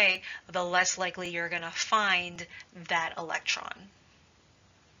further away, the less likely you're going to find that electron.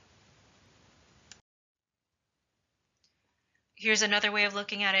 Here's another way of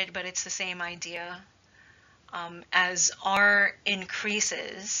looking at it, but it's the same idea. As R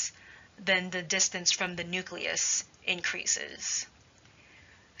increases, then the distance from the nucleus increases.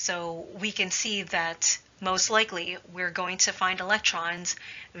 So we can see that most likely we're going to find electrons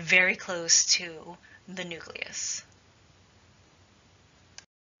very close to the nucleus.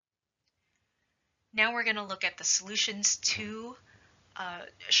 Now we're going to look at the solutions to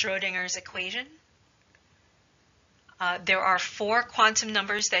Schrödinger's equation. There are 4 quantum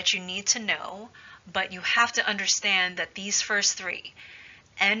numbers that you need to know, but you have to understand that these first 3,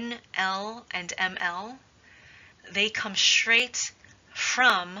 N, L, and ML, they come straight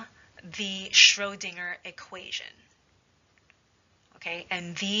from the Schrödinger equation. Okay,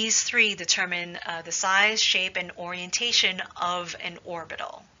 and these 3 determine the size, shape, and orientation of an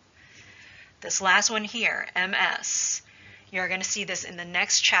orbital. This last one here, MS, you're going to see this in the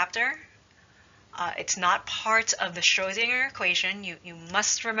next chapter. It's not part of the Schrödinger equation. You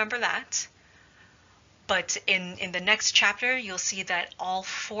must remember that. But in the next chapter, you'll see that all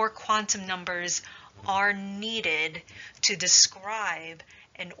 4 quantum numbers are needed to describe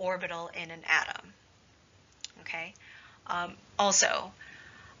an orbital in an atom. Okay. Also,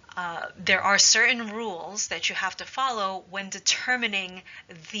 there are certain rules that you have to follow when determining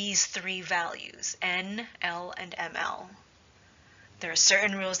these 3 values, N, L, and ML. There are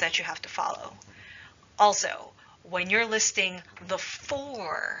certain rules that you have to follow. Also, when you're listing the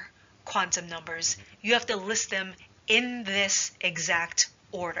 4 quantum numbers, you have to list them in this exact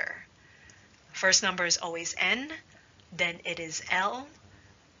order. First number is always N, then it is L,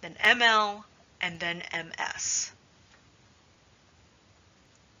 then ML, and then MS.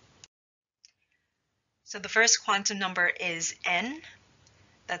 So the first quantum number is N.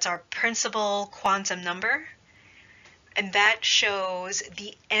 That's our principal quantum number. And that shows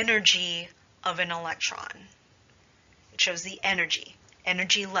the energy of an electron. It shows the energy.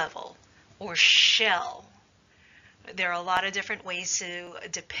 energy level, or shell. There are a lot of different ways to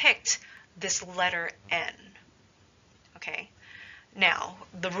depict this letter N. Okay, now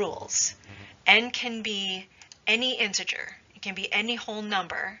the rules. N can be any integer. It can be any whole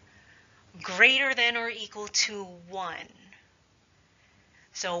number greater than or equal to 1.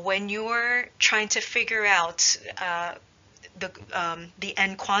 So when you're trying to figure out the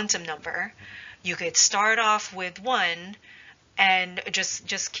N quantum number, you could start off with 1 and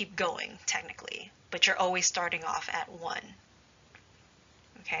just keep going technically, but you're always starting off at 1.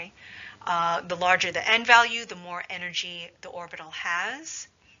 Okay, the larger the N value, the more energy the orbital has.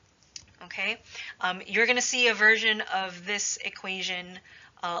 Okay, you're going to see a version of this equation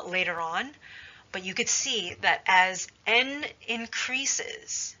later on, but you could see that as N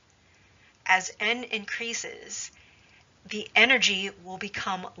increases, the energy will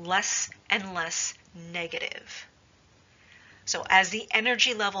become less and less negative. So as the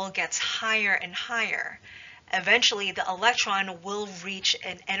energy level gets higher and higher, eventually the electron will reach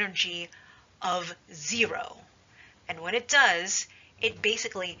an energy of 0. And when it does, it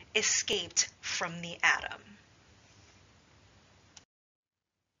basically escaped from the atom.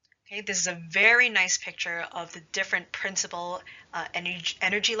 Okay, this is a very nice picture of the different principal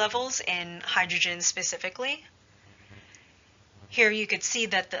energy levels in hydrogen specifically. Here you could see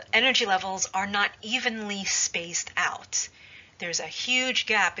that the energy levels are not evenly spaced out. There's a huge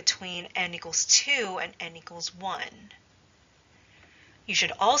gap between n equals 2 and n equals 1. You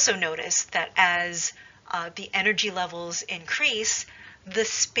should also notice that as the energy levels increase, the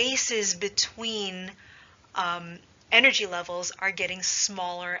spaces between energy levels are getting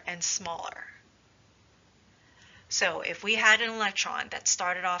smaller and smaller. So if we had an electron that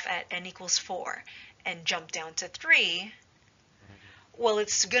started off at n equals 4 and jumped down to 3, well,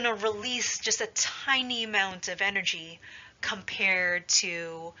 it's going to release just a tiny amount of energy compared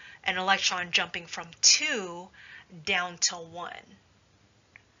to an electron jumping from 2 down to 1.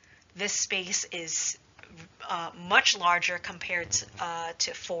 This space is much larger compared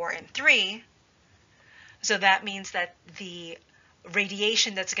to 4 and 3. So that means that the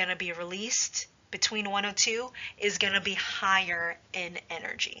radiation that's going to be released between 1 and 2 is going to be higher in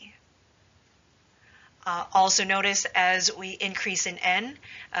energy. Also notice as we increase in N,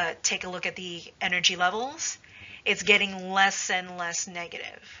 take a look at the energy levels, it's getting less and less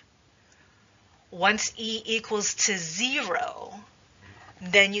negative. Once E equals to 0,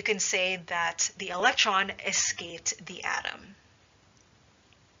 then you can say that the electron escaped the atom.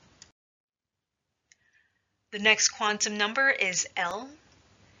 The next quantum number is L,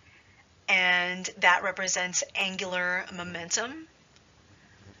 and that represents angular momentum.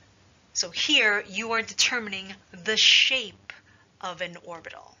 So here you are determining the shape of an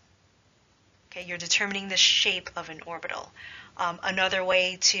orbital. Okay, you're determining the shape of an orbital. Another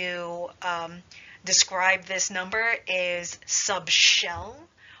way to describe this number is subshell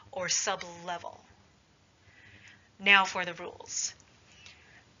or sublevel. Now for the rules.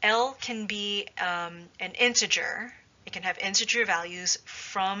 L can be an integer. It can have integer values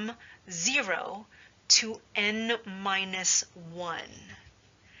from 0 to n minus 1.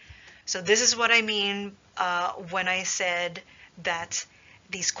 So this is what I mean when I said that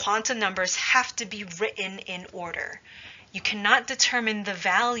these quantum numbers have to be written in order. You cannot determine the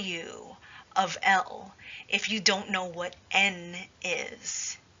value of L if you don't know what n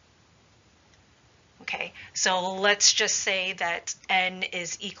is. Okay, so let's just say that n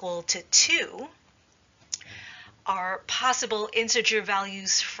is equal to 2. Our possible integer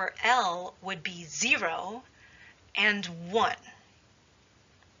values for L would be 0 and 1.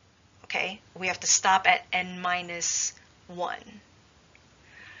 Okay, we have to stop at n minus 1.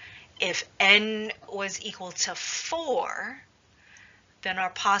 If n was equal to 4, then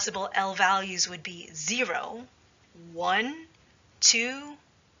our possible L values would be 0, 1, 2,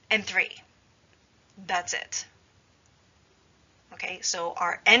 and 3. That's it. Okay, so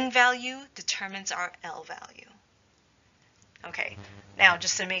our n value determines our L value. Okay, now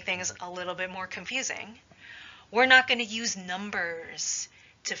just to make things a little bit more confusing, we're not going to use numbers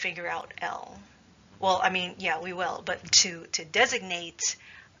to figure out L. Well, I mean, yeah, we will, but to designate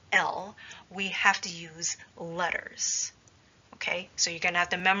L, we have to use letters. Okay, so you're going to have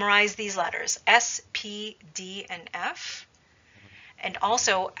to memorize these letters, S, P, D, and F, and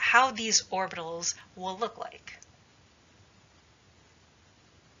also how these orbitals will look like.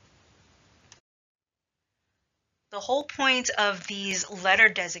 The whole point of these letter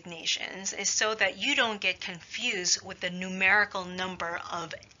designations is so that you don't get confused with the numerical number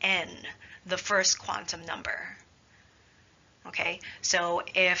of n, the first quantum number. Okay, so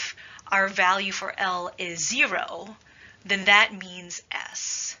if our value for L is 0, then that means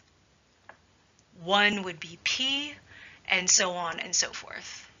S. 1 would be P, and so on and so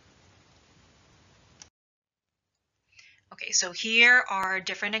forth. Okay, so here are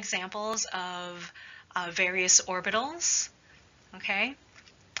different examples of various orbitals. Okay,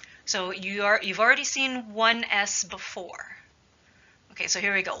 so you've already seen 1s before. Okay, so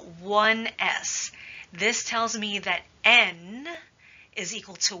here we go, 1s. This tells me that n is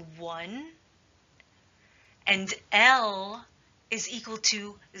equal to 1 and L is equal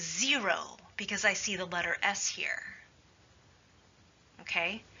to 0 because I see the letter S here.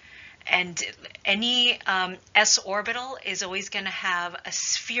 Okay, and any s orbital is always going to have a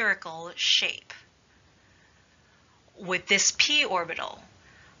spherical shape. With this p orbital,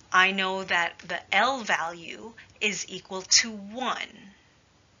 I know that the L value is equal to 1.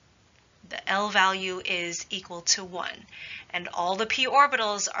 The L value is equal to 1. And all the p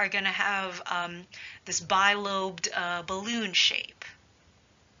orbitals are going to have this bilobed balloon shape.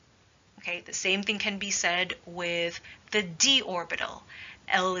 Okay, the same thing can be said with the d orbital.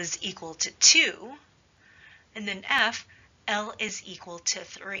 L is equal to 2, and then F, L is equal to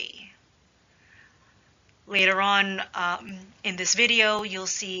 3. Later on in this video, you'll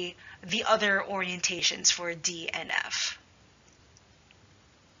see the other orientations for D and F.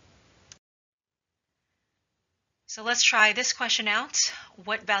 So let's try this question out.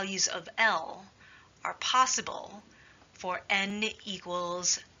 What values of L are possible for n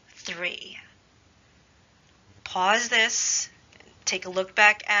equals 3? Pause this, take a look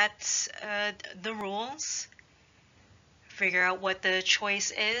back at the rules, figure out what the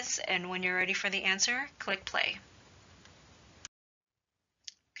choice is, and when you're ready for the answer, click play.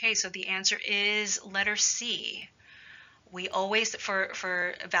 Okay, so the answer is letter C. We always,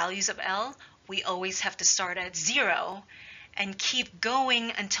 for values of L, we always have to start at 0 and keep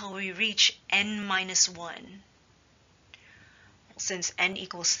going until we reach n minus 1. Since n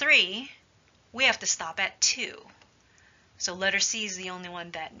equals 3, we have to stop at 2. So letter C is the only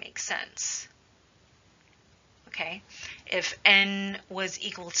one that makes sense. Okay, if n was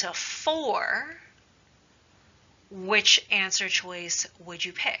equal to 4, which answer choice would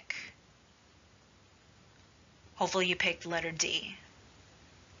you pick? Hopefully you picked letter D,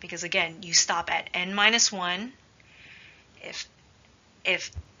 because again, you stop at n minus 1.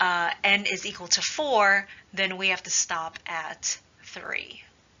 If n is equal to 4, then we have to stop at 3.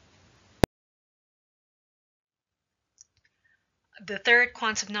 The third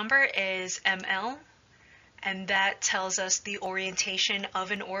quantum number is ml, and that tells us the orientation of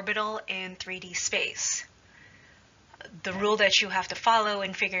an orbital in 3D space. The rule that you have to follow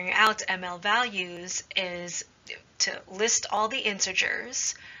in figuring out ml values is to list all the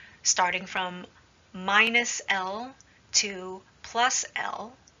integers starting from minus L to plus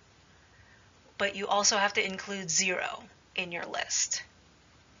L, but you also have to include 0 in your list.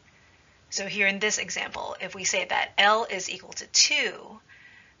 So here in this example, if we say that L is equal to 2,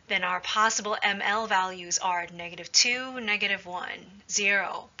 then our possible ml values are -2, -1,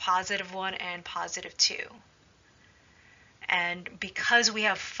 0, +1, and +2. And because we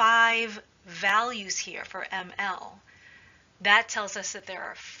have 5 values here for ml, that tells us that there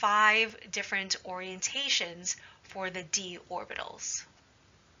are 5 different orientations for the d orbitals.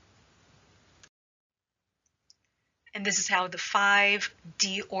 And this is how the 5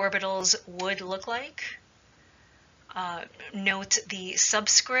 d orbitals would look like. Note the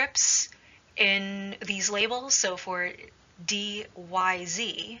subscripts in these labels. So for D, Y,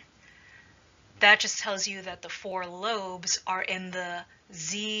 Z, that just tells you that the 4 lobes are in the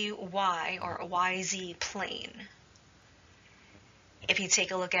ZY or YZ plane. If you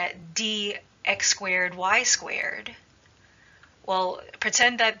take a look at D x squared, y squared, well,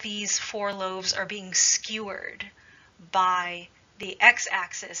 pretend that these 4 lobes are being skewered by the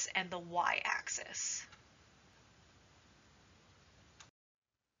x-axis and the y-axis.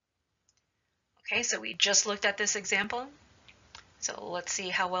 Okay, so we just looked at this example. So let's see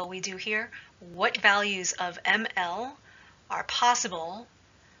how well we do here. What values of ml are possible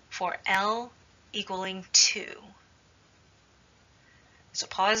for L equaling 2? So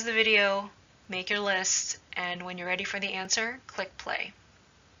pause the video, make your list, and when you're ready for the answer, click play.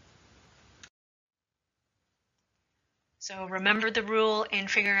 So remember the rule in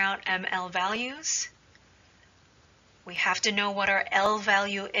figuring out ml values. We have to know what our L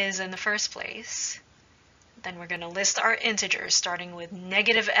value is in the first place. Then we're going to list our integers starting with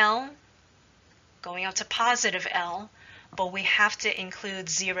 -L, going up to +L, but we have to include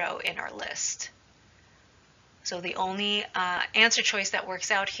 0 in our list. So the only answer choice that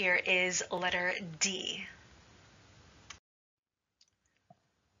works out here is letter D.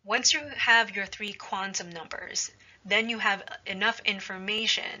 Once you have your 3 quantum numbers, then you have enough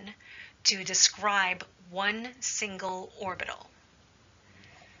information to describe one single orbital.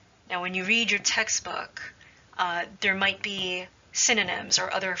 Now, when you read your textbook, there might be synonyms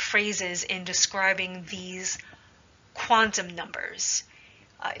or other phrases in describing these quantum numbers.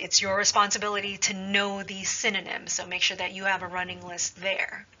 It's your responsibility to know these synonyms, so make sure that you have a running list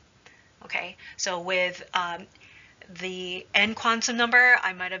there. Okay, so with the n quantum number,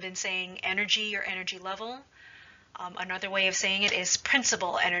 I might have been saying energy or energy level. Another way of saying it is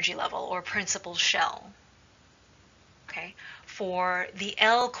principal energy level or principal shell. Okay, for the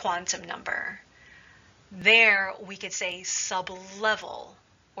L quantum number, there we could say sublevel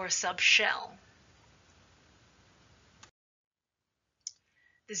or subshell.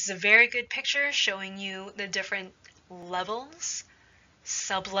 This is a very good picture showing you the different levels,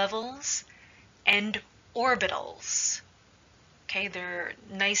 sublevels, and orbitals. Okay, they're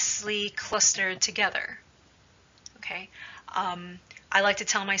nicely clustered together. Okay, I like to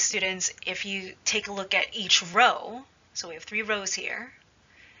tell my students, if you take a look at each row, so we have 3 rows here.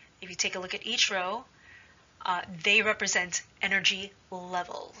 If you take a look at each row, they represent energy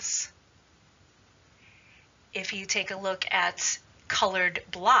levels. If you take a look at colored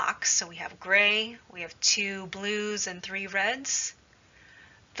blocks, so we have gray, we have 2 blues and 3 reds,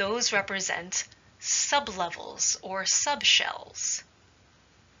 those represent sublevels or subshells.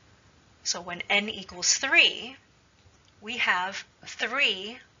 So when n equals 3, we have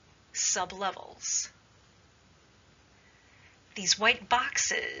 3 sublevels. These white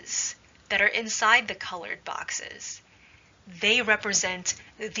boxes that are inside the colored boxes, they represent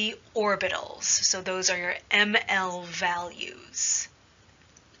the orbitals. So those are your ML values.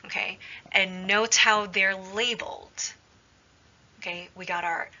 Okay, and note how they're labeled. Okay, we got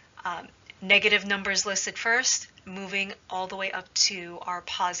our negative numbers listed first, moving all the way up to our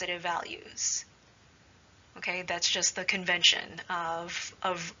positive values. Okay, that's just the convention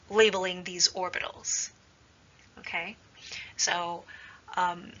of labeling these orbitals. Okay, so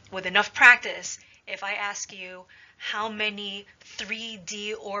with enough practice, if I ask you how many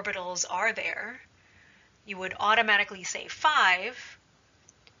 3D orbitals are there, you would automatically say 5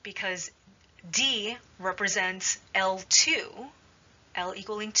 because D represents L2, L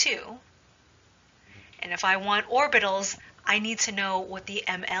equaling 2. And if I want orbitals, I need to know what the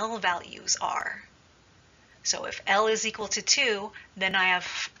ML values are. So if L is equal to 2, then I have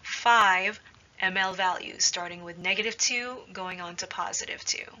 5 ML values, starting with -2, going on to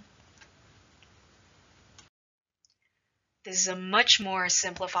 +2. This is a much more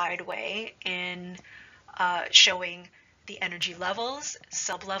simplified way in showing the energy levels,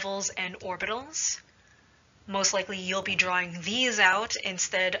 sublevels, and orbitals. Most likely you'll be drawing these out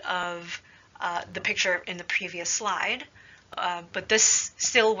instead of the picture in the previous slide, but this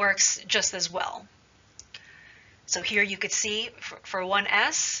still works just as well. So here you could see for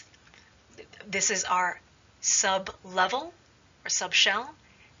 1s, this is our sublevel or subshell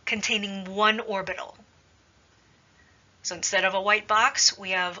containing 1 orbital. So instead of a white box,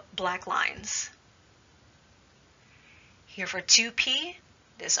 we have black lines. Here for 2p,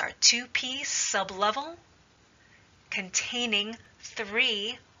 this is our 2p sublevel containing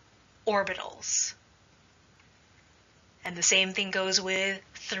 3 orbitals. And the same thing goes with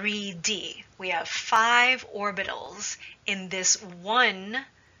 3D. We have 5 orbitals in this 1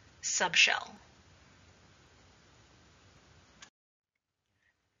 subshell.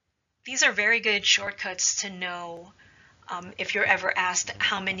 These are very good shortcuts to know if you're ever asked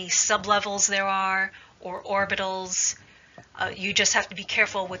how many sublevels there are or orbitals. You just have to be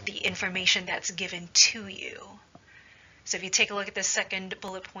careful with the information that's given to you. So if you take a look at the second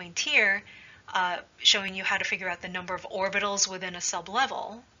bullet point here, showing you how to figure out the number of orbitals within a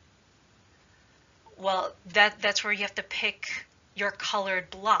sublevel, well, that's where you have to pick your colored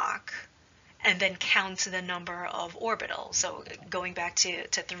block and then count the number of orbitals. So going back to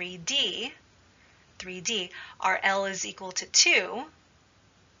 3D, our L is equal to 2.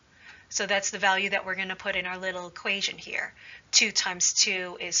 So that's the value that we're going to put in our little equation here. 2 times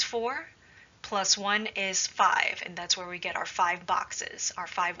 2 is 4, plus 1 is 5, and that's where we get our 5 boxes, our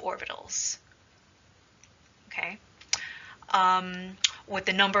 5 orbitals. Okay. With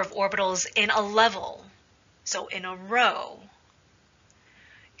the number of orbitals in a level, so in a row,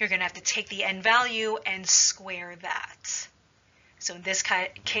 you're going to have to take the n value and square that. So in this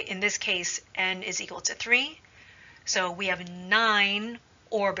case, n is equal to 3. So we have 9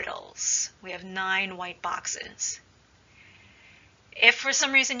 orbitals. We have 9 white boxes. If for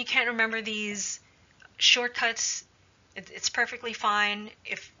some reason you can't remember these shortcuts, it's perfectly fine.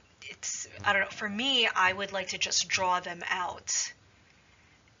 If I don't know, for me, I would like to just draw them out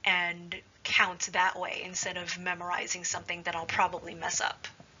and count that way instead of memorizing something that I'll probably mess up.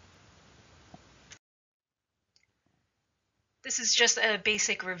 This is just a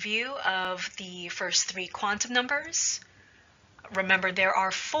basic review of the first 3 quantum numbers. Remember, there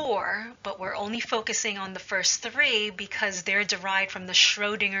are 4, but we're only focusing on the first 3 because they're derived from the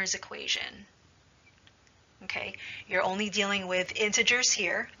Schrodinger's equation. Okay, you're only dealing with integers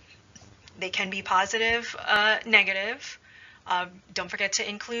here. They can be positive, negative. Don't forget to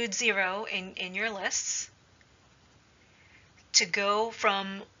include 0 in your lists. To go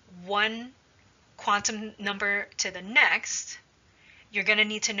from one quantum number to the next, you're going to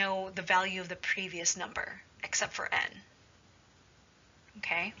need to know the value of the previous number, except for n.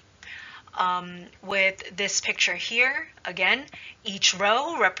 Okay? With this picture here, again, each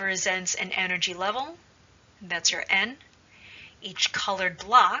row represents an energy level. That's your n. Each colored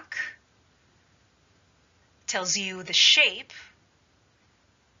block tells you the shape.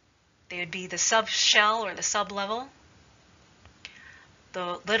 They would be the subshell or the sublevel.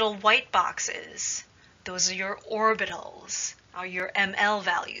 The little white boxes, those are your orbitals, are your ml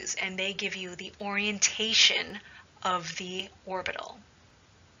values, and they give you the orientation of the orbital.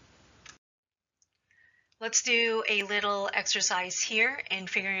 Let's do a little exercise here in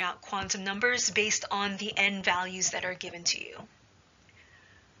figuring out quantum numbers based on the n values that are given to you.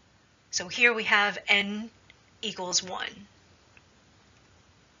 So here we have n equals 1.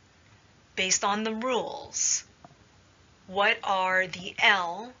 Based on the rules, what are the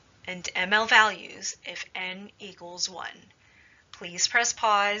L and ml values if n equals 1? Please press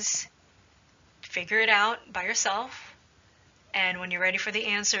pause, figure it out by yourself, and when you're ready for the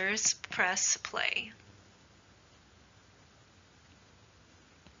answers, press play.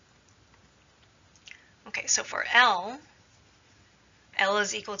 Okay, so for L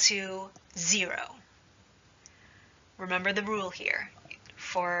is equal to 0. Remember the rule here.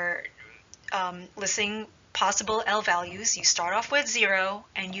 For listing possible L values, you start off with 0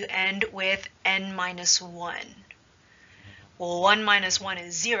 and you end with n minus 1. Well, 1 minus 1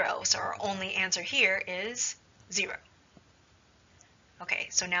 is 0, so our only answer here is 0. Okay,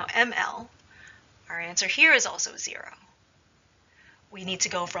 so now ML, our answer here is also 0. We need to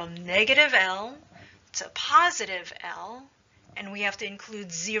go from negative L to positive L, and we have to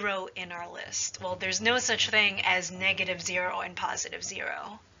include 0 in our list. Well, there's no such thing as negative 0 and positive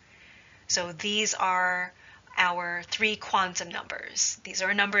 0. So these are our 3 quantum numbers. These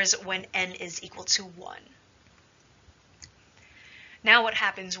are numbers when n is equal to 1. Now what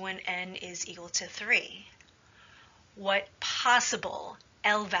happens when n is equal to 3? What possible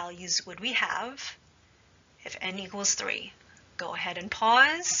L values would we have if n equals 3? Go ahead and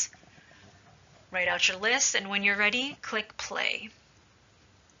pause, write out your list, and when you're ready, click play.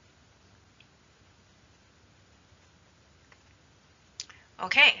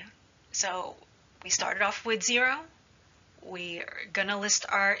 Okay, so we started off with 0. We're going to list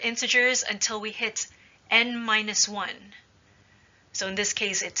our integers until we hit n minus 1. So in this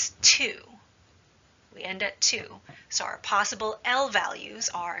case, it's 2. We end at 2. So our possible L values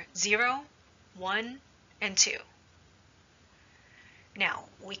are 0, 1, and 2. Now,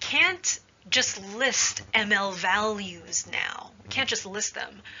 we can't just list ML values now. We can't just list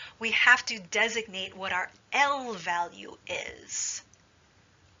them. We have to designate what our L value is.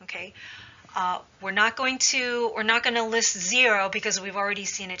 Okay? We're not going to list 0 because we've already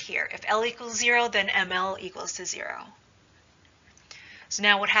seen it here. If L equals 0, then ML equals to 0. So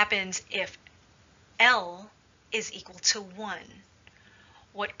now what happens if L is equal to 1?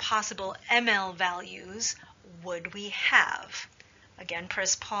 What possible ML values would we have? Again,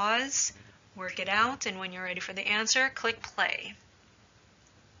 press pause, work it out, and when you're ready for the answer, click play.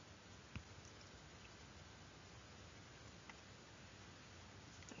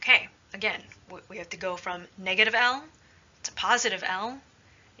 Okay, again, we have to go from negative L to positive L,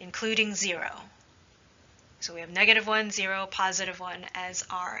 including 0. So we have negative 1, 0, positive 1 as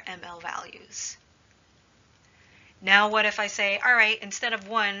our ML values. Now what if I say, all right, instead of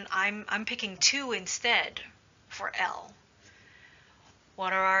 1, I'm picking 2 instead for L.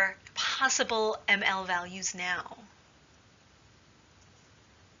 What are our possible ML values now?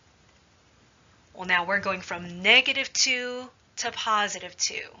 Well, now we're going from negative 2 to positive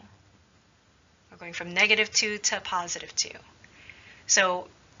 2. We're going from negative 2 to positive 2. So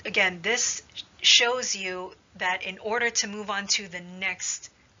again, this shows you that in order to move on to the next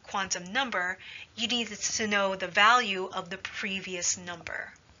quantum number, you need to know the value of the previous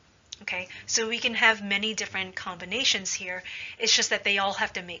number. Okay, so we can have many different combinations here. It's just that they all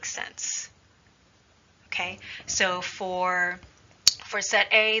have to make sense. Okay, so for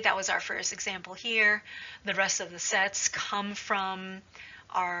set A, that was our first example here. The rest of the sets come from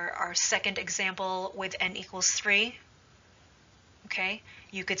our second example with n equals 3, okay,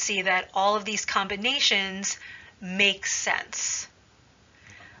 you could see that all of these combinations make sense.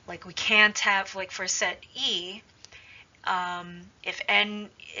 Like we can't have, like for set E, if n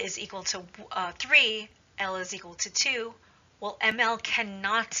is equal to 3, L is equal to 2, well, ML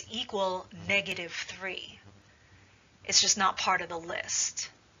cannot equal -3. It's just not part of the list.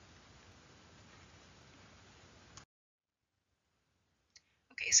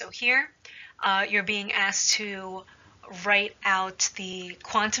 Okay, so here you're being asked to write out the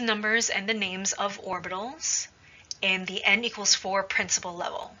quantum numbers and the names of orbitals in the n equals 4 principal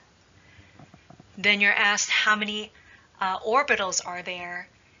level. Then you're asked how many orbitals are there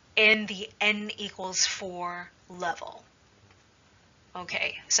in the n equals 4 level.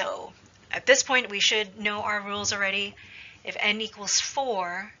 Okay, so at this point we should know our rules already. If n equals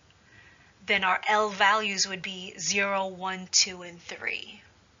 4, then our L values would be 0, 1, 2, and 3.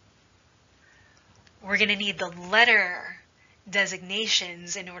 We're going to need the letter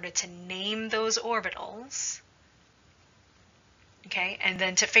designations in order to name those orbitals. Okay, and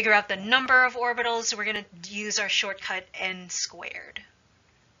then to figure out the number of orbitals, we're going to use our shortcut n squared.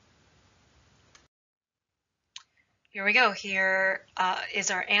 Here we go. Here is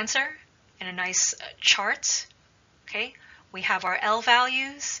our answer in a nice chart. Okay, we have our L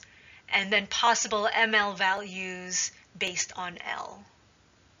values and then possible ML values based on L.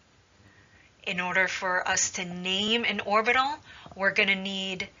 In order for us to name an orbital, we're going to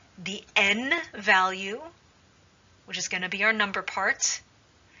need the n value, which is going to be our number part,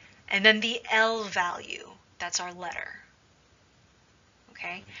 and then the L value, that's our letter.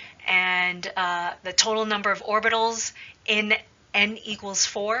 Okay, and the total number of orbitals in n equals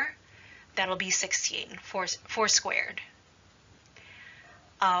 4, that'll be 16, 4 squared.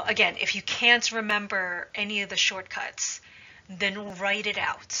 Again, if you can't remember any of the shortcuts, then write it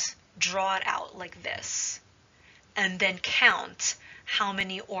out. Draw it out like this, and then count how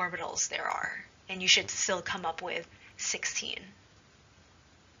many orbitals there are, and you should still come up with 16.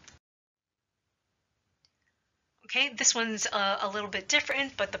 Okay, this one's a little bit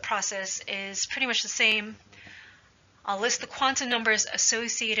different, but the process is pretty much the same. I'll list the quantum numbers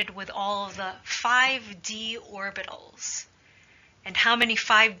associated with all of the 5d orbitals and how many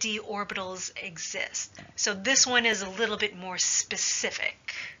 5d orbitals exist. So this one is a little bit more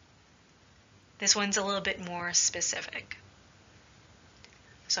specific. This one's a little bit more specific.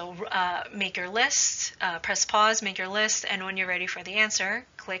 So make your list, press pause, make your list, and when you're ready for the answer,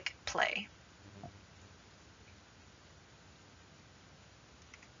 click play.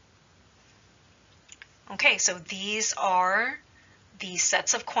 Okay, so these are the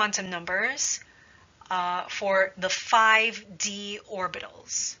sets of quantum numbers for the 5d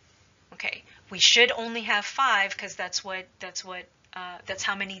orbitals. Okay, we should only have 5 because that's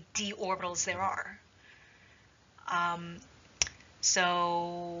how many d orbitals there are.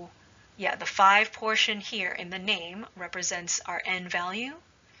 So yeah, the 5 portion here in the name represents our n value.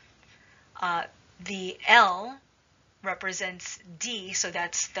 The L represents d, so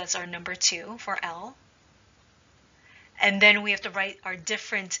that's our number 2 for L. And then we have to write our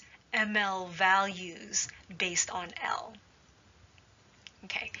different ML values based on L.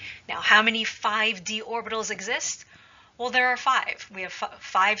 Okay, now how many 5d orbitals exist? Well, there are 5. We have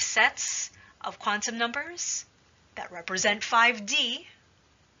 5 sets of quantum numbers that represent 5d.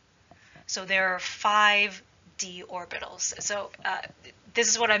 So there are 5d orbitals. So this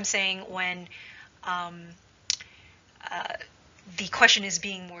is what I'm saying when the question is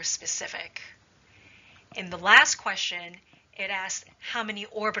being more specific. In the last question, it asked how many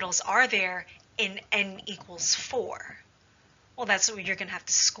orbitals are there in n equals 4. Well, that's what you're going to have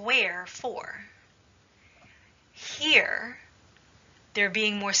to square 4. Here, they're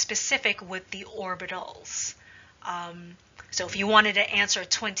being more specific with the orbitals. So if you wanted to answer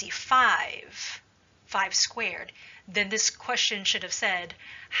 25, 5 squared, then this question should have said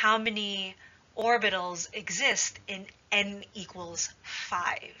how many orbitals exist in n equals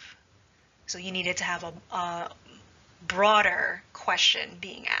 5. So you needed to have a broader question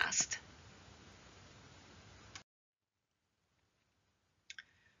being asked.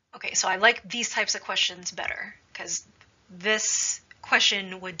 Okay, so I like these types of questions better because this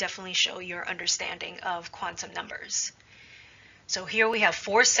question would definitely show your understanding of quantum numbers. So here we have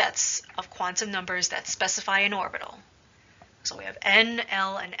 4 sets of quantum numbers that specify an orbital. So we have n,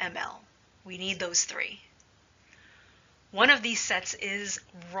 L, and ml. We need those 3. One of these sets is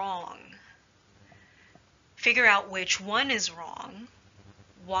wrong. Figure out which one is wrong,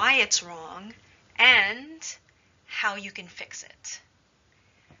 why it's wrong, and how you can fix it.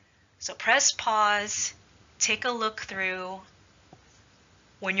 So press pause, take a look through,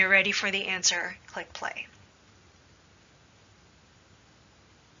 When you're ready for the answer, click play.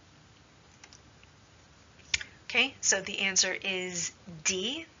 Okay, so the answer is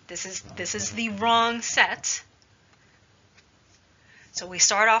D. This is the wrong set. So we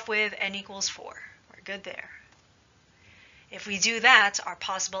start off with n equals 4. We're good there. If we do that, our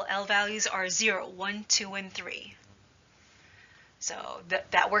possible L values are 0, 1, 2, and 3. So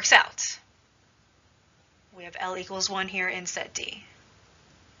that works out. We have L equals 1 here in set D.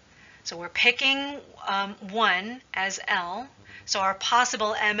 So we're picking 1 as L. So our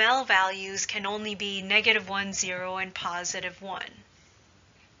possible ML values can only be -1, 0, and +1.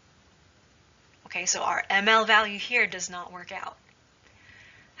 Okay, so our ML value here does not work out.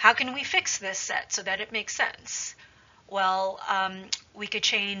 How can we fix this set so that it makes sense? Well, we could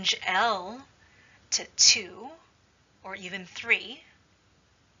change L to 2 or even 3.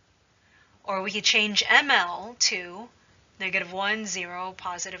 Or we could change ML to -1, 0,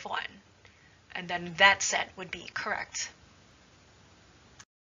 +1. And then that set would be correct.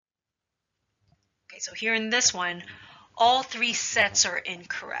 Okay, so here in this one, all 3 sets are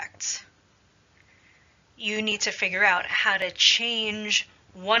incorrect. You need to figure out how to change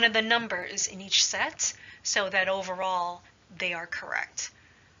one of the numbers in each set so that overall they are correct.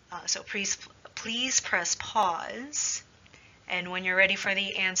 So please press pause, and when you're ready for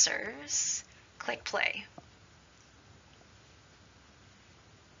the answers, click play.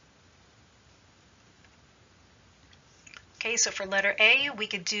 Okay, so for letter A, we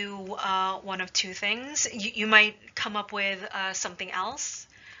could do one of 2 things. You might come up with something else,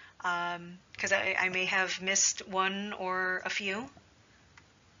 because I may have missed one or a few.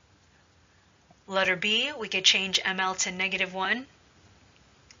 Letter B, we could change ML to -1.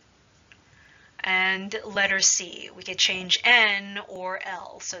 And letter C, we could change N or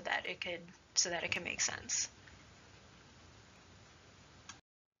L so that it can make sense.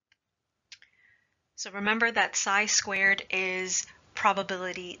 So remember that psi squared is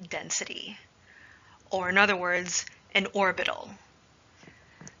probability density, or in other words, an orbital.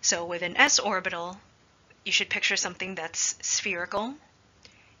 So with an s orbital, you should picture something that's spherical,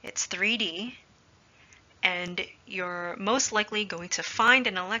 it's 3D, and you're most likely going to find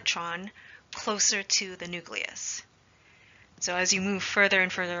an electron closer to the nucleus. So as you move further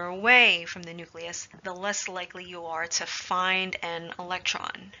and further away from the nucleus, the less likely you are to find an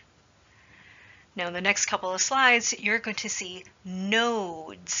electron. Now in the next couple of slides, you're going to see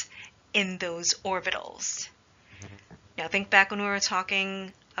nodes in those orbitals. Now think back when we were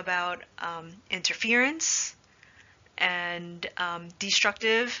talking about interference and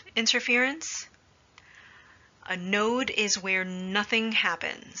destructive interference. A node is where nothing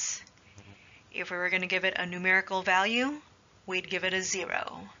happens. If we were going to give it a numerical value, we'd give it a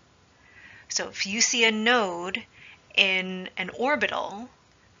 0. So if you see a node in an orbital,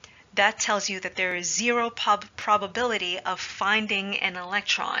 that tells you that there is 0 probability of finding an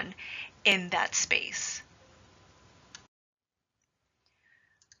electron in that space.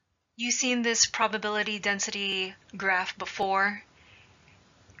 You've seen this probability density graph before.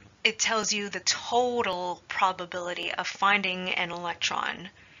 It tells you the total probability of finding an electron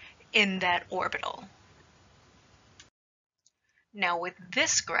in that orbital. Now with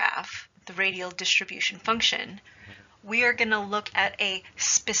this graph, the radial distribution function, we are going to look at a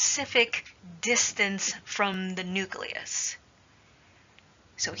specific distance from the nucleus.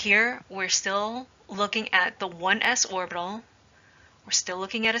 So here we're still looking at the 1s orbital. We're still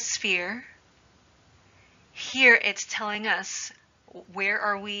looking at a sphere. Here it's telling us where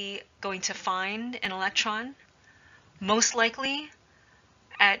are we going to find an electron? Most likely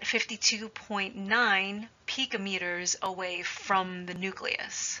at 52.9 picometers away from the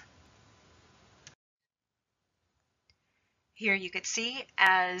nucleus. Here you could see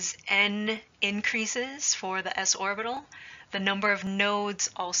as n increases for the s orbital, the number of nodes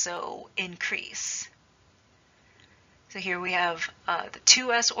also increase. So here we have the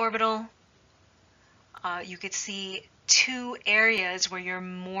 2s orbital. You could see 2 areas where you're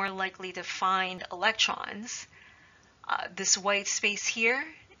more likely to find electrons. This white space here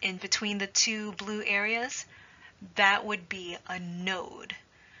in between the 2 blue areas, that would be a node.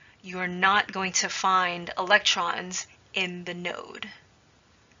 You are not going to find electrons in the node.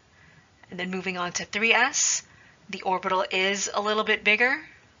 And then moving on to 3s, the orbital is a little bit bigger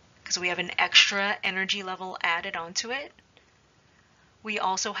because we have an extra energy level added onto it. We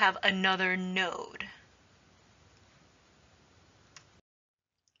also have another node.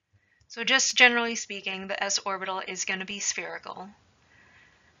 So just generally speaking, the s orbital is going to be spherical.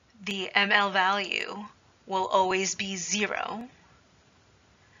 The ML value will always be 0.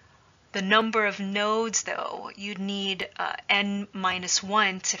 The number of nodes, though, you'd need n minus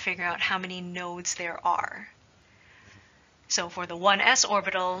 1 to figure out how many nodes there are. So for the 1s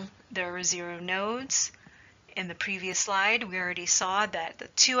orbital, there are 0 nodes. In the previous slide, we already saw that the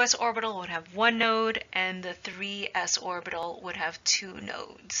 2s orbital would have 1 node and the 3s orbital would have 2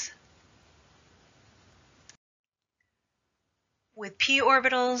 nodes. With p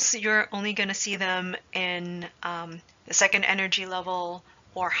orbitals, you're only going to see them in the second energy level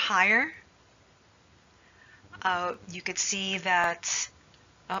or higher. You could see that,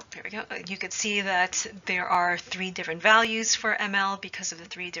 here we go. You could see that there are 3 different values for ML because of the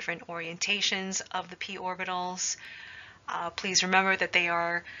 3 different orientations of the p orbitals. Please remember that they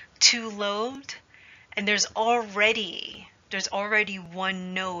are 2-lobed, and there's already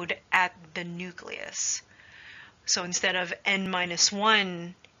 1 node at the nucleus. So instead of n minus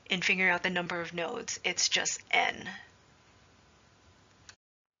 1 in figuring out the number of nodes, it's just n.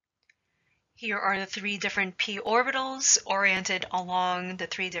 Here are the 3 different p orbitals oriented along the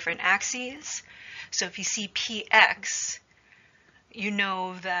 3 different axes. So if you see px, you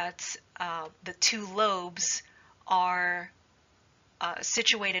know that the 2 lobes are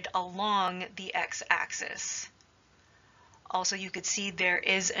situated along the x-axis. Also, you could see there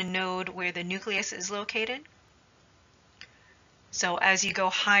is a node where the nucleus is located. So as you go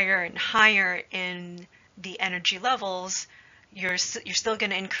higher and higher in the energy levels, you're still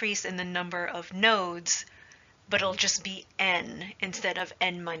going to increase in the number of nodes, but it'll just be n instead of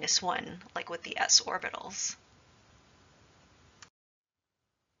n minus 1, like with the s orbitals.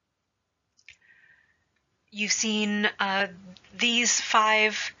 You've seen these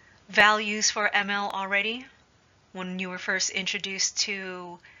 5 values for ML already when you were first introduced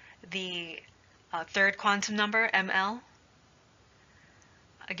to the third quantum number, ML.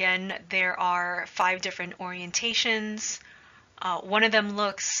 Again, there are 5 different orientations. One of them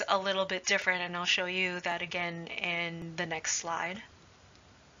looks a little bit different, and I'll show you that again in the next slide.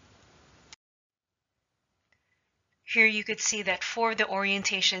 Here you could see that 4 of the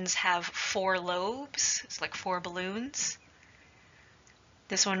orientations have 4 lobes. It's like 4 balloons.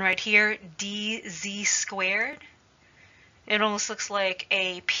 This one right here, dz squared. It almost looks like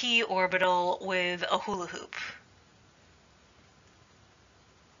a p orbital with a hula hoop.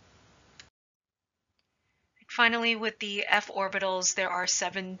 Finally, with the f orbitals, there are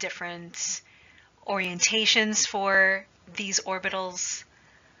 7 different orientations for these orbitals.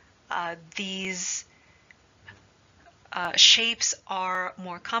 These shapes are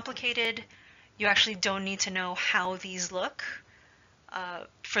more complicated. You actually don't need to know how these look.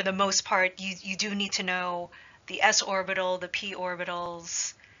 For the most part, you do need to know the s orbital, the p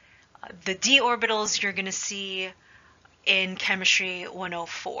orbitals. The d orbitals you're going to see in Chemistry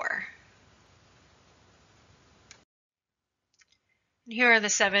 104. Here are the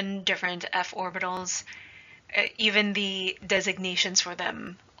 7 different f orbitals. Even the designations for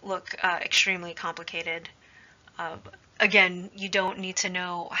them look extremely complicated. Again, you don't need to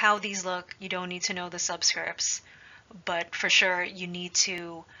know how these look, you don't need to know the subscripts, but for sure you need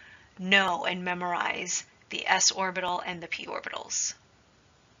to know and memorize the s orbital and the p orbitals.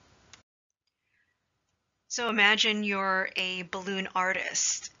 So imagine you're a balloon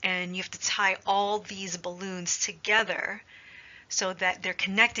artist and you have to tie all these balloons together so that they're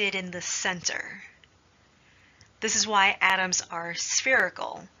connected in the center. This is why atoms are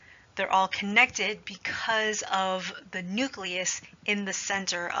spherical. They're all connected because of the nucleus in the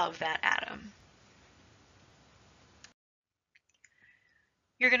center of that atom.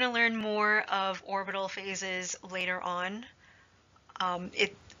 You're going to learn more of orbital phases later on.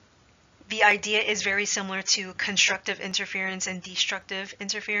 The idea is very similar to constructive interference and destructive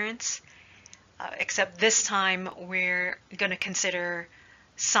interference, except this time we're going to consider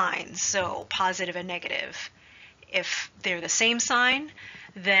signs, so positive and negative. If they're the same sign,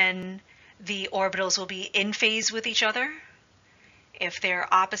 then the orbitals will be in phase with each other. If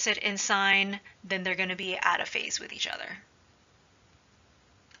they're opposite in sign, then they're going to be out of phase with each other.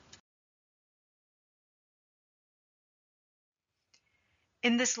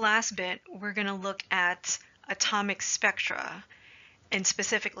 In this last bit, we're going to look at atomic spectra, and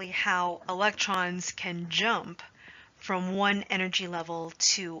specifically how electrons can jump from one energy level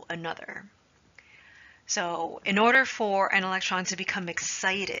to another. So in order for an electron to become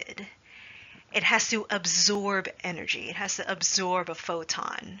excited, it has to absorb energy. It has to absorb a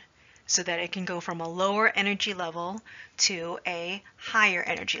photon so that it can go from a lower energy level to a higher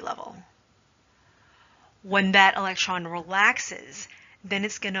energy level. When that electron relaxes, then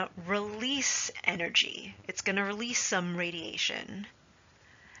it's going to release energy. It's going to release some radiation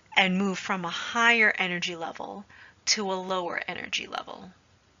and move from a higher energy level to a lower energy level.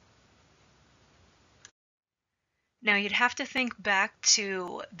 Now you'd have to think back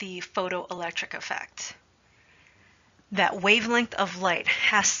to the photoelectric effect. That wavelength of light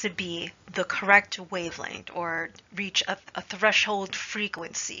has to be the correct wavelength or reach a threshold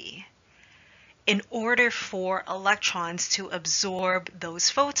frequency in order for electrons to absorb those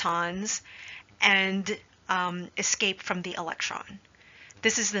photons and escape from the electron.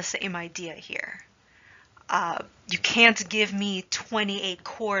 This is the same idea here. You can't give me 28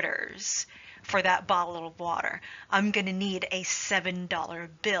 quarters for that bottle of water. I'm going to need a $7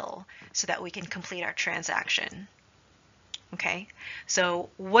 bill so that we can complete our transaction. Okay, so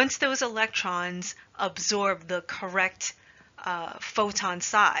once those electrons absorb the correct photon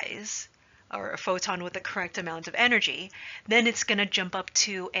size, or a photon with the correct amount of energy, then it's going to jump up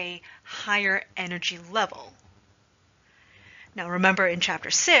to a higher energy level. Now remember in chapter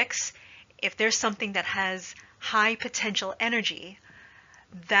 6, if there's something that has high potential energy,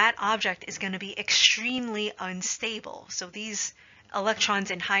 that object is going to be extremely unstable. So these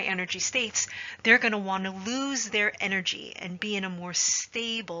electrons in high energy states, they're going to want to lose their energy and be in a more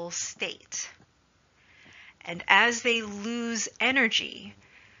stable state. And as they lose energy,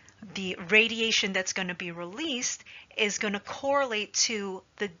 the radiation that's going to be released is going to correlate to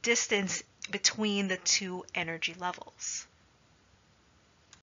the distance between the two energy levels.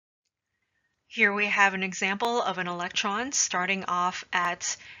 Here we have an example of an electron starting off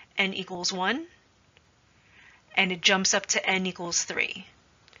at n equals 1, and it jumps up to n equals 3.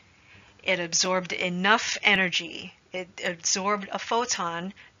 It absorbed enough energy, it absorbed a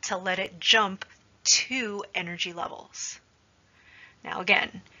photon to let it jump 2 energy levels. Now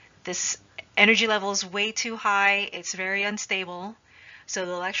again, this energy level is way too high, it's very unstable, so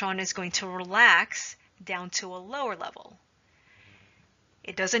the electron is going to relax down to a lower level.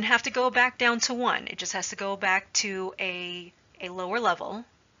 It doesn't have to go back down to 1, it just has to go back to a lower level.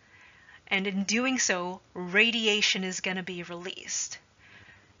 And in doing so, radiation is going to be released.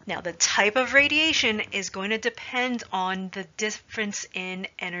 Now, the type of radiation is going to depend on the difference in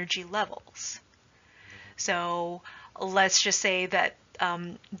energy levels. So let's just say that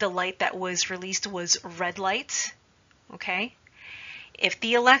the light that was released was red light, okay? If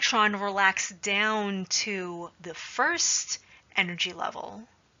the electron relaxed down to the first energy level,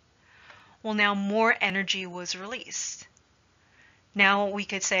 well, now more energy was released. Now we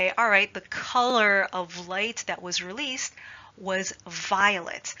could say, all right, the color of light that was released was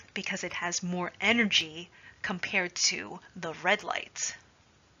violet because it has more energy compared to the red light.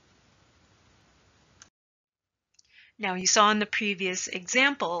 Now you saw in the previous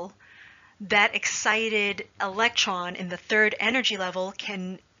example that excited electron in the third energy level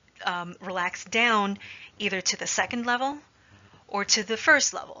can relax down either to the second level or to the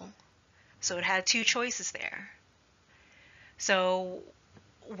first level. So it had two choices there. So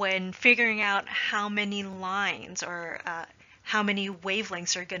when figuring out how many lines or how many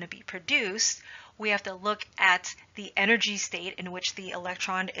wavelengths are going to be produced, we have to look at the energy state in which the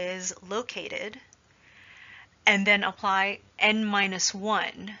electron is located and then apply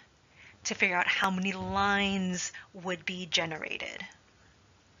n-1 to figure out how many lines would be generated.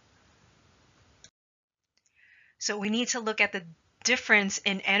 So we need to look at the difference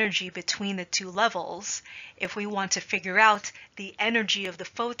in energy between the two levels if we want to figure out the energy of the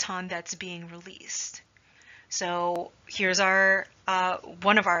photon that's being released. So here's our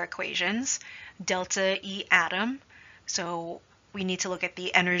one of our equations, delta E atom. So we need to look at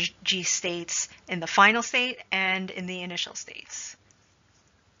the energy states in the final state and in the initial states.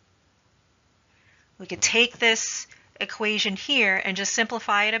 We could take this equation here and just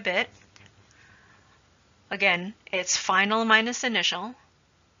simplify it a bit. Again, it's final minus initial,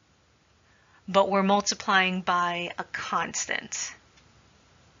 but we're multiplying by a constant.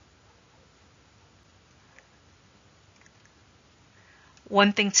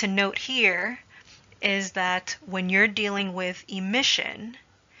 One thing to note here is that when you're dealing with emission,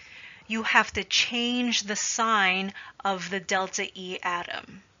 you have to change the sign of the delta E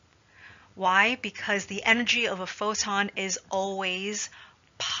atom. Why? Because the energy of a photon is always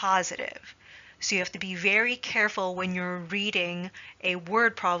positive. So you have to be very careful when you're reading a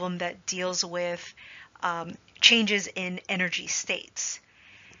word problem that deals with changes in energy states.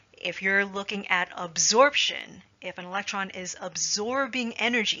 If you're looking at absorption, if an electron is absorbing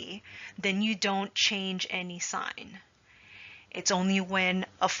energy, then you don't change any sign. It's only when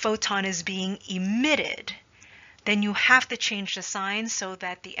a photon is being emitted, then you have to change the sign so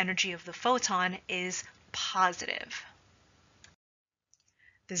that the energy of the photon is positive.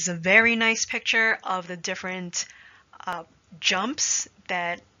 This is a very nice picture of the different jumps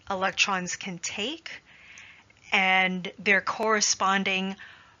that electrons can take and their corresponding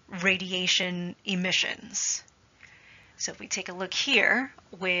radiation emissions. So if we take a look here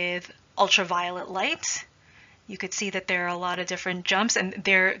with ultraviolet light, you could see that there are a lot of different jumps, and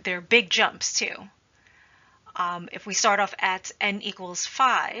they're big jumps too. If we start off at n equals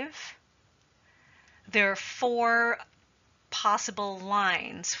 5, there are 4 possible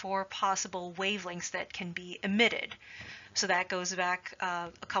lines, 4 possible wavelengths that can be emitted. So that goes back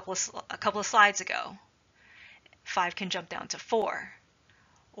a couple of slides ago. 5 can jump down to 4,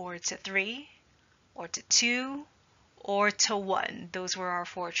 or to 3, or to 2, or to 1. Those were our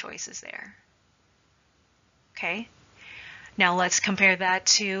 4 choices there. Okay, now let's compare that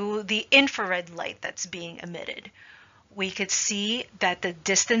to the infrared light that's being emitted. We could see that the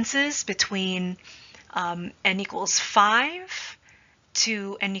distances between n equals 5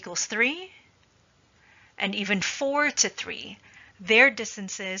 to n equals 3, and even 4 to 3, their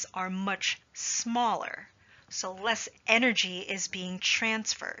distances are much smaller, so less energy is being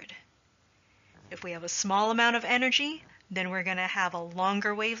transferred. If we have a small amount of energy, then we're going to have a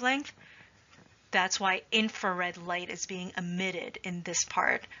longer wavelength. That's why infrared light is being emitted in this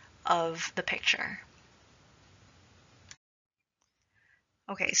part of the picture.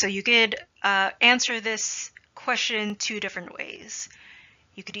 Okay, so you could answer this question 2 different ways.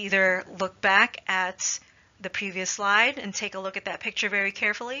 You could either look back at the previous slide and take a look at that picture very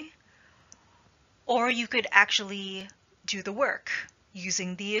carefully, or you could actually do the work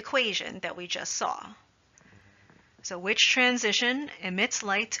using the equation that we just saw. So which transition emits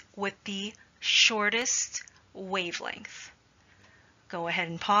light with the shortest wavelength? Go ahead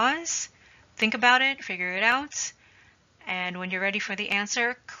and pause, think about it, figure it out, and when you're ready for the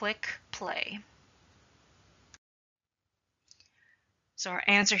answer, click play. So our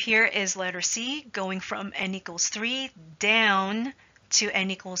answer here is letter C, going from n equals 3 down to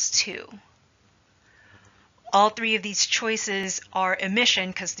n equals 2. All 3 of these choices are emission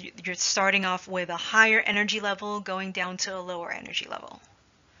because you're starting off with a higher energy level going down to a lower energy level.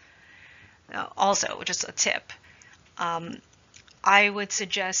 Now, also, just a tip, I would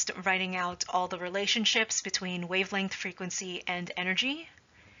suggest writing out all the relationships between wavelength, frequency, and energy.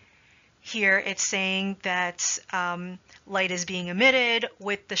 Here it's saying that light is being emitted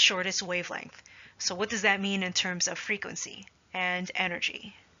with the shortest wavelength. So what does that mean in terms of frequency and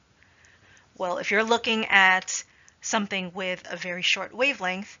energy? Well, if you're looking at something with a very short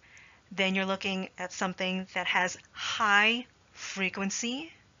wavelength, then you're looking at something that has high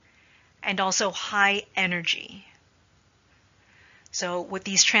frequency and also high energy. So with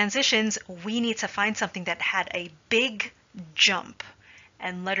these transitions, we need to find something that had a big jump,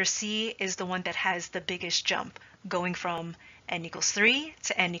 and letter C is the one that has the biggest jump, going from n equals 3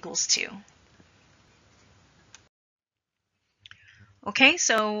 to n equals 2. Okay,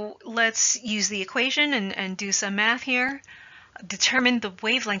 so let's use the equation and do some math here. Determine the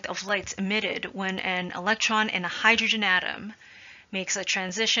wavelength of light emitted when an electron in a hydrogen atom makes a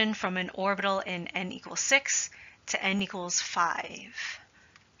transition from an orbital in n equals 6 to n equals 5.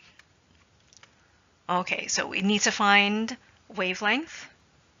 Okay, so we need to find wavelength.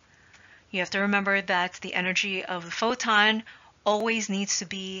 You have to remember that the energy of a photon always needs to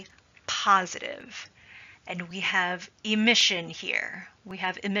be positive. And we have emission here. We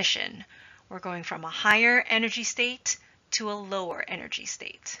have emission. We're going from a higher energy state to a lower energy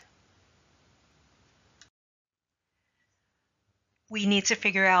state. We need to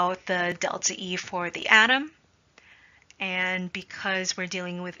figure out the delta E for the atom. And because we're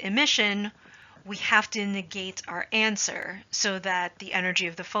dealing with emission, we have to negate our answer so that the energy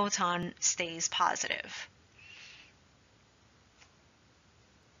of the photon stays positive.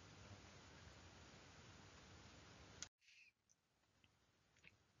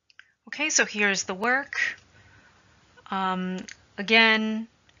 Okay, so here's the work. Again,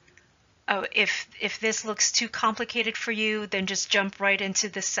 if this looks too complicated for you, then just jump right into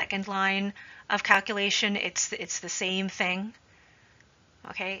the second line of calculation. It's the same thing.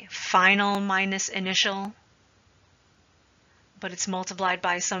 Okay, final minus initial, but it's multiplied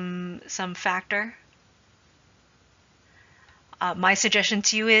by some factor. My suggestion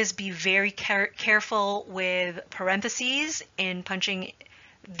to you is be very careful with parentheses in punching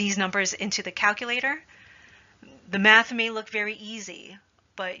these numbers into the calculator. The math may look very easy,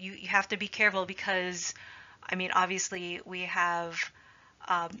 but you have to be careful because, I mean, obviously we have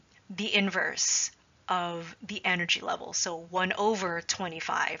the inverse of the energy level. So 1 over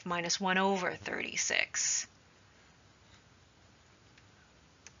 25 minus 1 over 36.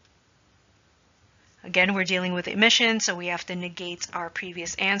 Again, we're dealing with emission, so we have to negate our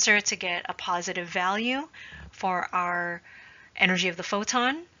previous answer to get a positive value for our energy of the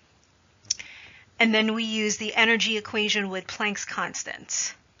photon. And then we use the energy equation with Planck's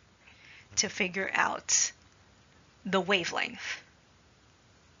constant to figure out the wavelength.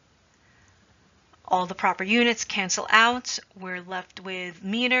 All the proper units cancel out. We're left with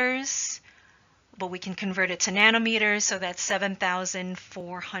meters, but we can convert it to nanometers, so that's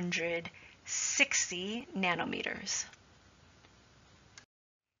 7,460 nanometers.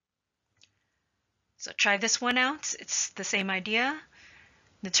 So try this one out. It's the same idea.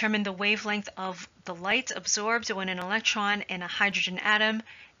 Determine the wavelength of the light absorbed when an electron in a hydrogen atom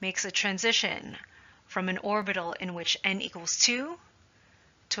makes a transition from an orbital in which n equals 2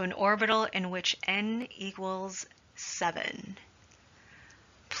 to an orbital in which n equals 7.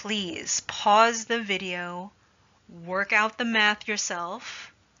 Please pause the video, work out the math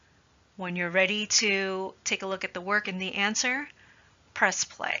yourself. When you're ready to take a look at the work and the answer, press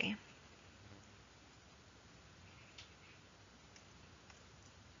play.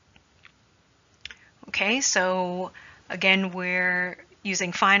 Okay, so again, we're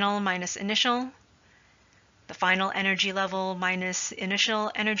using final minus initial. The final energy level minus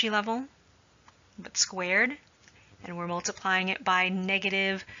initial energy level, but squared, and we're multiplying it by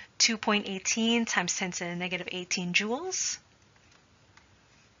negative 2.18 times 10 to the negative 18 joules.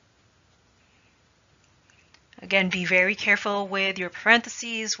 Again, be very careful with your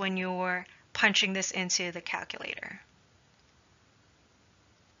parentheses when you're punching this into the calculator.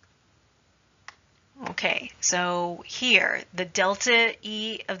 Okay, so here, the delta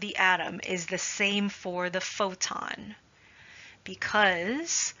E of the atom is the same for the photon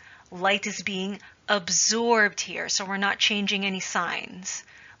because light is being absorbed here, so we're not changing any signs.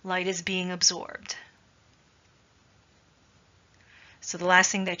 Light is being absorbed. So the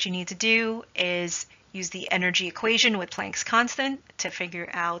last thing that you need to do is use the energy equation with Planck's constant to figure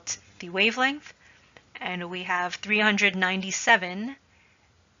out the wavelength, and we have 397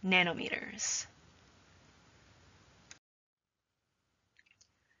 nanometers.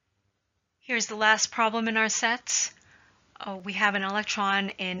 Here's the last problem in our set. We have an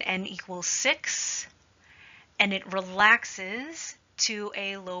electron in n equals 6, and it relaxes to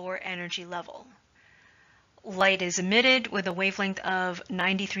a lower energy level. Light is emitted with a wavelength of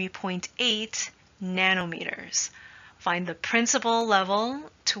 93.8 nanometers. Find the principal level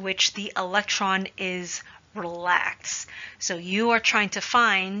to which the electron is relaxed. So you are trying to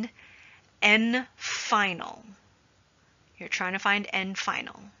find n final. You're trying to find n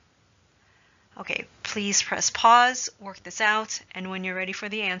final. Okay, please press pause, work this out, and when you're ready for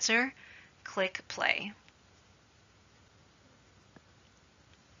the answer, click play.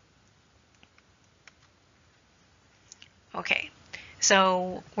 Okay,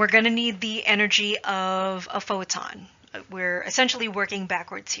 so we're going to need the energy of a photon. We're essentially working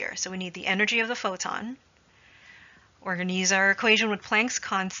backwards here. So we need the energy of the photon. We're going to use our equation with Planck's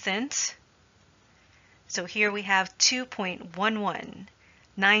constant. So here we have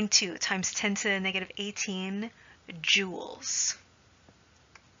 2.1192 times 10 to the negative 18 joules.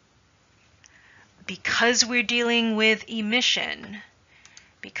 Because we're dealing with emission,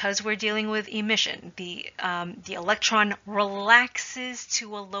 the electron relaxes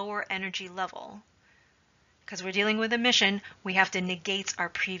to a lower energy level. Because we're dealing with emission, we have to negate our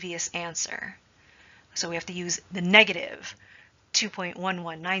previous answer. So we have to use the negative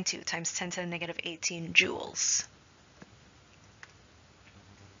 2.1192 times 10 to the negative 18 joules.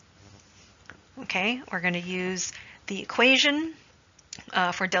 Okay, we're going to use the equation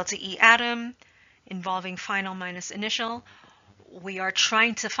for delta E atom involving final minus initial. We are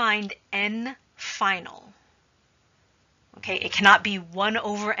trying to find n final. Okay, it cannot be 1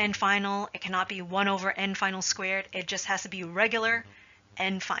 over n final. It cannot be 1 over n final squared. It just has to be regular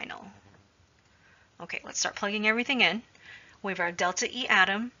n final. Okay, let's start plugging everything in. We have our delta E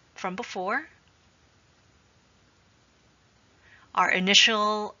atom from before. Our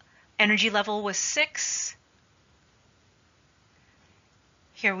initial energy level was 6.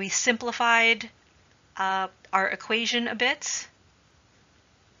 Here we simplified our equation a bit.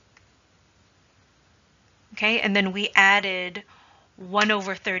 Okay, and then we added 1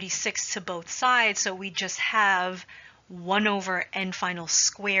 over 36 to both sides, so we just have 1 over n final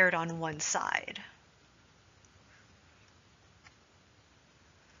squared on one side.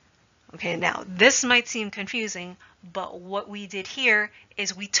 Okay, now this might seem confusing, but what we did here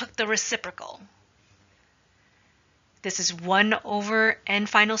is we took the reciprocal. This is 1 over n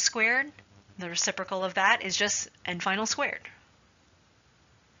final squared. The reciprocal of that is just n final squared.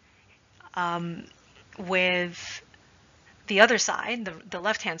 With the other side, the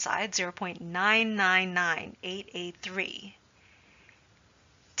left-hand side, 0.999883.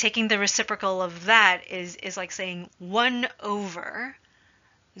 Taking the reciprocal of that is like saying 1 over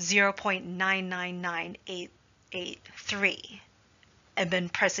 0.999883, and then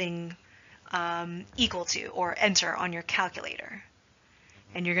pressing equal to, or enter on your calculator.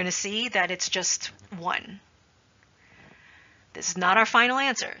 And you're going to see that it's just 1. This is not our final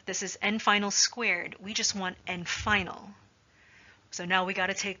answer. This is n final squared. We just want n final. So now we got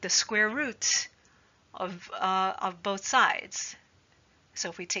to take the square root of both sides. So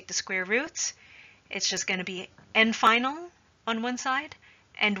if we take the square root, it's just going to be n final on one side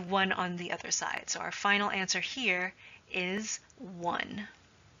and 1 on the other side. So our final answer here is 1.